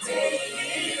today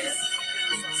is?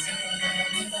 It's our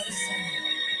anniversary.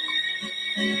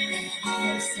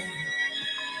 Anniversary.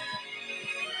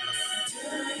 Do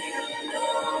you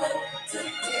know what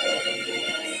today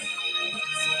is?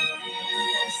 It's our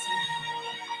anniversary.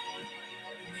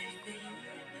 With you and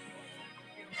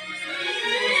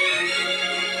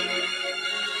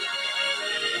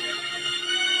me.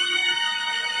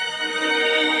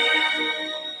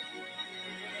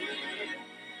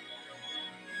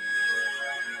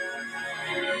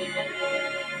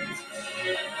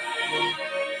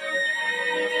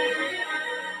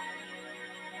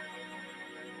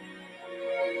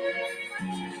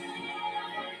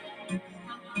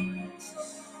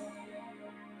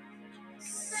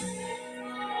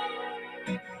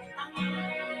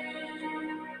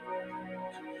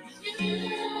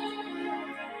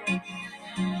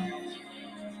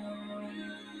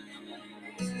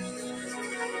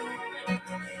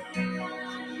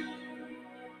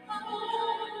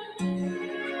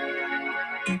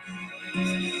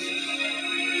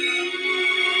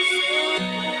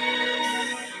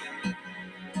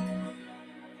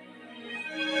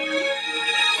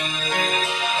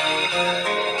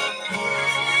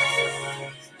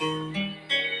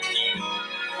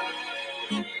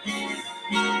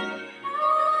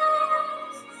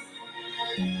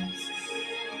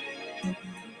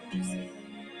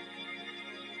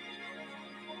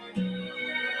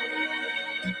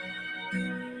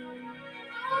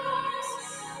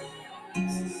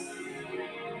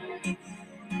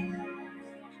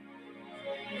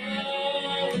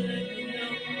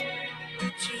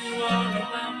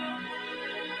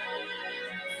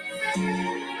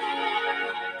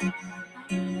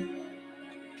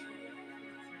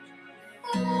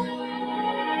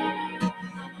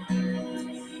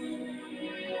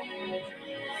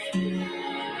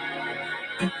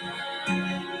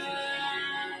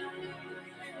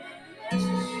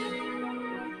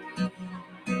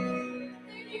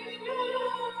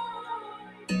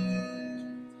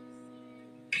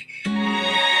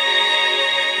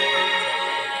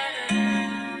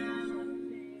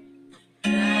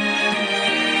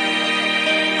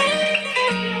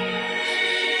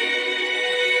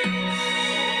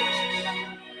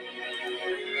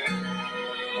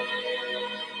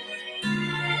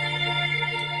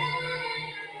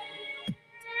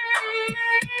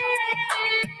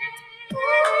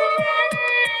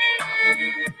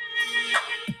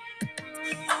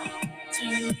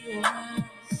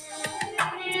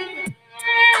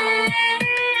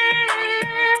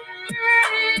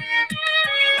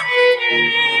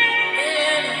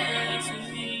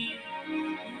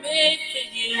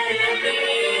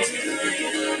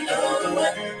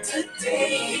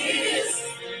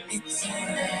 It's our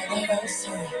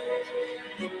anniversary,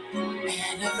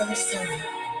 anniversary.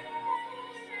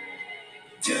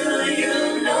 Do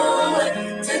you know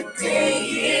what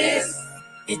today is?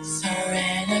 It's our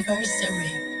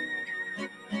anniversary,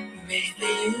 baby,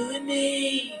 you and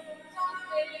me.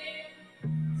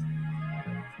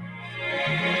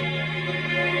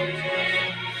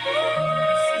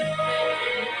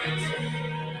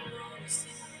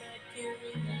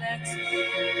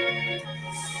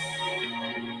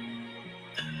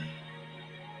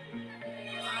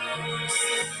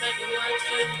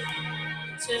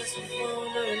 Just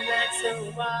wanna relax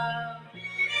a while.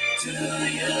 Do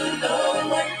you know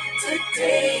what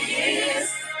today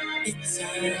is? It's our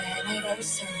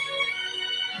anniversary,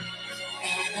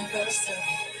 anniversary.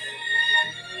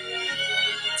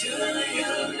 Do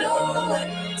you know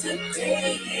what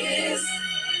today is?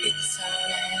 It's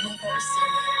our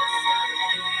anniversary,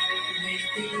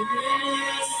 maybe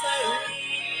anniversary.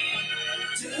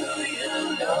 Do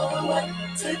you know what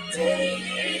today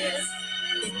is?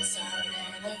 It's our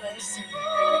anniversary,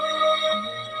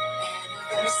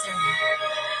 anniversary.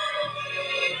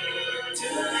 Do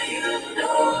you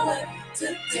know what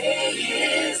today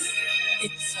is?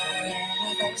 It's our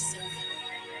anniversary,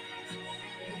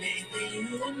 maybe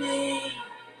you and me.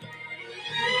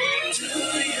 Do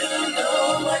you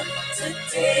know what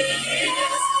today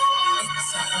is?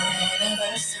 It's our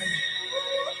anniversary,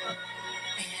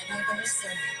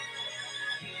 anniversary.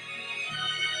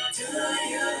 Do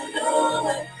you know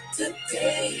what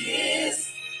today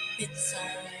is? It's our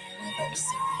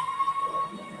anniversary.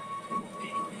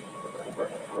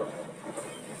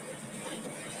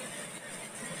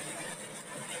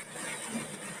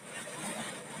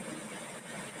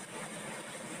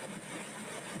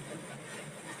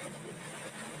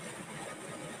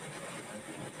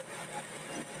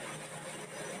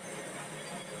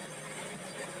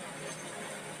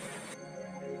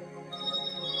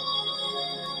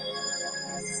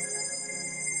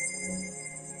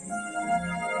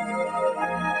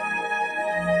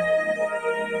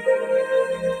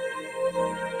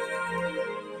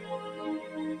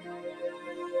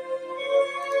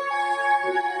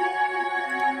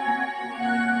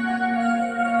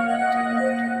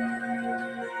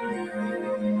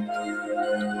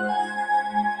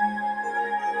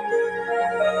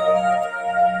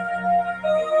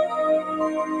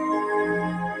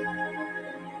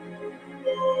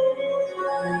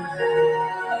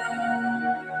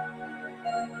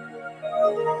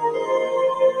 Tell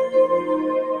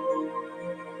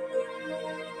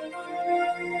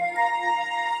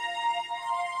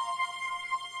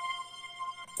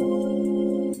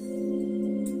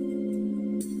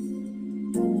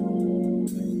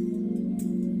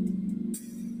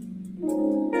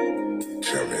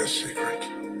me a secret.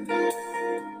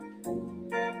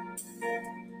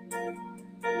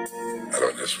 I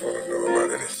don't just want to know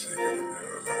about any secret of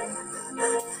yours. I want to know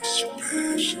about one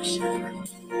special secret.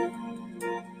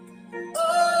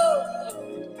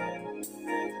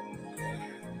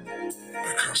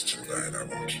 Because tonight I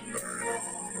want to learn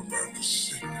all about the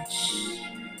secrets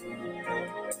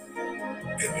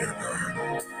in your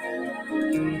garden.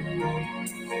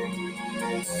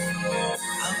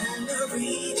 I wanna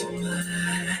read your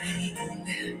mind,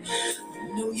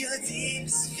 know your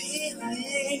deepest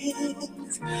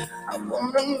feelings. I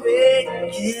wanna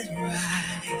make it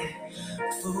right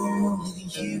for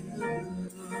you.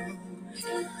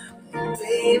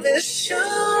 Baby,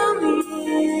 show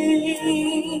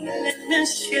me, let me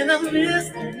share the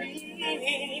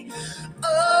mystery.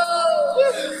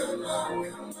 Oh, come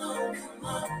on, come on, come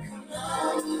on, come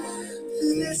on.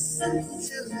 Listen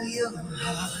to your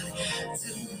heart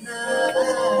tonight.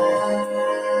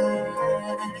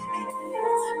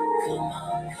 Come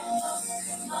on, come on,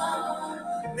 come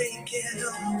on. Make it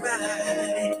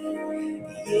alright.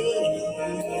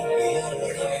 Yeah.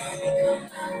 Come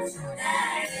on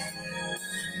tonight.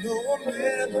 No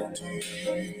melody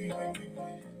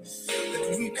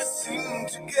that we could sing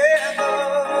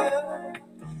together.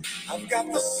 I've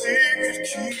got the secret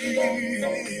key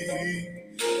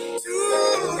to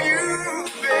you,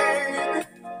 baby.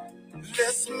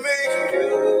 Let's make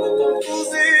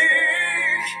music,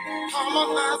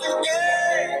 harmonizing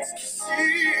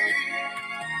ecstasy.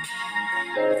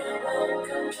 Come on,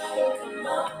 come on, come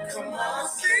on, come on,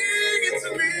 sing it to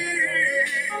me.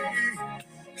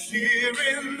 Here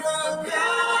in the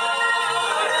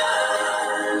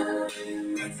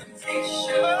garden,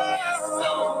 presentation is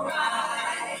so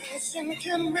right. Passion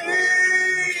can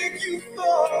make you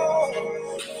fall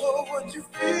for what you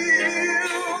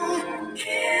feel. In the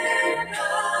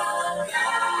garden,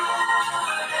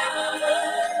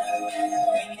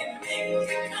 we can make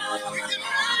it come. We can make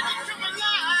it come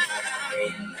alive.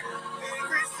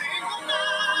 Every single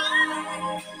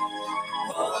night.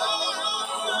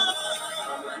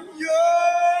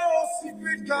 Your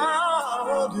secret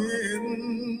garden.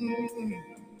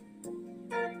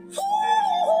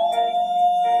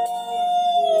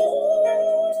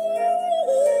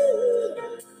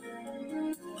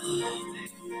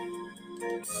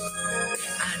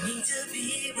 I need to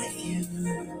be with you.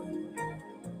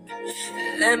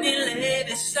 Let me lay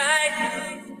beside you.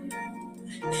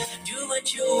 Do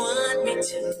what you want me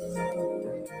to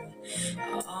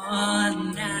all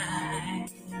night.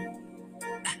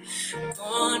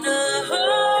 Gonna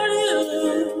hold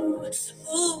you.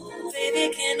 Ooh,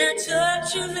 baby, can I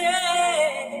touch you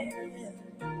there?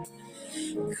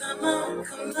 Come on,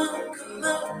 come on, come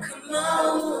on, come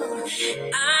on.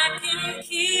 I can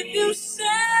keep you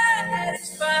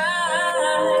satisfied,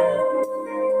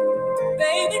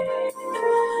 baby. Come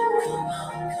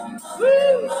on, come on,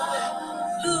 come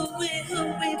on.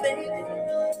 Ooh-wee, baby.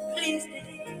 Please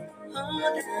stay all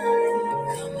night.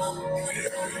 Come on,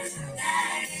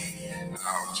 tonight.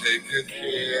 I'll take good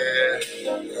care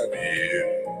of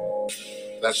you.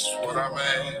 That's what a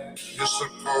man is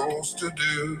supposed to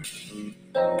do.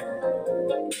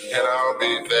 And I'll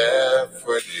be there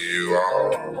for you all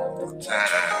the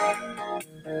time.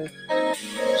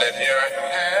 Let your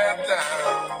hair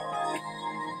down.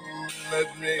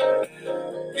 Let me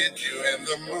get you in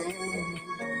the mood.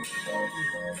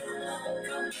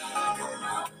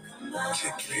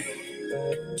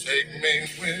 Take me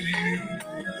with you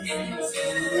into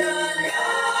the garden.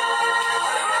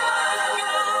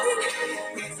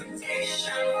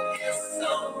 Presentation is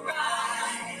so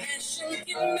right. Passion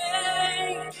can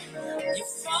make you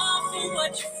fall for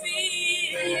what you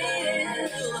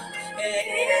feel.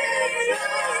 Hey.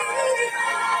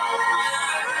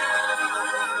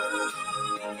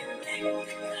 We can make it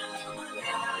come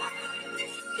alive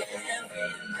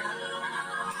every night.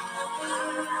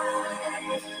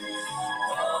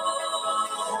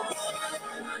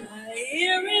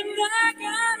 Here in the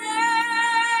garden.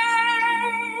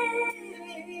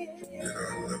 You know,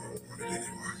 I've never wanted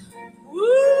anyone.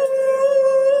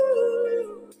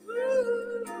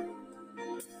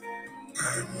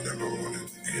 I've never wanted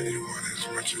anyone as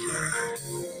much as I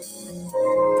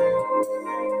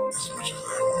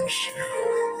want you.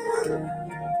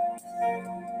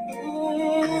 I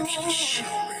want you to show me.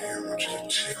 I want you to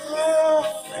tell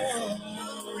me.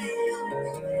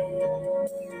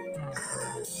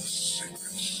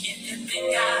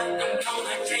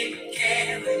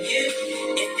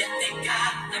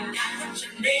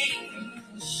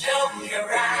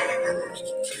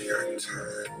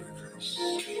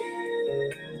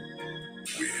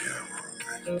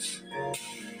 If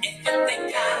you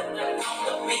think I'm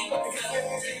gonna be good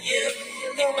to you, if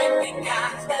you think I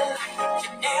will like what you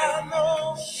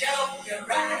do, show you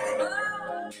right.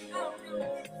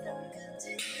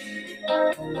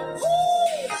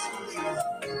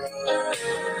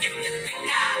 If you think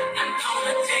I'm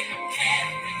gonna take care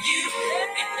of you,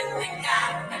 if you think I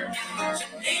will get what you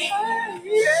need,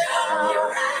 show you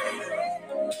right.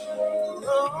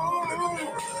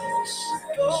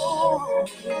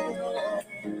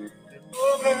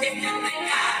 If you think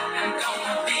I'm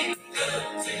gonna be good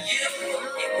to you,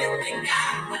 if you think I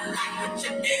will like what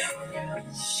you do,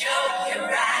 show you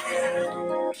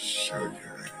right. Show you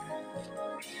right.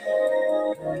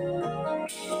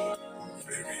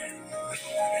 If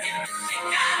you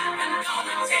think I'm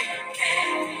gonna take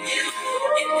care of you,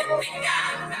 if you think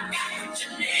I've got what you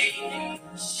need,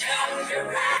 show you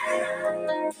right.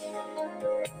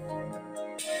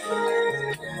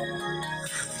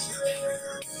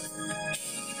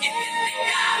 If you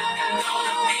think I'm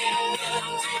gonna be good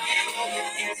to you,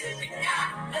 if you think I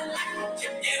will like what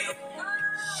you do,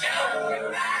 show you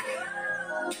right.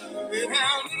 If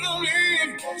I'm lonely,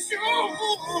 show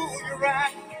you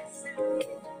right.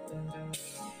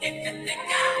 If you think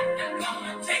I'm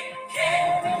gonna take care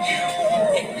of you,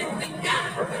 if you think I'm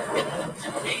what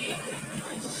you need,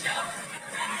 show you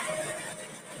right.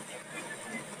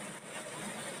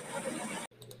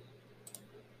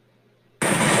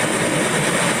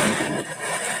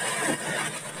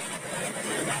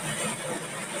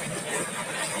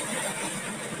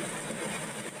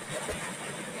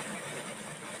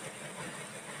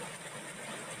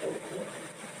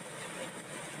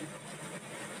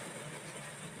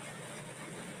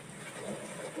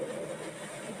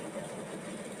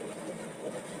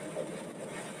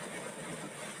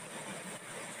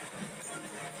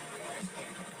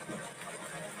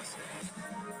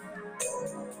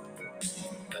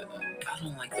 I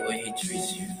don't like the way he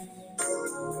treats you.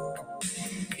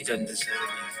 He doesn't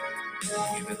deserve you.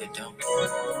 He really don't.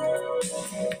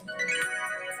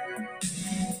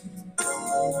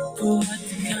 What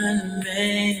kind of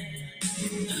man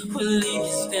will leave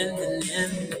you standing in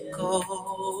the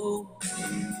cold?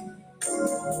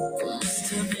 Must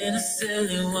have been a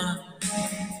silly one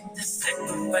to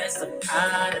sacrifice the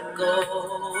pot of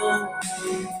gold.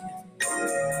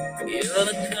 You're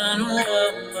the kind of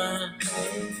woman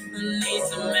who needs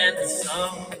a man that's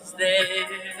always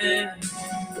there.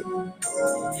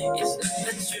 It's not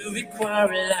that you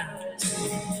require a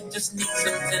lot, just need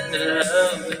some tender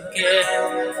love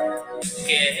again.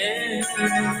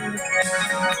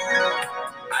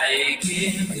 I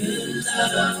give good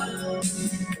love,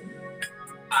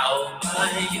 I'll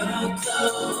buy your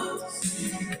clothes,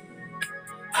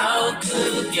 I'll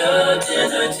cook your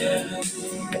dinner too.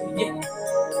 Yeah.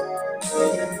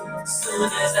 Soon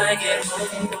as I get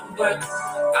home from work,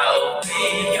 I'll be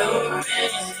your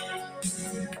rent,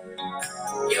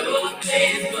 your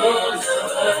faithful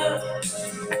lover.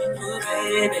 Oh,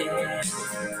 baby.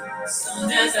 Soon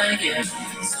as I get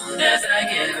home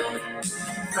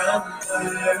from work,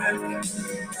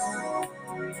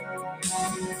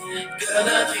 girl,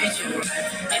 I'll treat you right,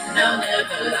 and I'll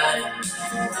never lie.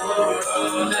 For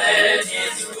all that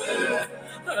it's worth,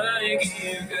 I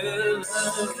give good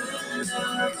love, good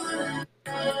love.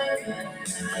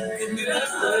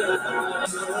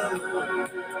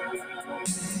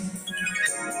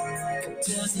 It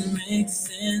doesn't make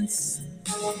sense.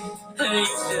 You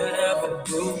should have a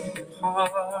broken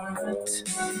heart.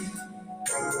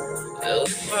 Oh,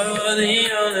 for the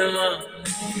only one,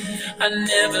 I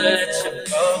never let you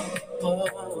go.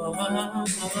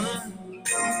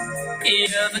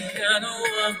 You're the kind of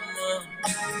woman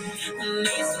who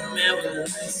needs a man with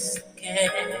less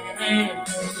cash.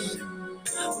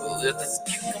 With this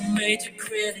kick, I made your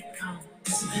credit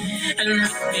cards, and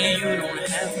with me you don't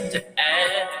have to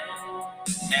ask.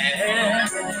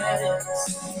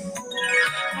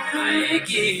 I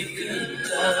give good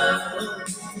love,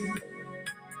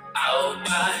 I'll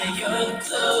buy your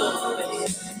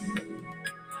clothes,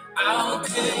 I'll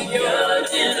cook your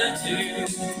dinner too,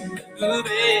 ooh,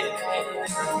 baby.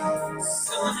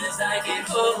 Soon as I get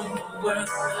home from work,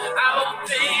 I'll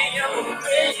pay your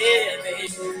rent, baby.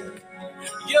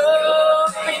 You're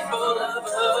faithful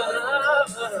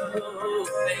lover,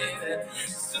 baby.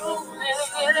 Soon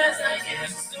as I get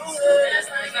home from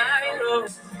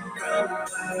work,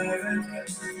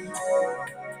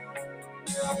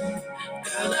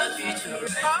 girl, I'll treat you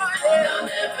right, and I'll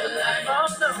never lie.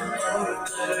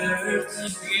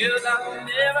 Girl, I'll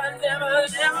never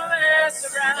mess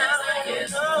around.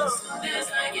 Soon as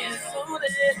I get home,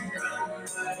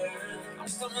 I'm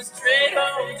coming straight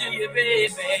home to you,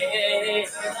 baby.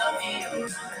 love you,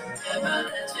 never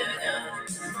let you down.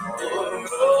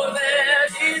 For all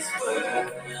that is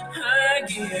worth, I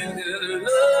give good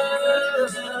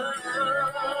love,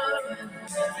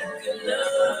 good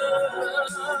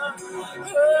love.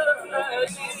 Oh, I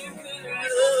give good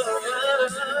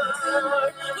love,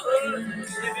 oh,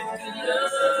 give it good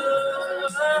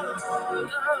love.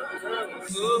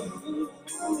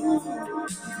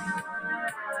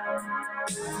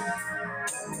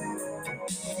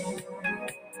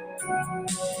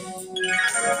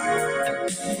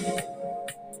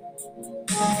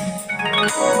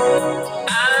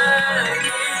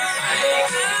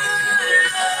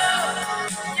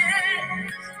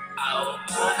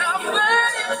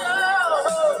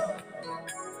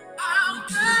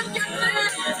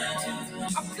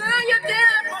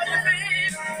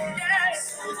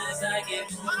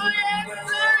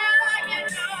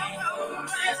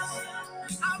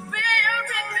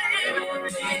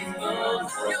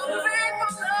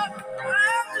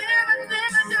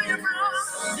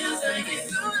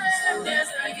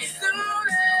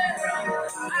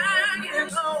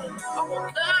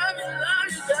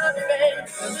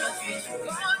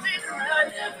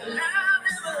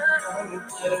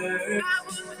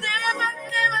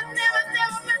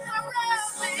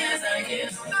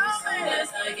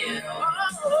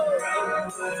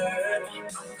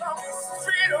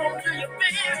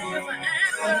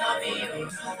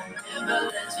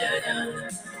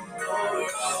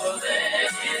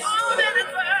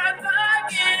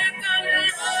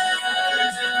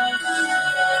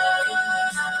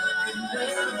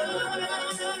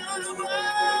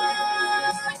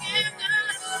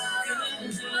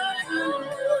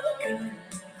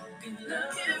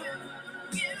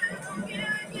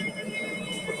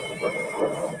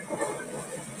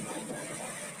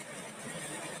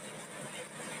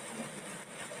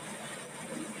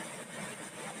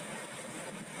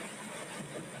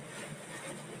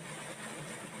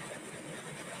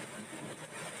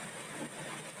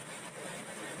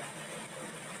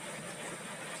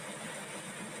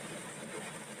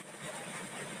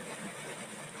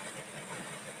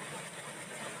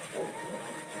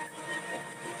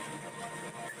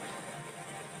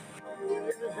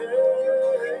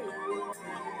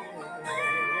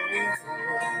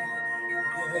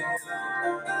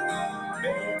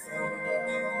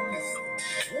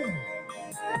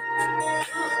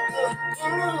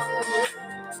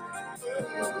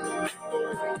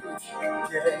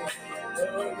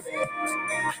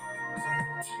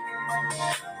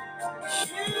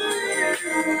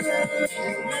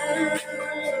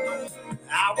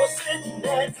 I was sitting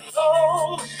at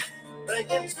home,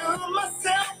 thinking to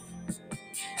myself,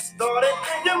 started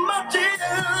thinking about you,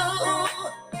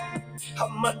 how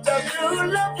much I do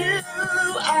love you,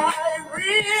 I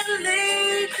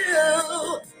really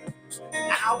do.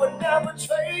 I would never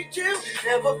trade you,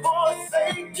 never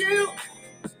forsake you,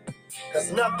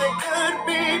 'cause nothing could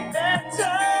be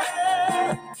better.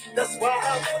 That's why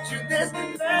I want you this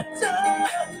better.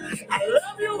 I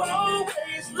love you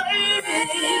always,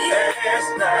 lady.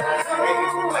 Last night, I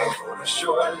wrote a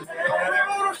short letter.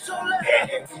 And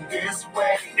it went this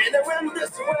way, and it went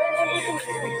this way.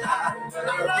 Baby, I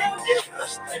love you.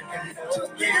 Just thinking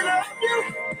of you.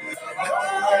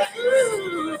 Oh,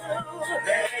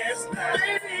 last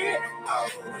night, baby, I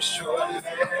wrote a short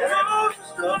letter.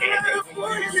 And it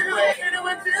went this way, and it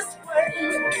went this way.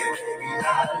 Baby,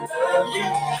 I love you.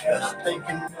 Just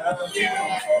thinking of you.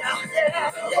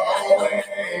 Always.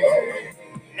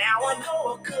 Now I know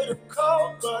I could have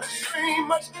called, but it seemed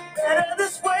much better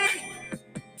this way.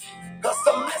 'Cause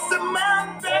I'm missing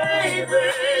my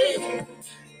baby.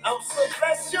 I'm so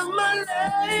blessed you're my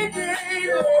lady.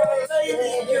 You're my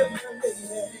lady. You're my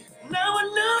lady. Now I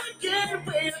know I can't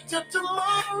wait until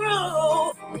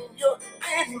tomorrow. When you're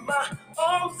in my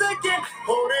arms again,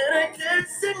 holding and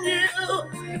kissing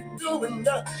you, doing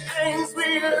the things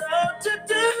we love to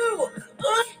do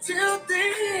until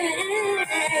then.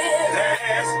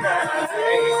 Last night,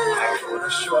 I wrote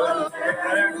a short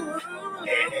letter,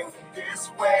 and it went this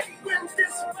way, baby,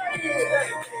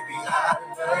 I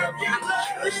love you,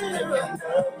 just thinking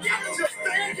of you, just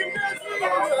thinking of you,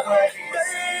 always,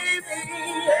 baby.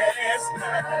 Last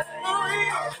night, I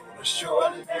wrote a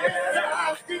short letter,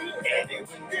 I did, and it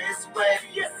went this way,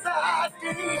 yes I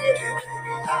did.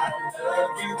 Baby, I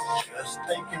love you, just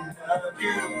thinking of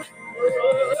you.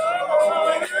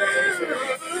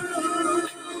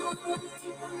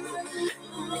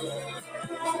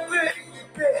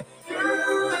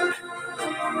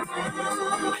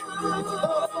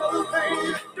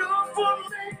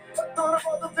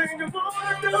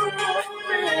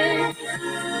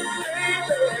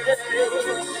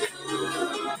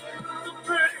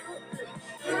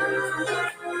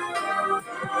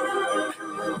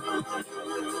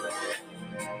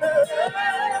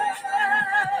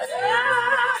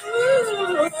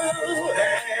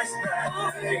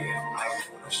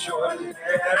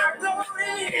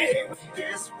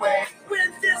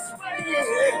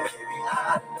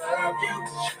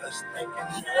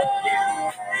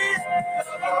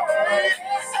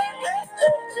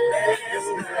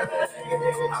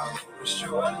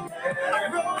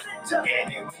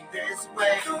 this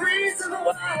way. The reason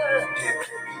why I love you.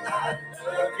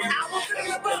 I will think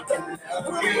about that.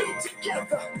 When we eat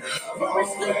together, when we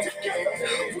sleep together,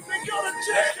 when we go to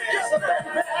church together,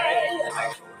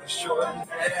 baby. Sure,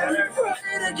 we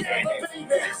pray together, baby.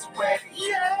 This way,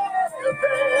 yeah,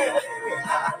 baby. I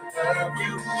love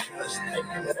you. Just thinking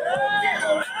of you.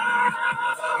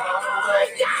 Oh,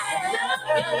 yeah.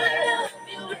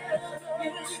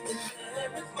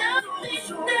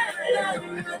 Nothing that I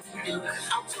could do.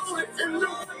 I'm too rich to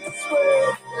lose this way.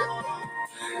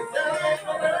 I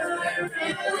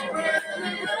really,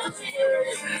 really love you.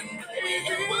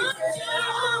 Baby, want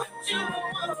you.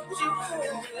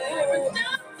 There is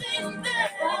nothing that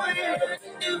I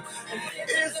could do.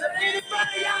 Is there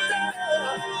anybody out there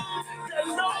that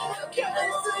knows what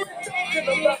I'm talking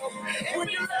about? When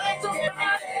you love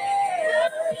somebody,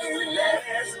 you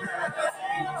last night.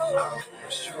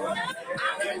 Sure, I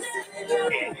can see you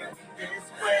in this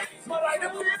way, but I can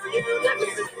feel you that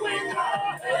this is when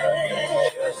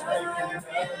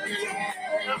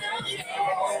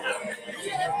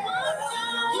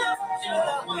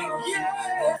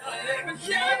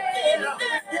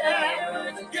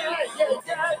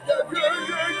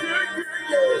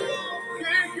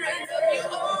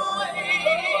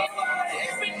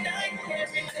every night,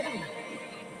 every day.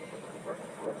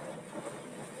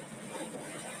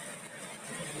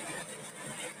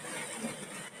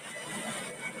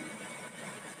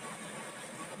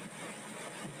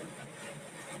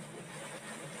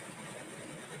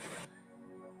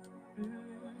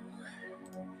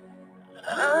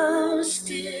 I'm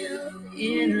still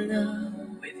in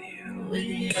love with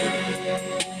you.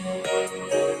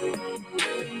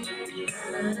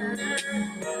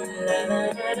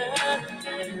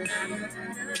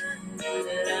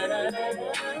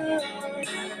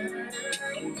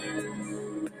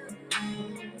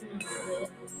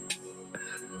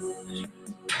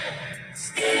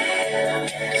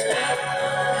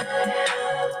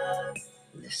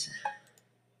 Listen.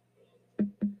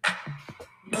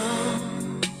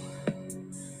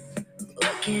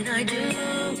 What can I do,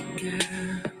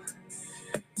 girl?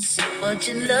 So much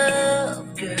in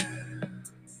love, girl.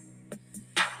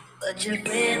 But your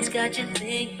friends got you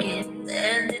thinking,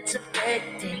 and it's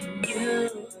affecting you.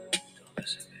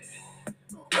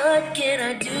 What can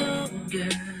I do,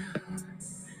 girl?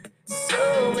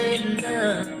 So in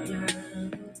love,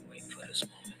 girl.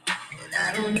 And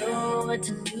I don't know what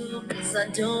to do, 'cause I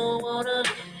don't wanna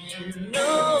lose you.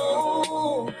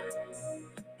 No.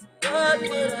 What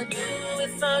would I do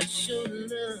without your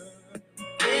love?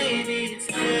 Baby, it's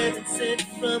heaven sent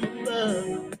from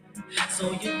above.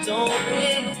 So you don't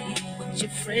believe what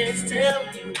your friends tell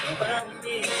you about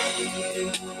me.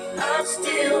 I'm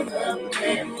still the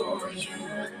man for you,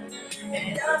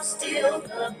 and I'm still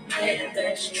the man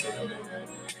that's true,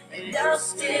 and I'm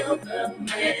still the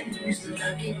man who's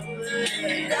lucky,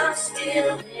 and I'm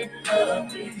still in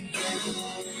love with you.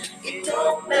 It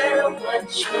don't matter what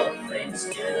your friends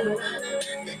do,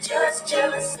 they're just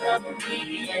jealous of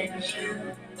me and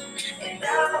you. And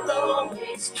I'll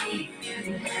always keep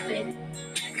you happy,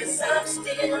 'cause I'm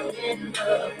still in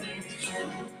love with you.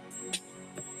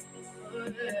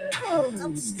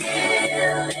 I'm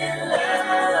still in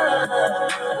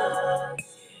love.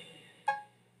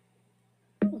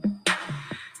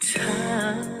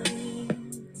 Time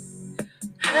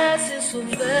passes so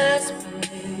fast,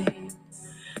 babe.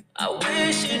 I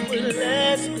wish it would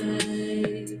last,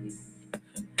 babe.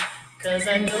 'Cause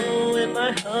I know in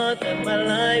my heart that my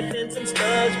life ends and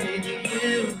starts with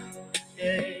you.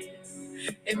 Yeah.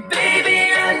 And baby,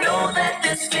 I know that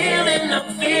this feeling I'm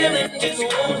feeling just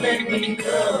won't let me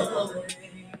go.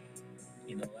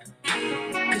 You know what?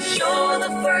 'Cause you're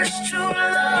the first true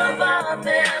love I've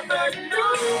ever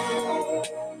known.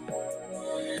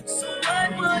 So what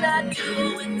would I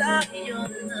do without your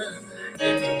love?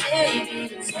 Baby,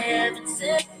 it's heaven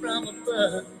sent from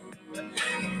above.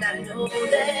 And I know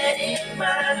that in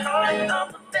my heart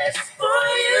I'm the best for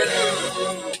you.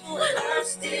 I'm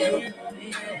still here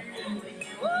with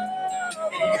you.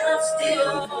 And I'm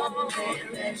still the man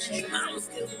that's true. I'm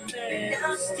still the man. And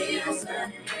I'm still the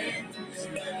man who's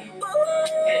loving.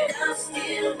 And I'm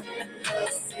still in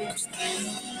love with you.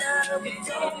 Now it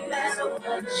don't matter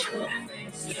what your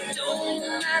friends do. Don't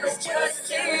matter what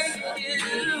they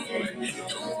do.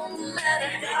 Don't matter.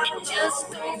 It just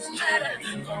don't matter.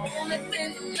 The only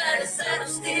thing that matters is that I'm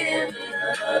still in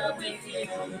love with you.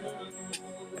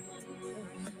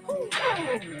 What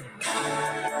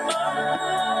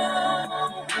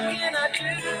can I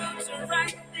do to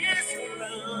right this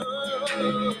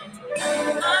wrong?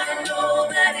 I know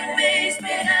that it makes me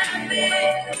happy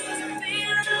to be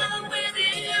in love with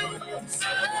you.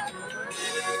 So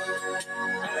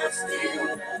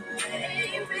still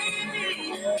baby,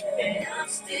 and I'm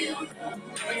still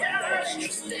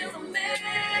still a man,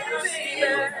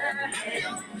 still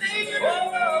baby,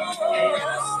 and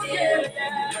I'm still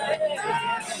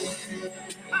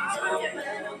don't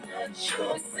matter what you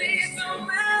say, it don't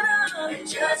matter, it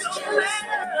just don't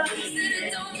matter,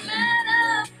 it don't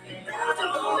matter,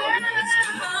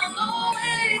 I'll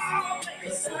always,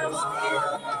 'cause I'm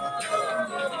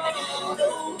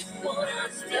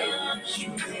still you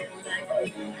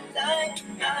like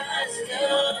I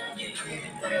still you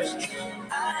first.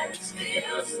 I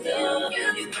still you.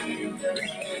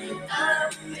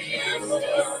 I'm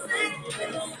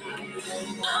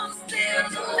still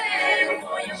the man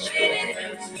for your baby,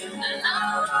 and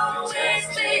I'll always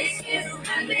make you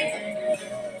happy.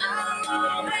 I'll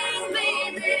always be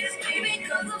this baby,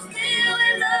 'cause I'm still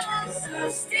in love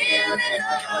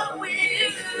with you.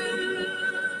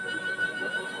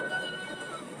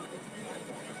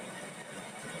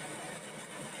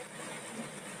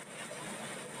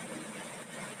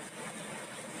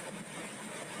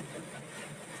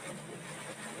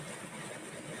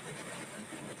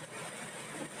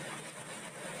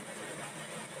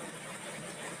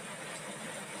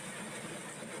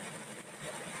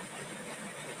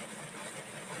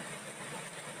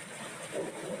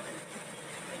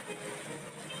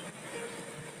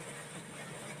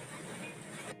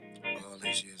 All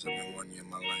these years I've been wanting you in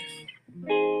my life,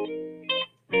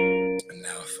 and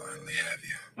now I finally have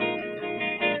you.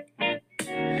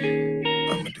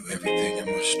 I'ma do everything in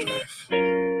my strength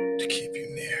to keep you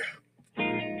near.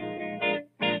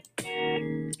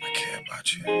 I care about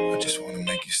you. I just want to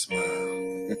make you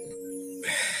smile.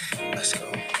 Let's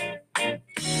go.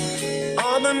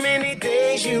 All the many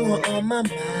days you were on my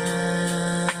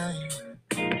mind,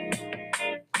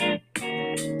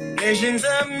 visions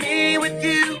of me with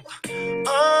you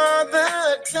all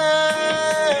the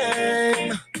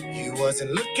time. You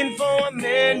wasn't looking for a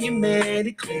man, you made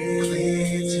it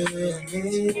clear to me.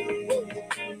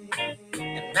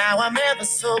 And now I'm ever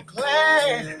so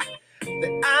glad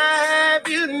that I have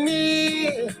you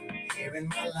near. Here in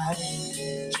my life,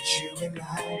 just you and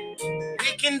I,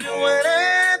 we can do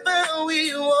whatever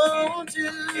we want to.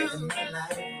 In my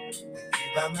life, you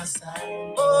by my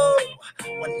side. Oh,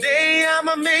 one day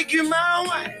I'ma make you my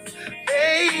wife,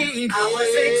 baby. I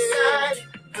was excited,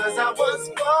 'cause I was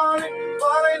falling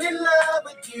in love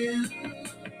with you.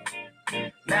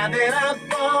 Now that I'm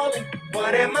falling,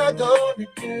 what am I gonna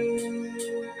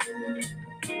do?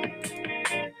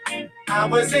 I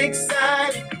was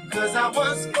excited, 'cause I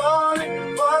was falling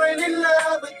in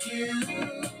love with you.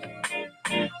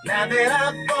 Now that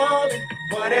I'm falling,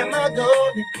 what am I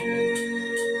gonna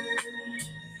do?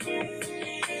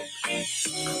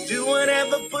 Do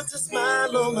whatever puts a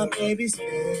smile on my baby's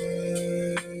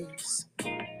face.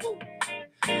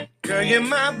 Girl, you're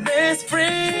my best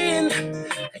friend,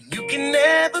 and you can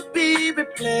never be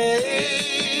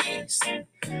replaced.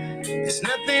 There's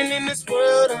nothing in this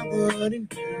world I wouldn't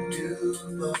do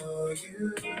for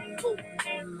you.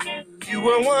 You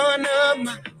were one of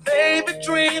my favorite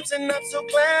dreams, and I'm so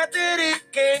glad that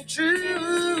it came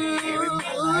true.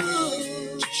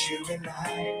 Just you and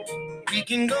I, we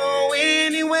can go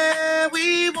anywhere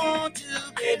we want to,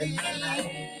 baby. You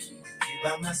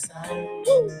by my side.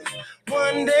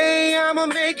 One day I'ma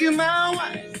make you my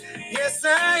wife. Yes,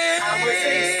 I am. I was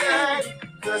excited,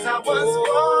 'cause I was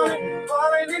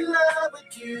falling in love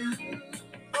with you.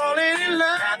 Falling in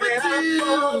love with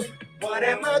you. What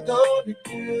am I gonna do?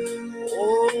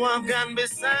 Oh, I've gotten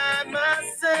beside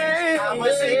myself. I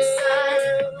was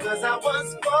excited, 'cause I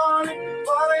was falling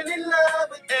in love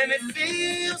with you. And it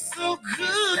feels so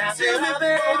good to me,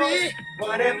 baby.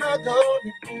 What am I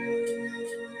gonna do?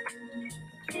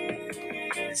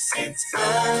 Since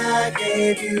I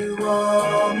gave you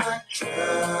all my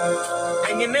trust,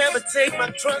 and you never take my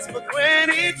trust for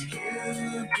granted.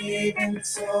 You've given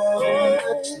so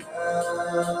much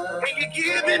love, and you're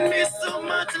giving me so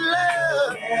much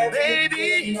love,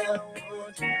 baby.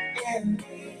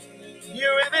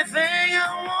 You're everything I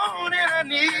want and I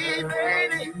need,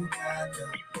 baby.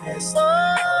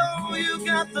 Oh, you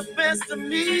got the best of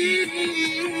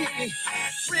me.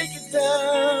 Break it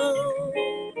down.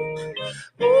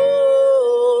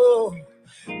 Oh,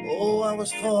 oh, I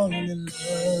was falling in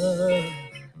love.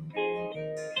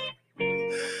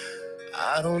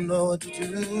 I don't know what to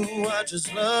do, I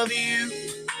just love you.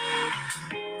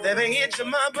 Every inch of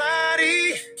my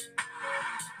body,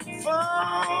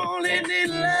 falling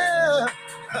in love.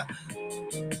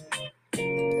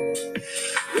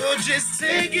 We'll just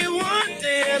take it one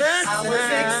day at a time. I was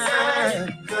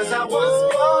excited, 'cause I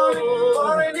was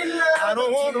falling in love. I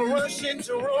don't want to rush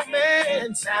into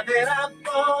romance. Now that I'm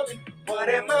falling, what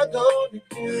am I going to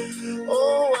do?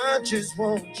 Oh, I just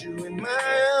want you in my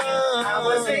arms. I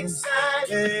was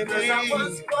excited because I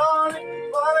was falling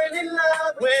in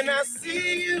love. When I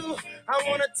see you, I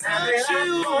want to touch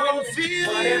you and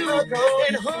feel you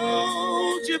and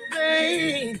hold you,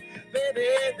 babe.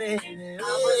 Baby. I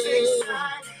was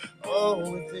excited.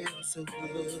 Oh, it feels so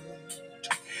good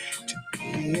to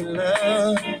be in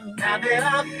love. Now that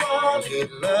I'm falling, get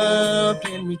loved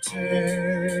in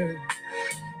return.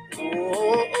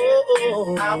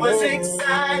 Oh, I was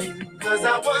excited because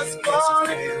I was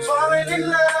falling in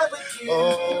love with you.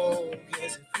 Oh,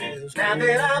 yes, it feels now good.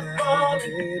 That I'm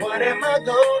falling, what am I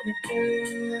going to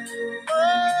do?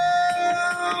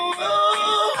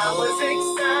 I was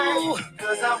excited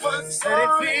because I was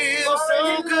falling. It feels so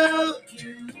good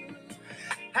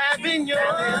having your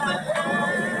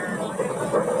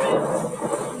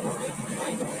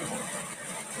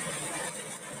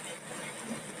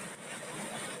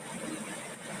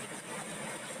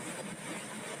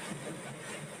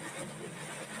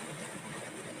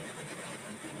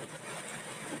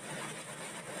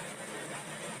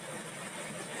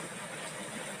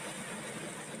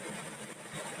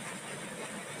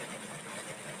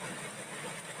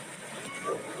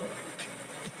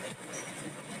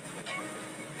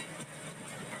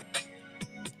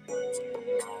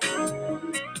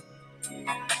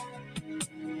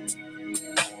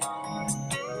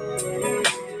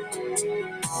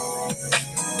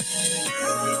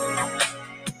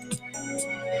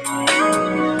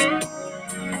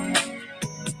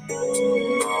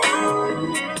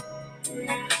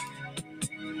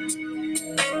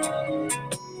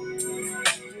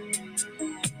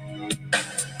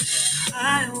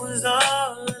I was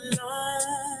all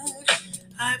alone.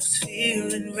 I was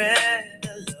feeling red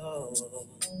alone.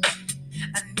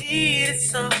 I needed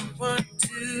someone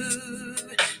to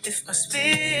lift my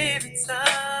spirits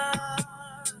up.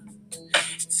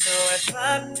 So I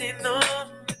dropped in on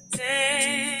the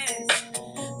dance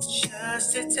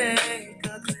just to take a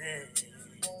glance.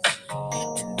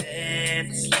 And then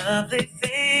this lovely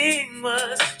thing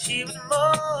was, she was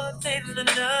more than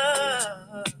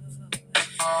enough.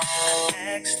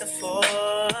 Asked her for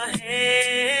a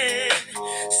hand,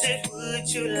 said, would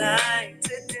you like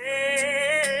to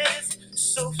dance?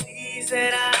 So pleased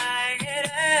that I had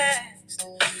asked,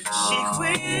 she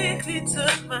quickly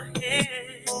took my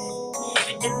hand,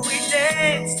 and we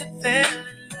danced and fell in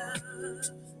love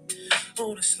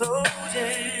on a slow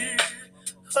dance.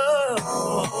 Oh,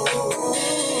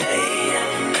 hey,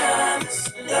 another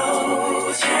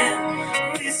slow jam.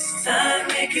 This time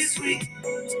make it sweet.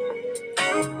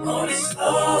 On a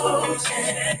slow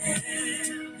jam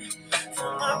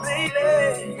for my baby,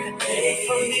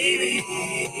 for me.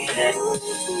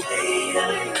 Wait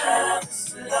another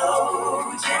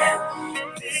slow jam.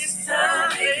 This time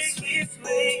make it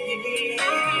sweet.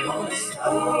 On a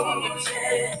slow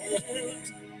jam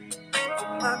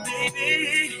for my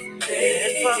baby, and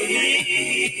for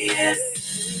me. Yes,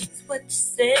 what you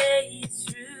say is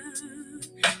true.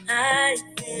 I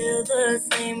feel the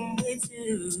same way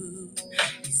too.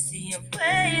 You see, I've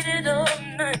waited all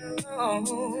night long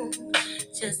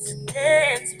just to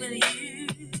dance with you.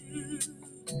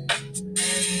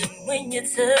 And when you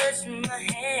touched my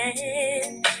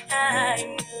hand,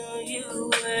 I knew you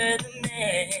were the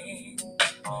man.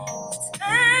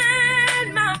 Turn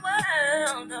my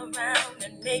world around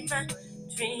and make my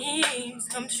dreams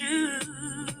come true.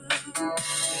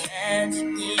 Magic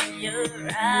in your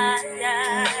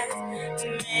eyes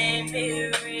made me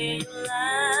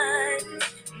realize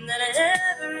that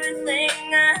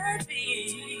everything I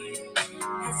feel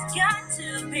has got to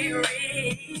be real.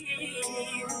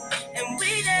 And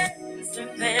we danced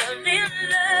and fell in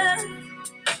love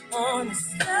on the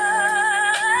slow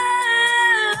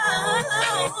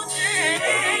jam.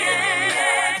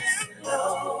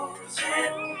 Slow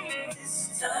jam. This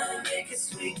time make it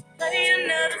sweet. Play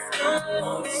another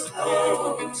slow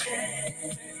jam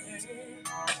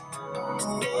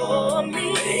for me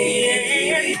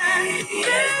and my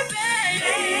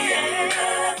baby.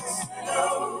 Another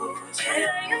slow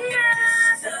jam.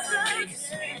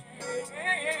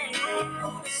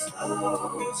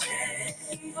 Slow jam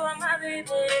for my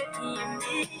baby and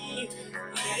me.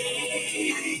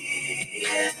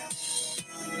 Yeah.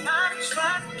 I'm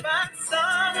trying to find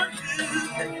someone who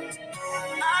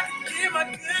I can give my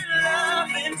good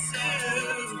loving to.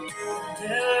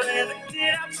 Never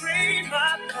did I dream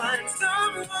I'd find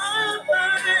someone.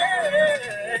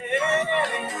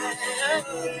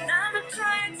 I'm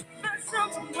trying to find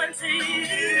someone to you.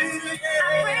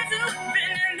 I pray to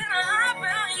open and then I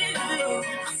found you.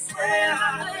 I swear I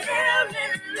fell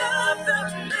in love the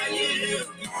night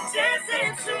you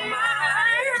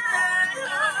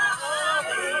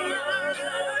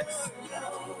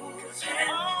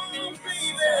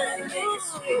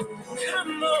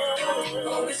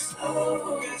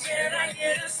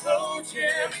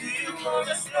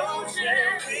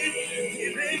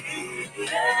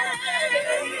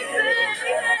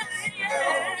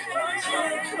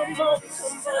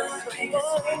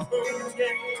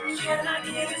Can I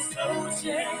get a slow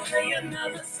jam? Play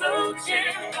another slow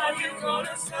jam. Are you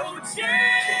gonna slow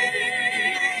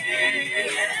jam?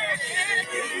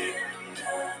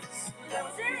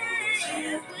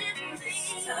 Dance with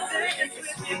me. Dance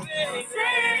with me, baby.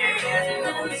 Dance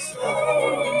on the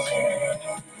slow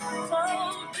jam.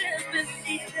 Oh, dance with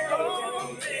me.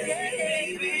 Oh,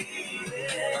 baby.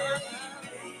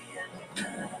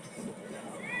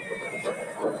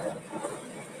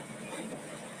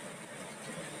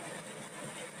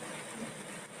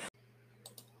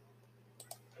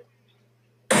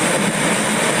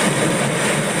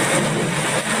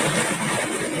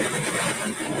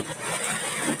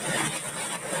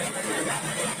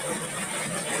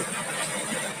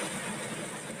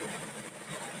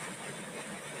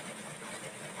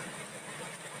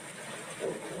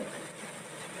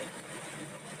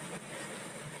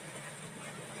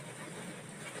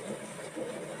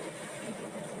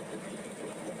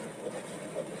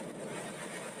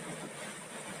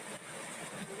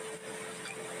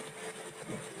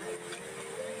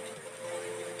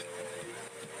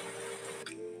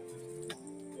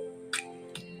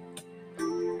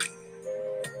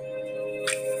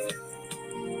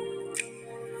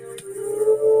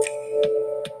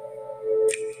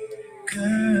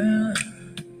 Girl,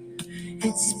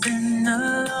 it's been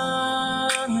a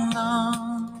long,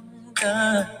 long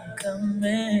time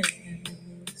coming.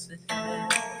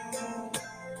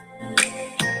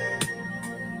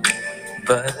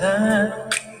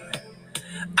 But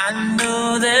I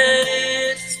know that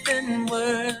it's been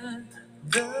worth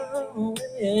the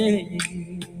wait.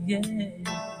 Yeah,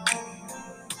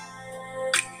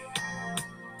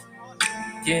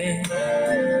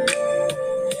 yeah.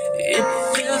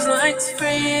 It feels like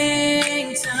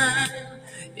springtime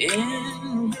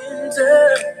in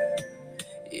winter.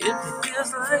 It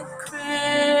feels like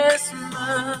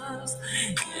Christmas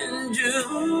in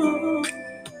June.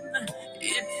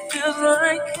 It feels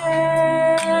like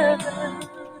heaven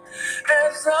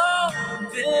has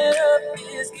opened up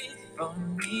its gates for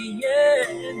me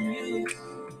and you.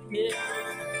 Yeah.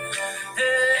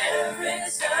 Every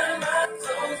time I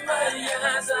close my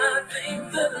eyes, I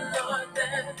thank the Lord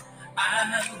that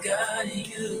I've got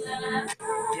you.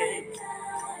 Yeah.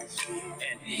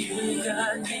 And you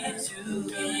got me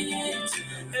too.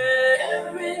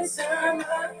 Every time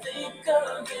I think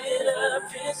of it, I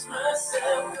pinch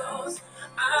myself, 'cause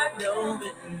I don't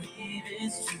believe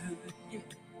it's true. Yeah.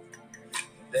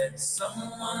 That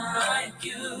someone like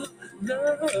you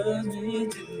loves me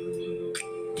too.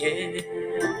 Yeah.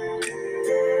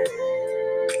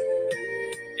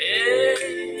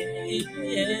 Yeah,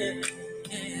 yeah,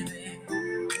 yeah,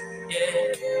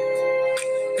 yeah.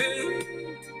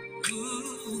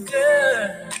 Ooh,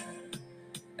 girl,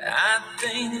 I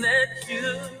think that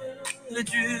you're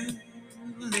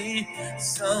truly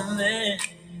something.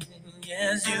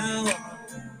 Yes, you are.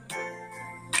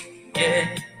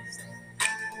 Yes,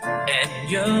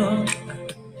 and you're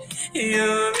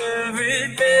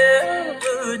every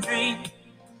ever dream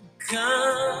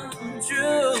come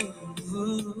true.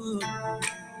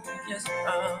 Yes,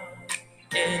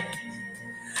 yeah.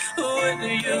 With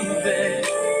you, babe,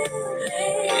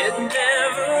 it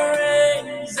never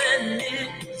ends, and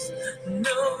it's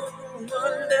no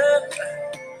wonder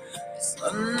the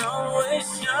sun always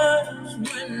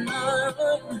shines when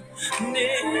I'm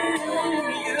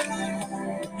near you.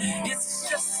 It's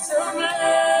just a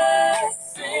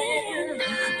blessing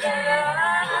that I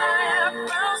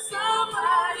found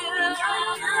somebody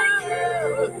like you.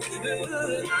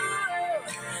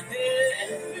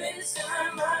 Every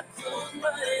time I close my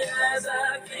eyes,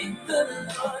 I thank the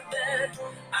Lord that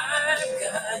I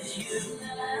got you.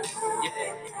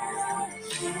 Yeah.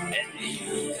 And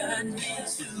you got me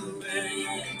to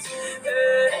wait.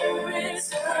 Every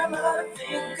time I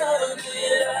think of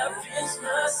it,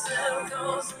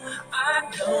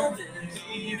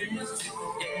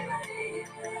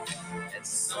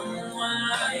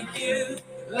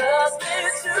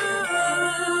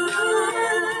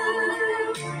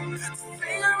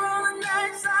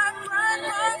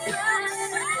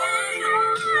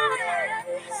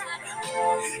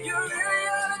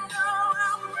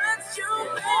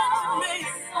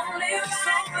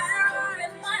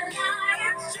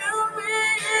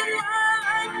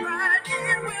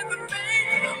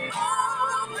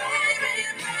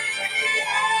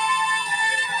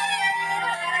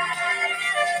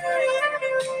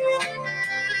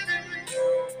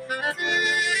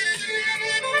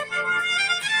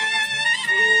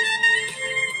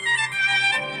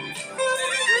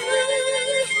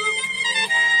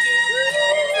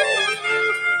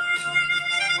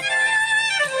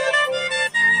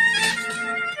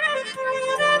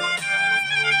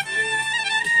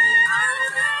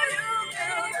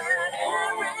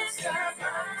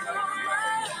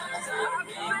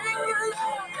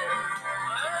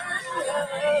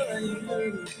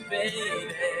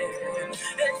 baby.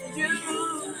 And you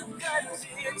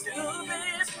continue to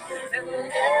miss. And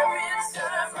every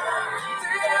time I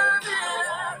feel that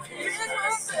I pick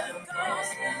myself,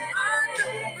 'cause I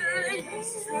don't believe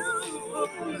it's true.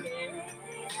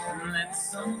 That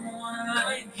someone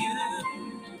like you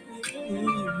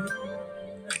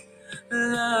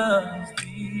loves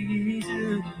me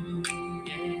too.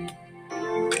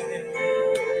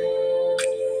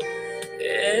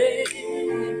 Hey,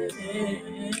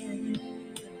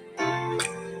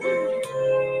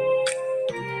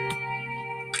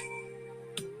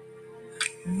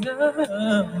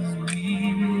 loves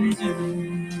me too.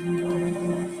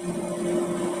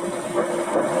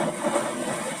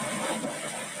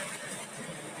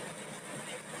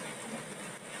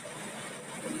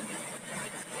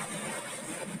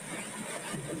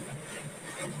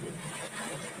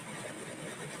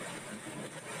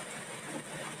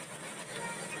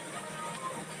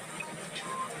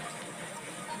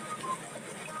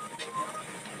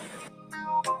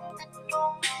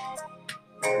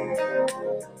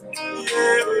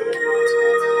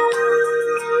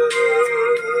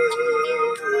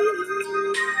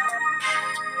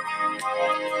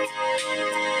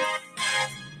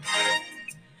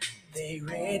 They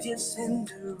read your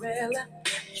Cinderella,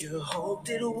 you hoped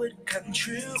it would come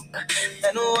true,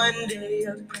 and one day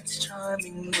a Prince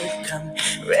Charming would come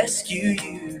rescue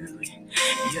you.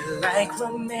 You like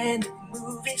romantic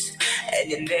movies, and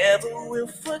you never will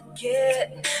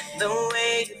forget the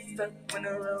way you felt when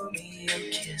Romeo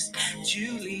kissed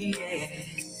Juliet.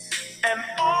 And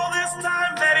all this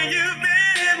time that you've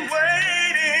been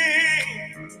waiting,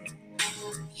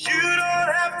 you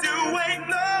don't have to wait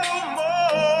no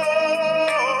more.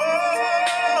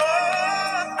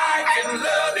 I can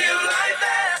love you like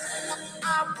that. I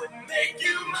would make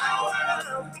you my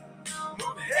world,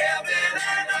 move heaven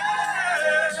and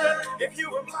earth. If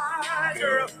you were my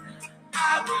girl,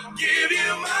 I would give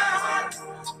you my heart,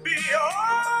 be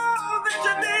all that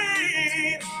you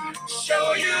need,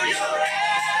 show you your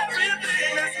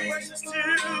everything that's precious to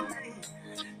me.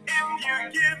 If you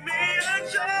give me a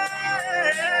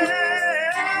chance,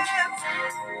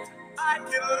 I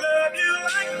can love you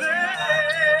like that.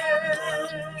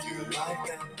 You like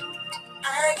that?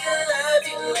 I can love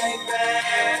you like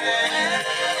that.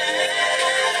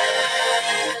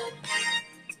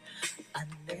 I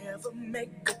never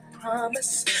make a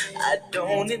promise I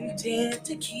don't intend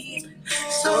to keep.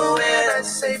 So when I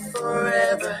say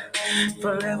forever,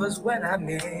 forever's what I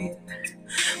mean.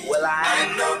 Well,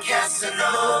 I'm no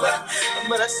Casanova,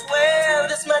 but I swear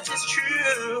this much is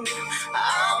true.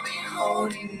 I'll be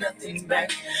holding nothing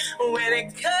back when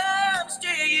it comes to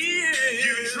you.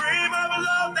 You dream of a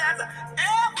love that's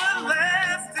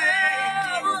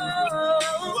everlasting.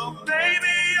 Well,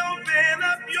 baby, open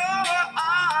up your eyes.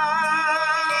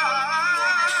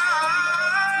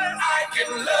 I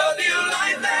can love you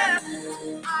like that.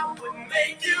 I would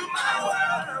make you my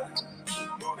world,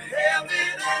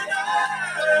 heaven and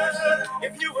earth.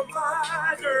 If you were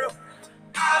my girl,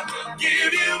 I would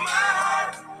give you my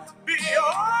heart, be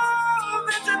all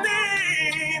that you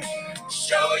need,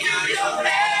 show you your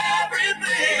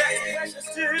everything that's precious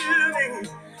to me.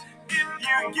 If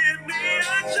you give me a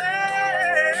chance,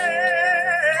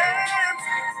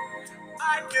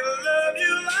 I can love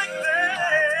you like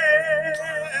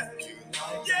that.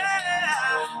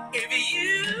 Yeah, if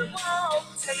you want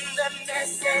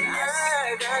tenderness and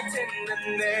I got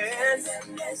tenderness,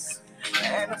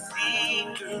 and I see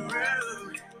the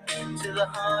root to the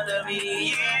heart of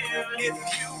you. If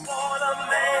you want a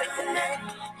man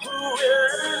who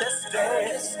will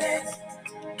understand,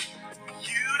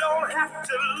 you don't have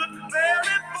to look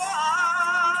very far.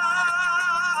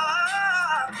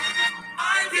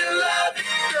 I can love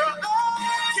you, girl.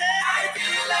 Okay, I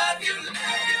can love you.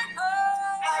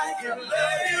 I can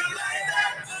love you like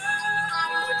that.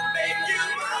 I would make you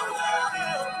my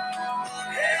world,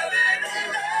 heaven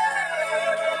and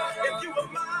earth. If you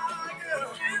were my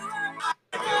girl, I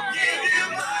would give you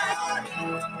my heart,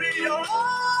 be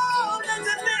all that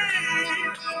you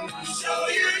need, show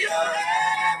you your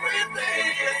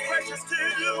everything that's precious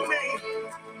to me.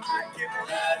 I can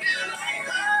love you like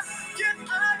that. I can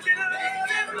love you like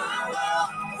that.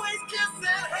 Always kiss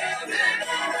and heaven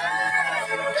and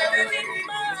earth. Everything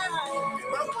mine.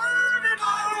 My one and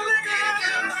only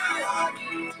girl. My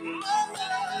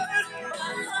love.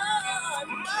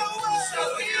 My world.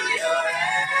 Show you your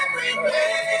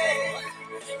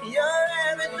everything. You're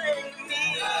everything to me.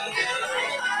 I can love you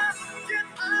like that.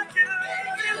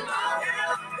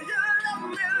 You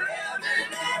love me,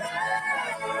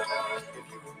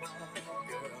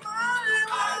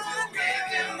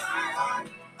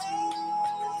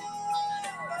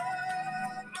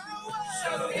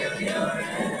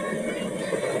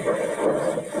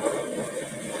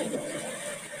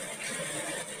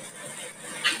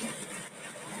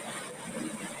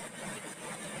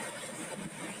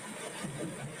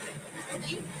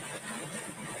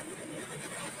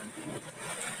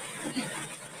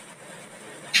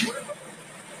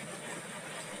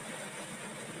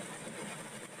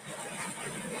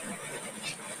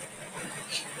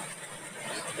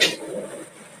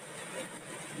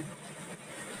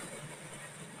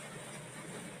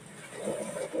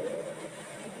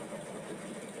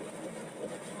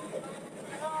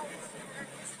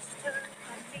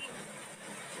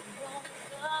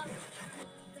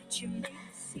 That you made me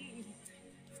see,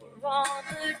 for all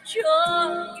the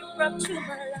joy you brought to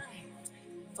my life,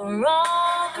 for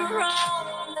all the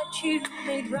wrong that you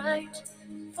made right,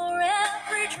 for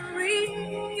every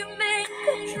dream you made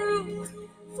come true,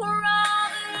 for all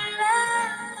the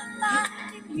love I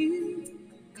find in you.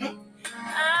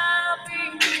 I'll be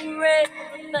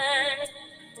grateful,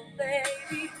 thankful,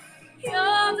 baby.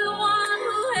 You're the one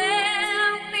who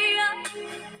held me up,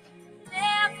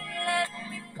 never let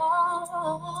me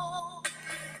fall.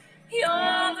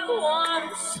 You're the one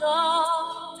who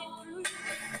saw me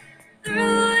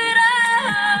through it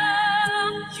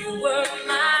all. You were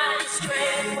my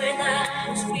strength when I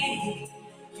was weak.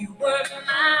 You were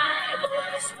my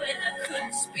voice when I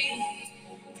couldn't speak.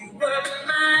 You were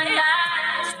my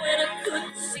eyes when I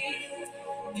couldn't see.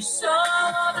 You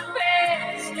saw the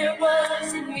best there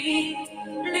was in me,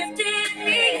 lifted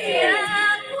me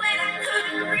up when I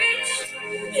couldn't reach.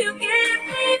 You gave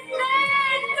me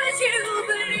faith 'cause you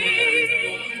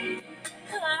believe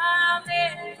I'm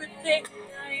everything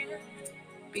I am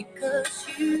because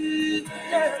you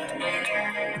love me.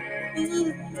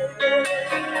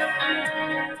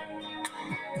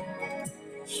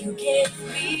 You gave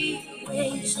me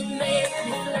wings to make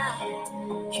me fly.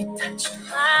 You touched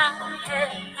my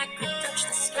hand, I could touch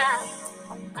the sky.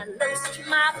 I lost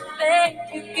my faith,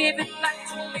 you gave it back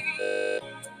to me.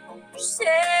 You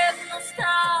said no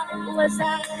star was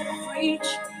out of reach.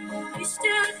 You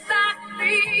stood by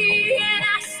me and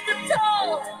I stood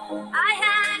tall. I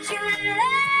had your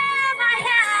love, I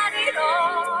had it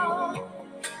all.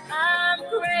 I'm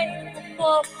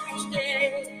grateful for each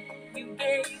day you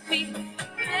gave me.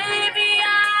 Maybe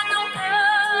I don't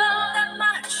know that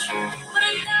much, but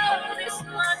I know this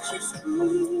much is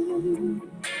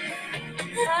true.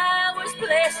 I was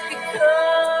blessed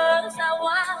because I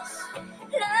was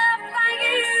loved by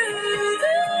you.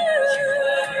 You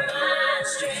were my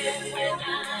strength when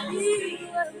I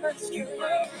was weak. You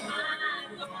were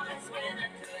my voice when I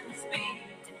couldn't speak.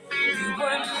 You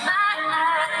were my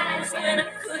eyes when I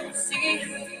couldn't see.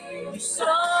 You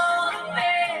saw the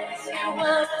best there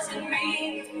was in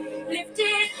me,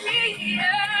 lifted me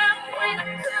up when I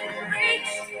couldn't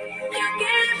reach. You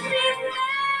gave me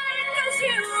faith 'cause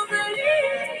you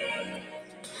believe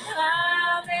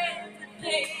I'm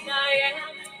everything I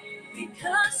am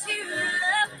because you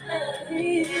love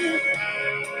me.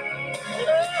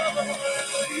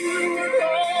 Oh, you were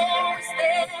always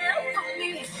there for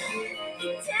me.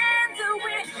 Tender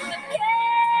wind that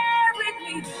carried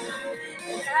me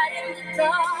right in the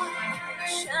dark,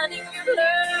 shining your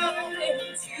love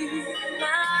into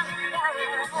my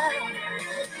life.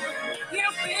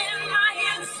 You've been my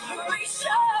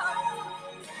inspiration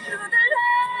through the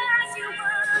lies you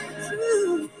were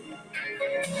true.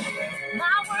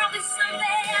 My world is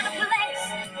someday at a place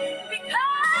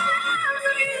because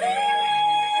of you.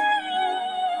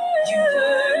 You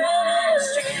were my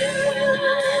strength when I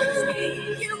was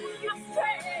weak. You were my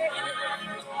friend. My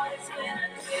voice when I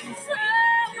couldn't say,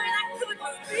 when I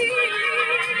couldn't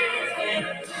speak, when I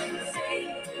couldn't see.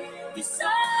 You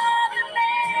saw the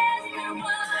best there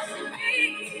was in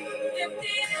me.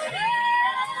 Lifted it up.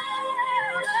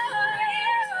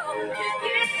 You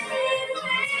gave me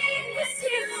faith 'cause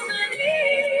you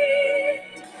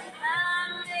believed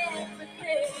I'm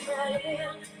everything I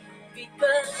am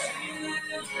because you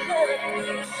love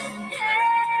me.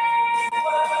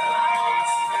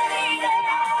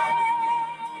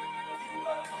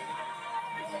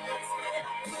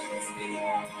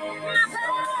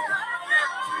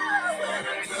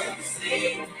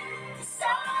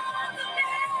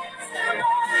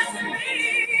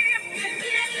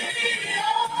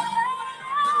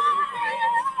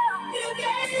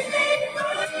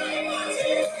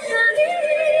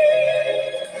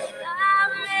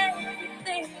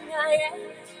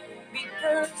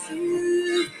 Because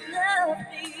you love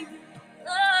me,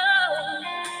 oh,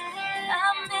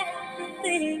 I'm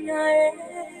everything I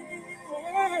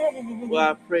am.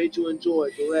 Well, I prayed you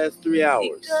enjoyed the last 3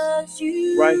 hours. Because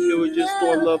you Right here with your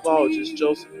storm loved loveologist, me.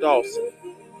 Joseph Dawson,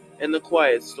 and The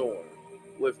Quiet Storm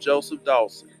with Joseph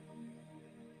Dawson.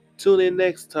 Tune in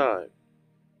next time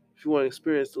if you want to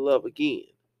experience the love again.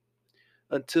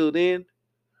 Until then,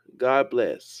 God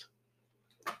bless.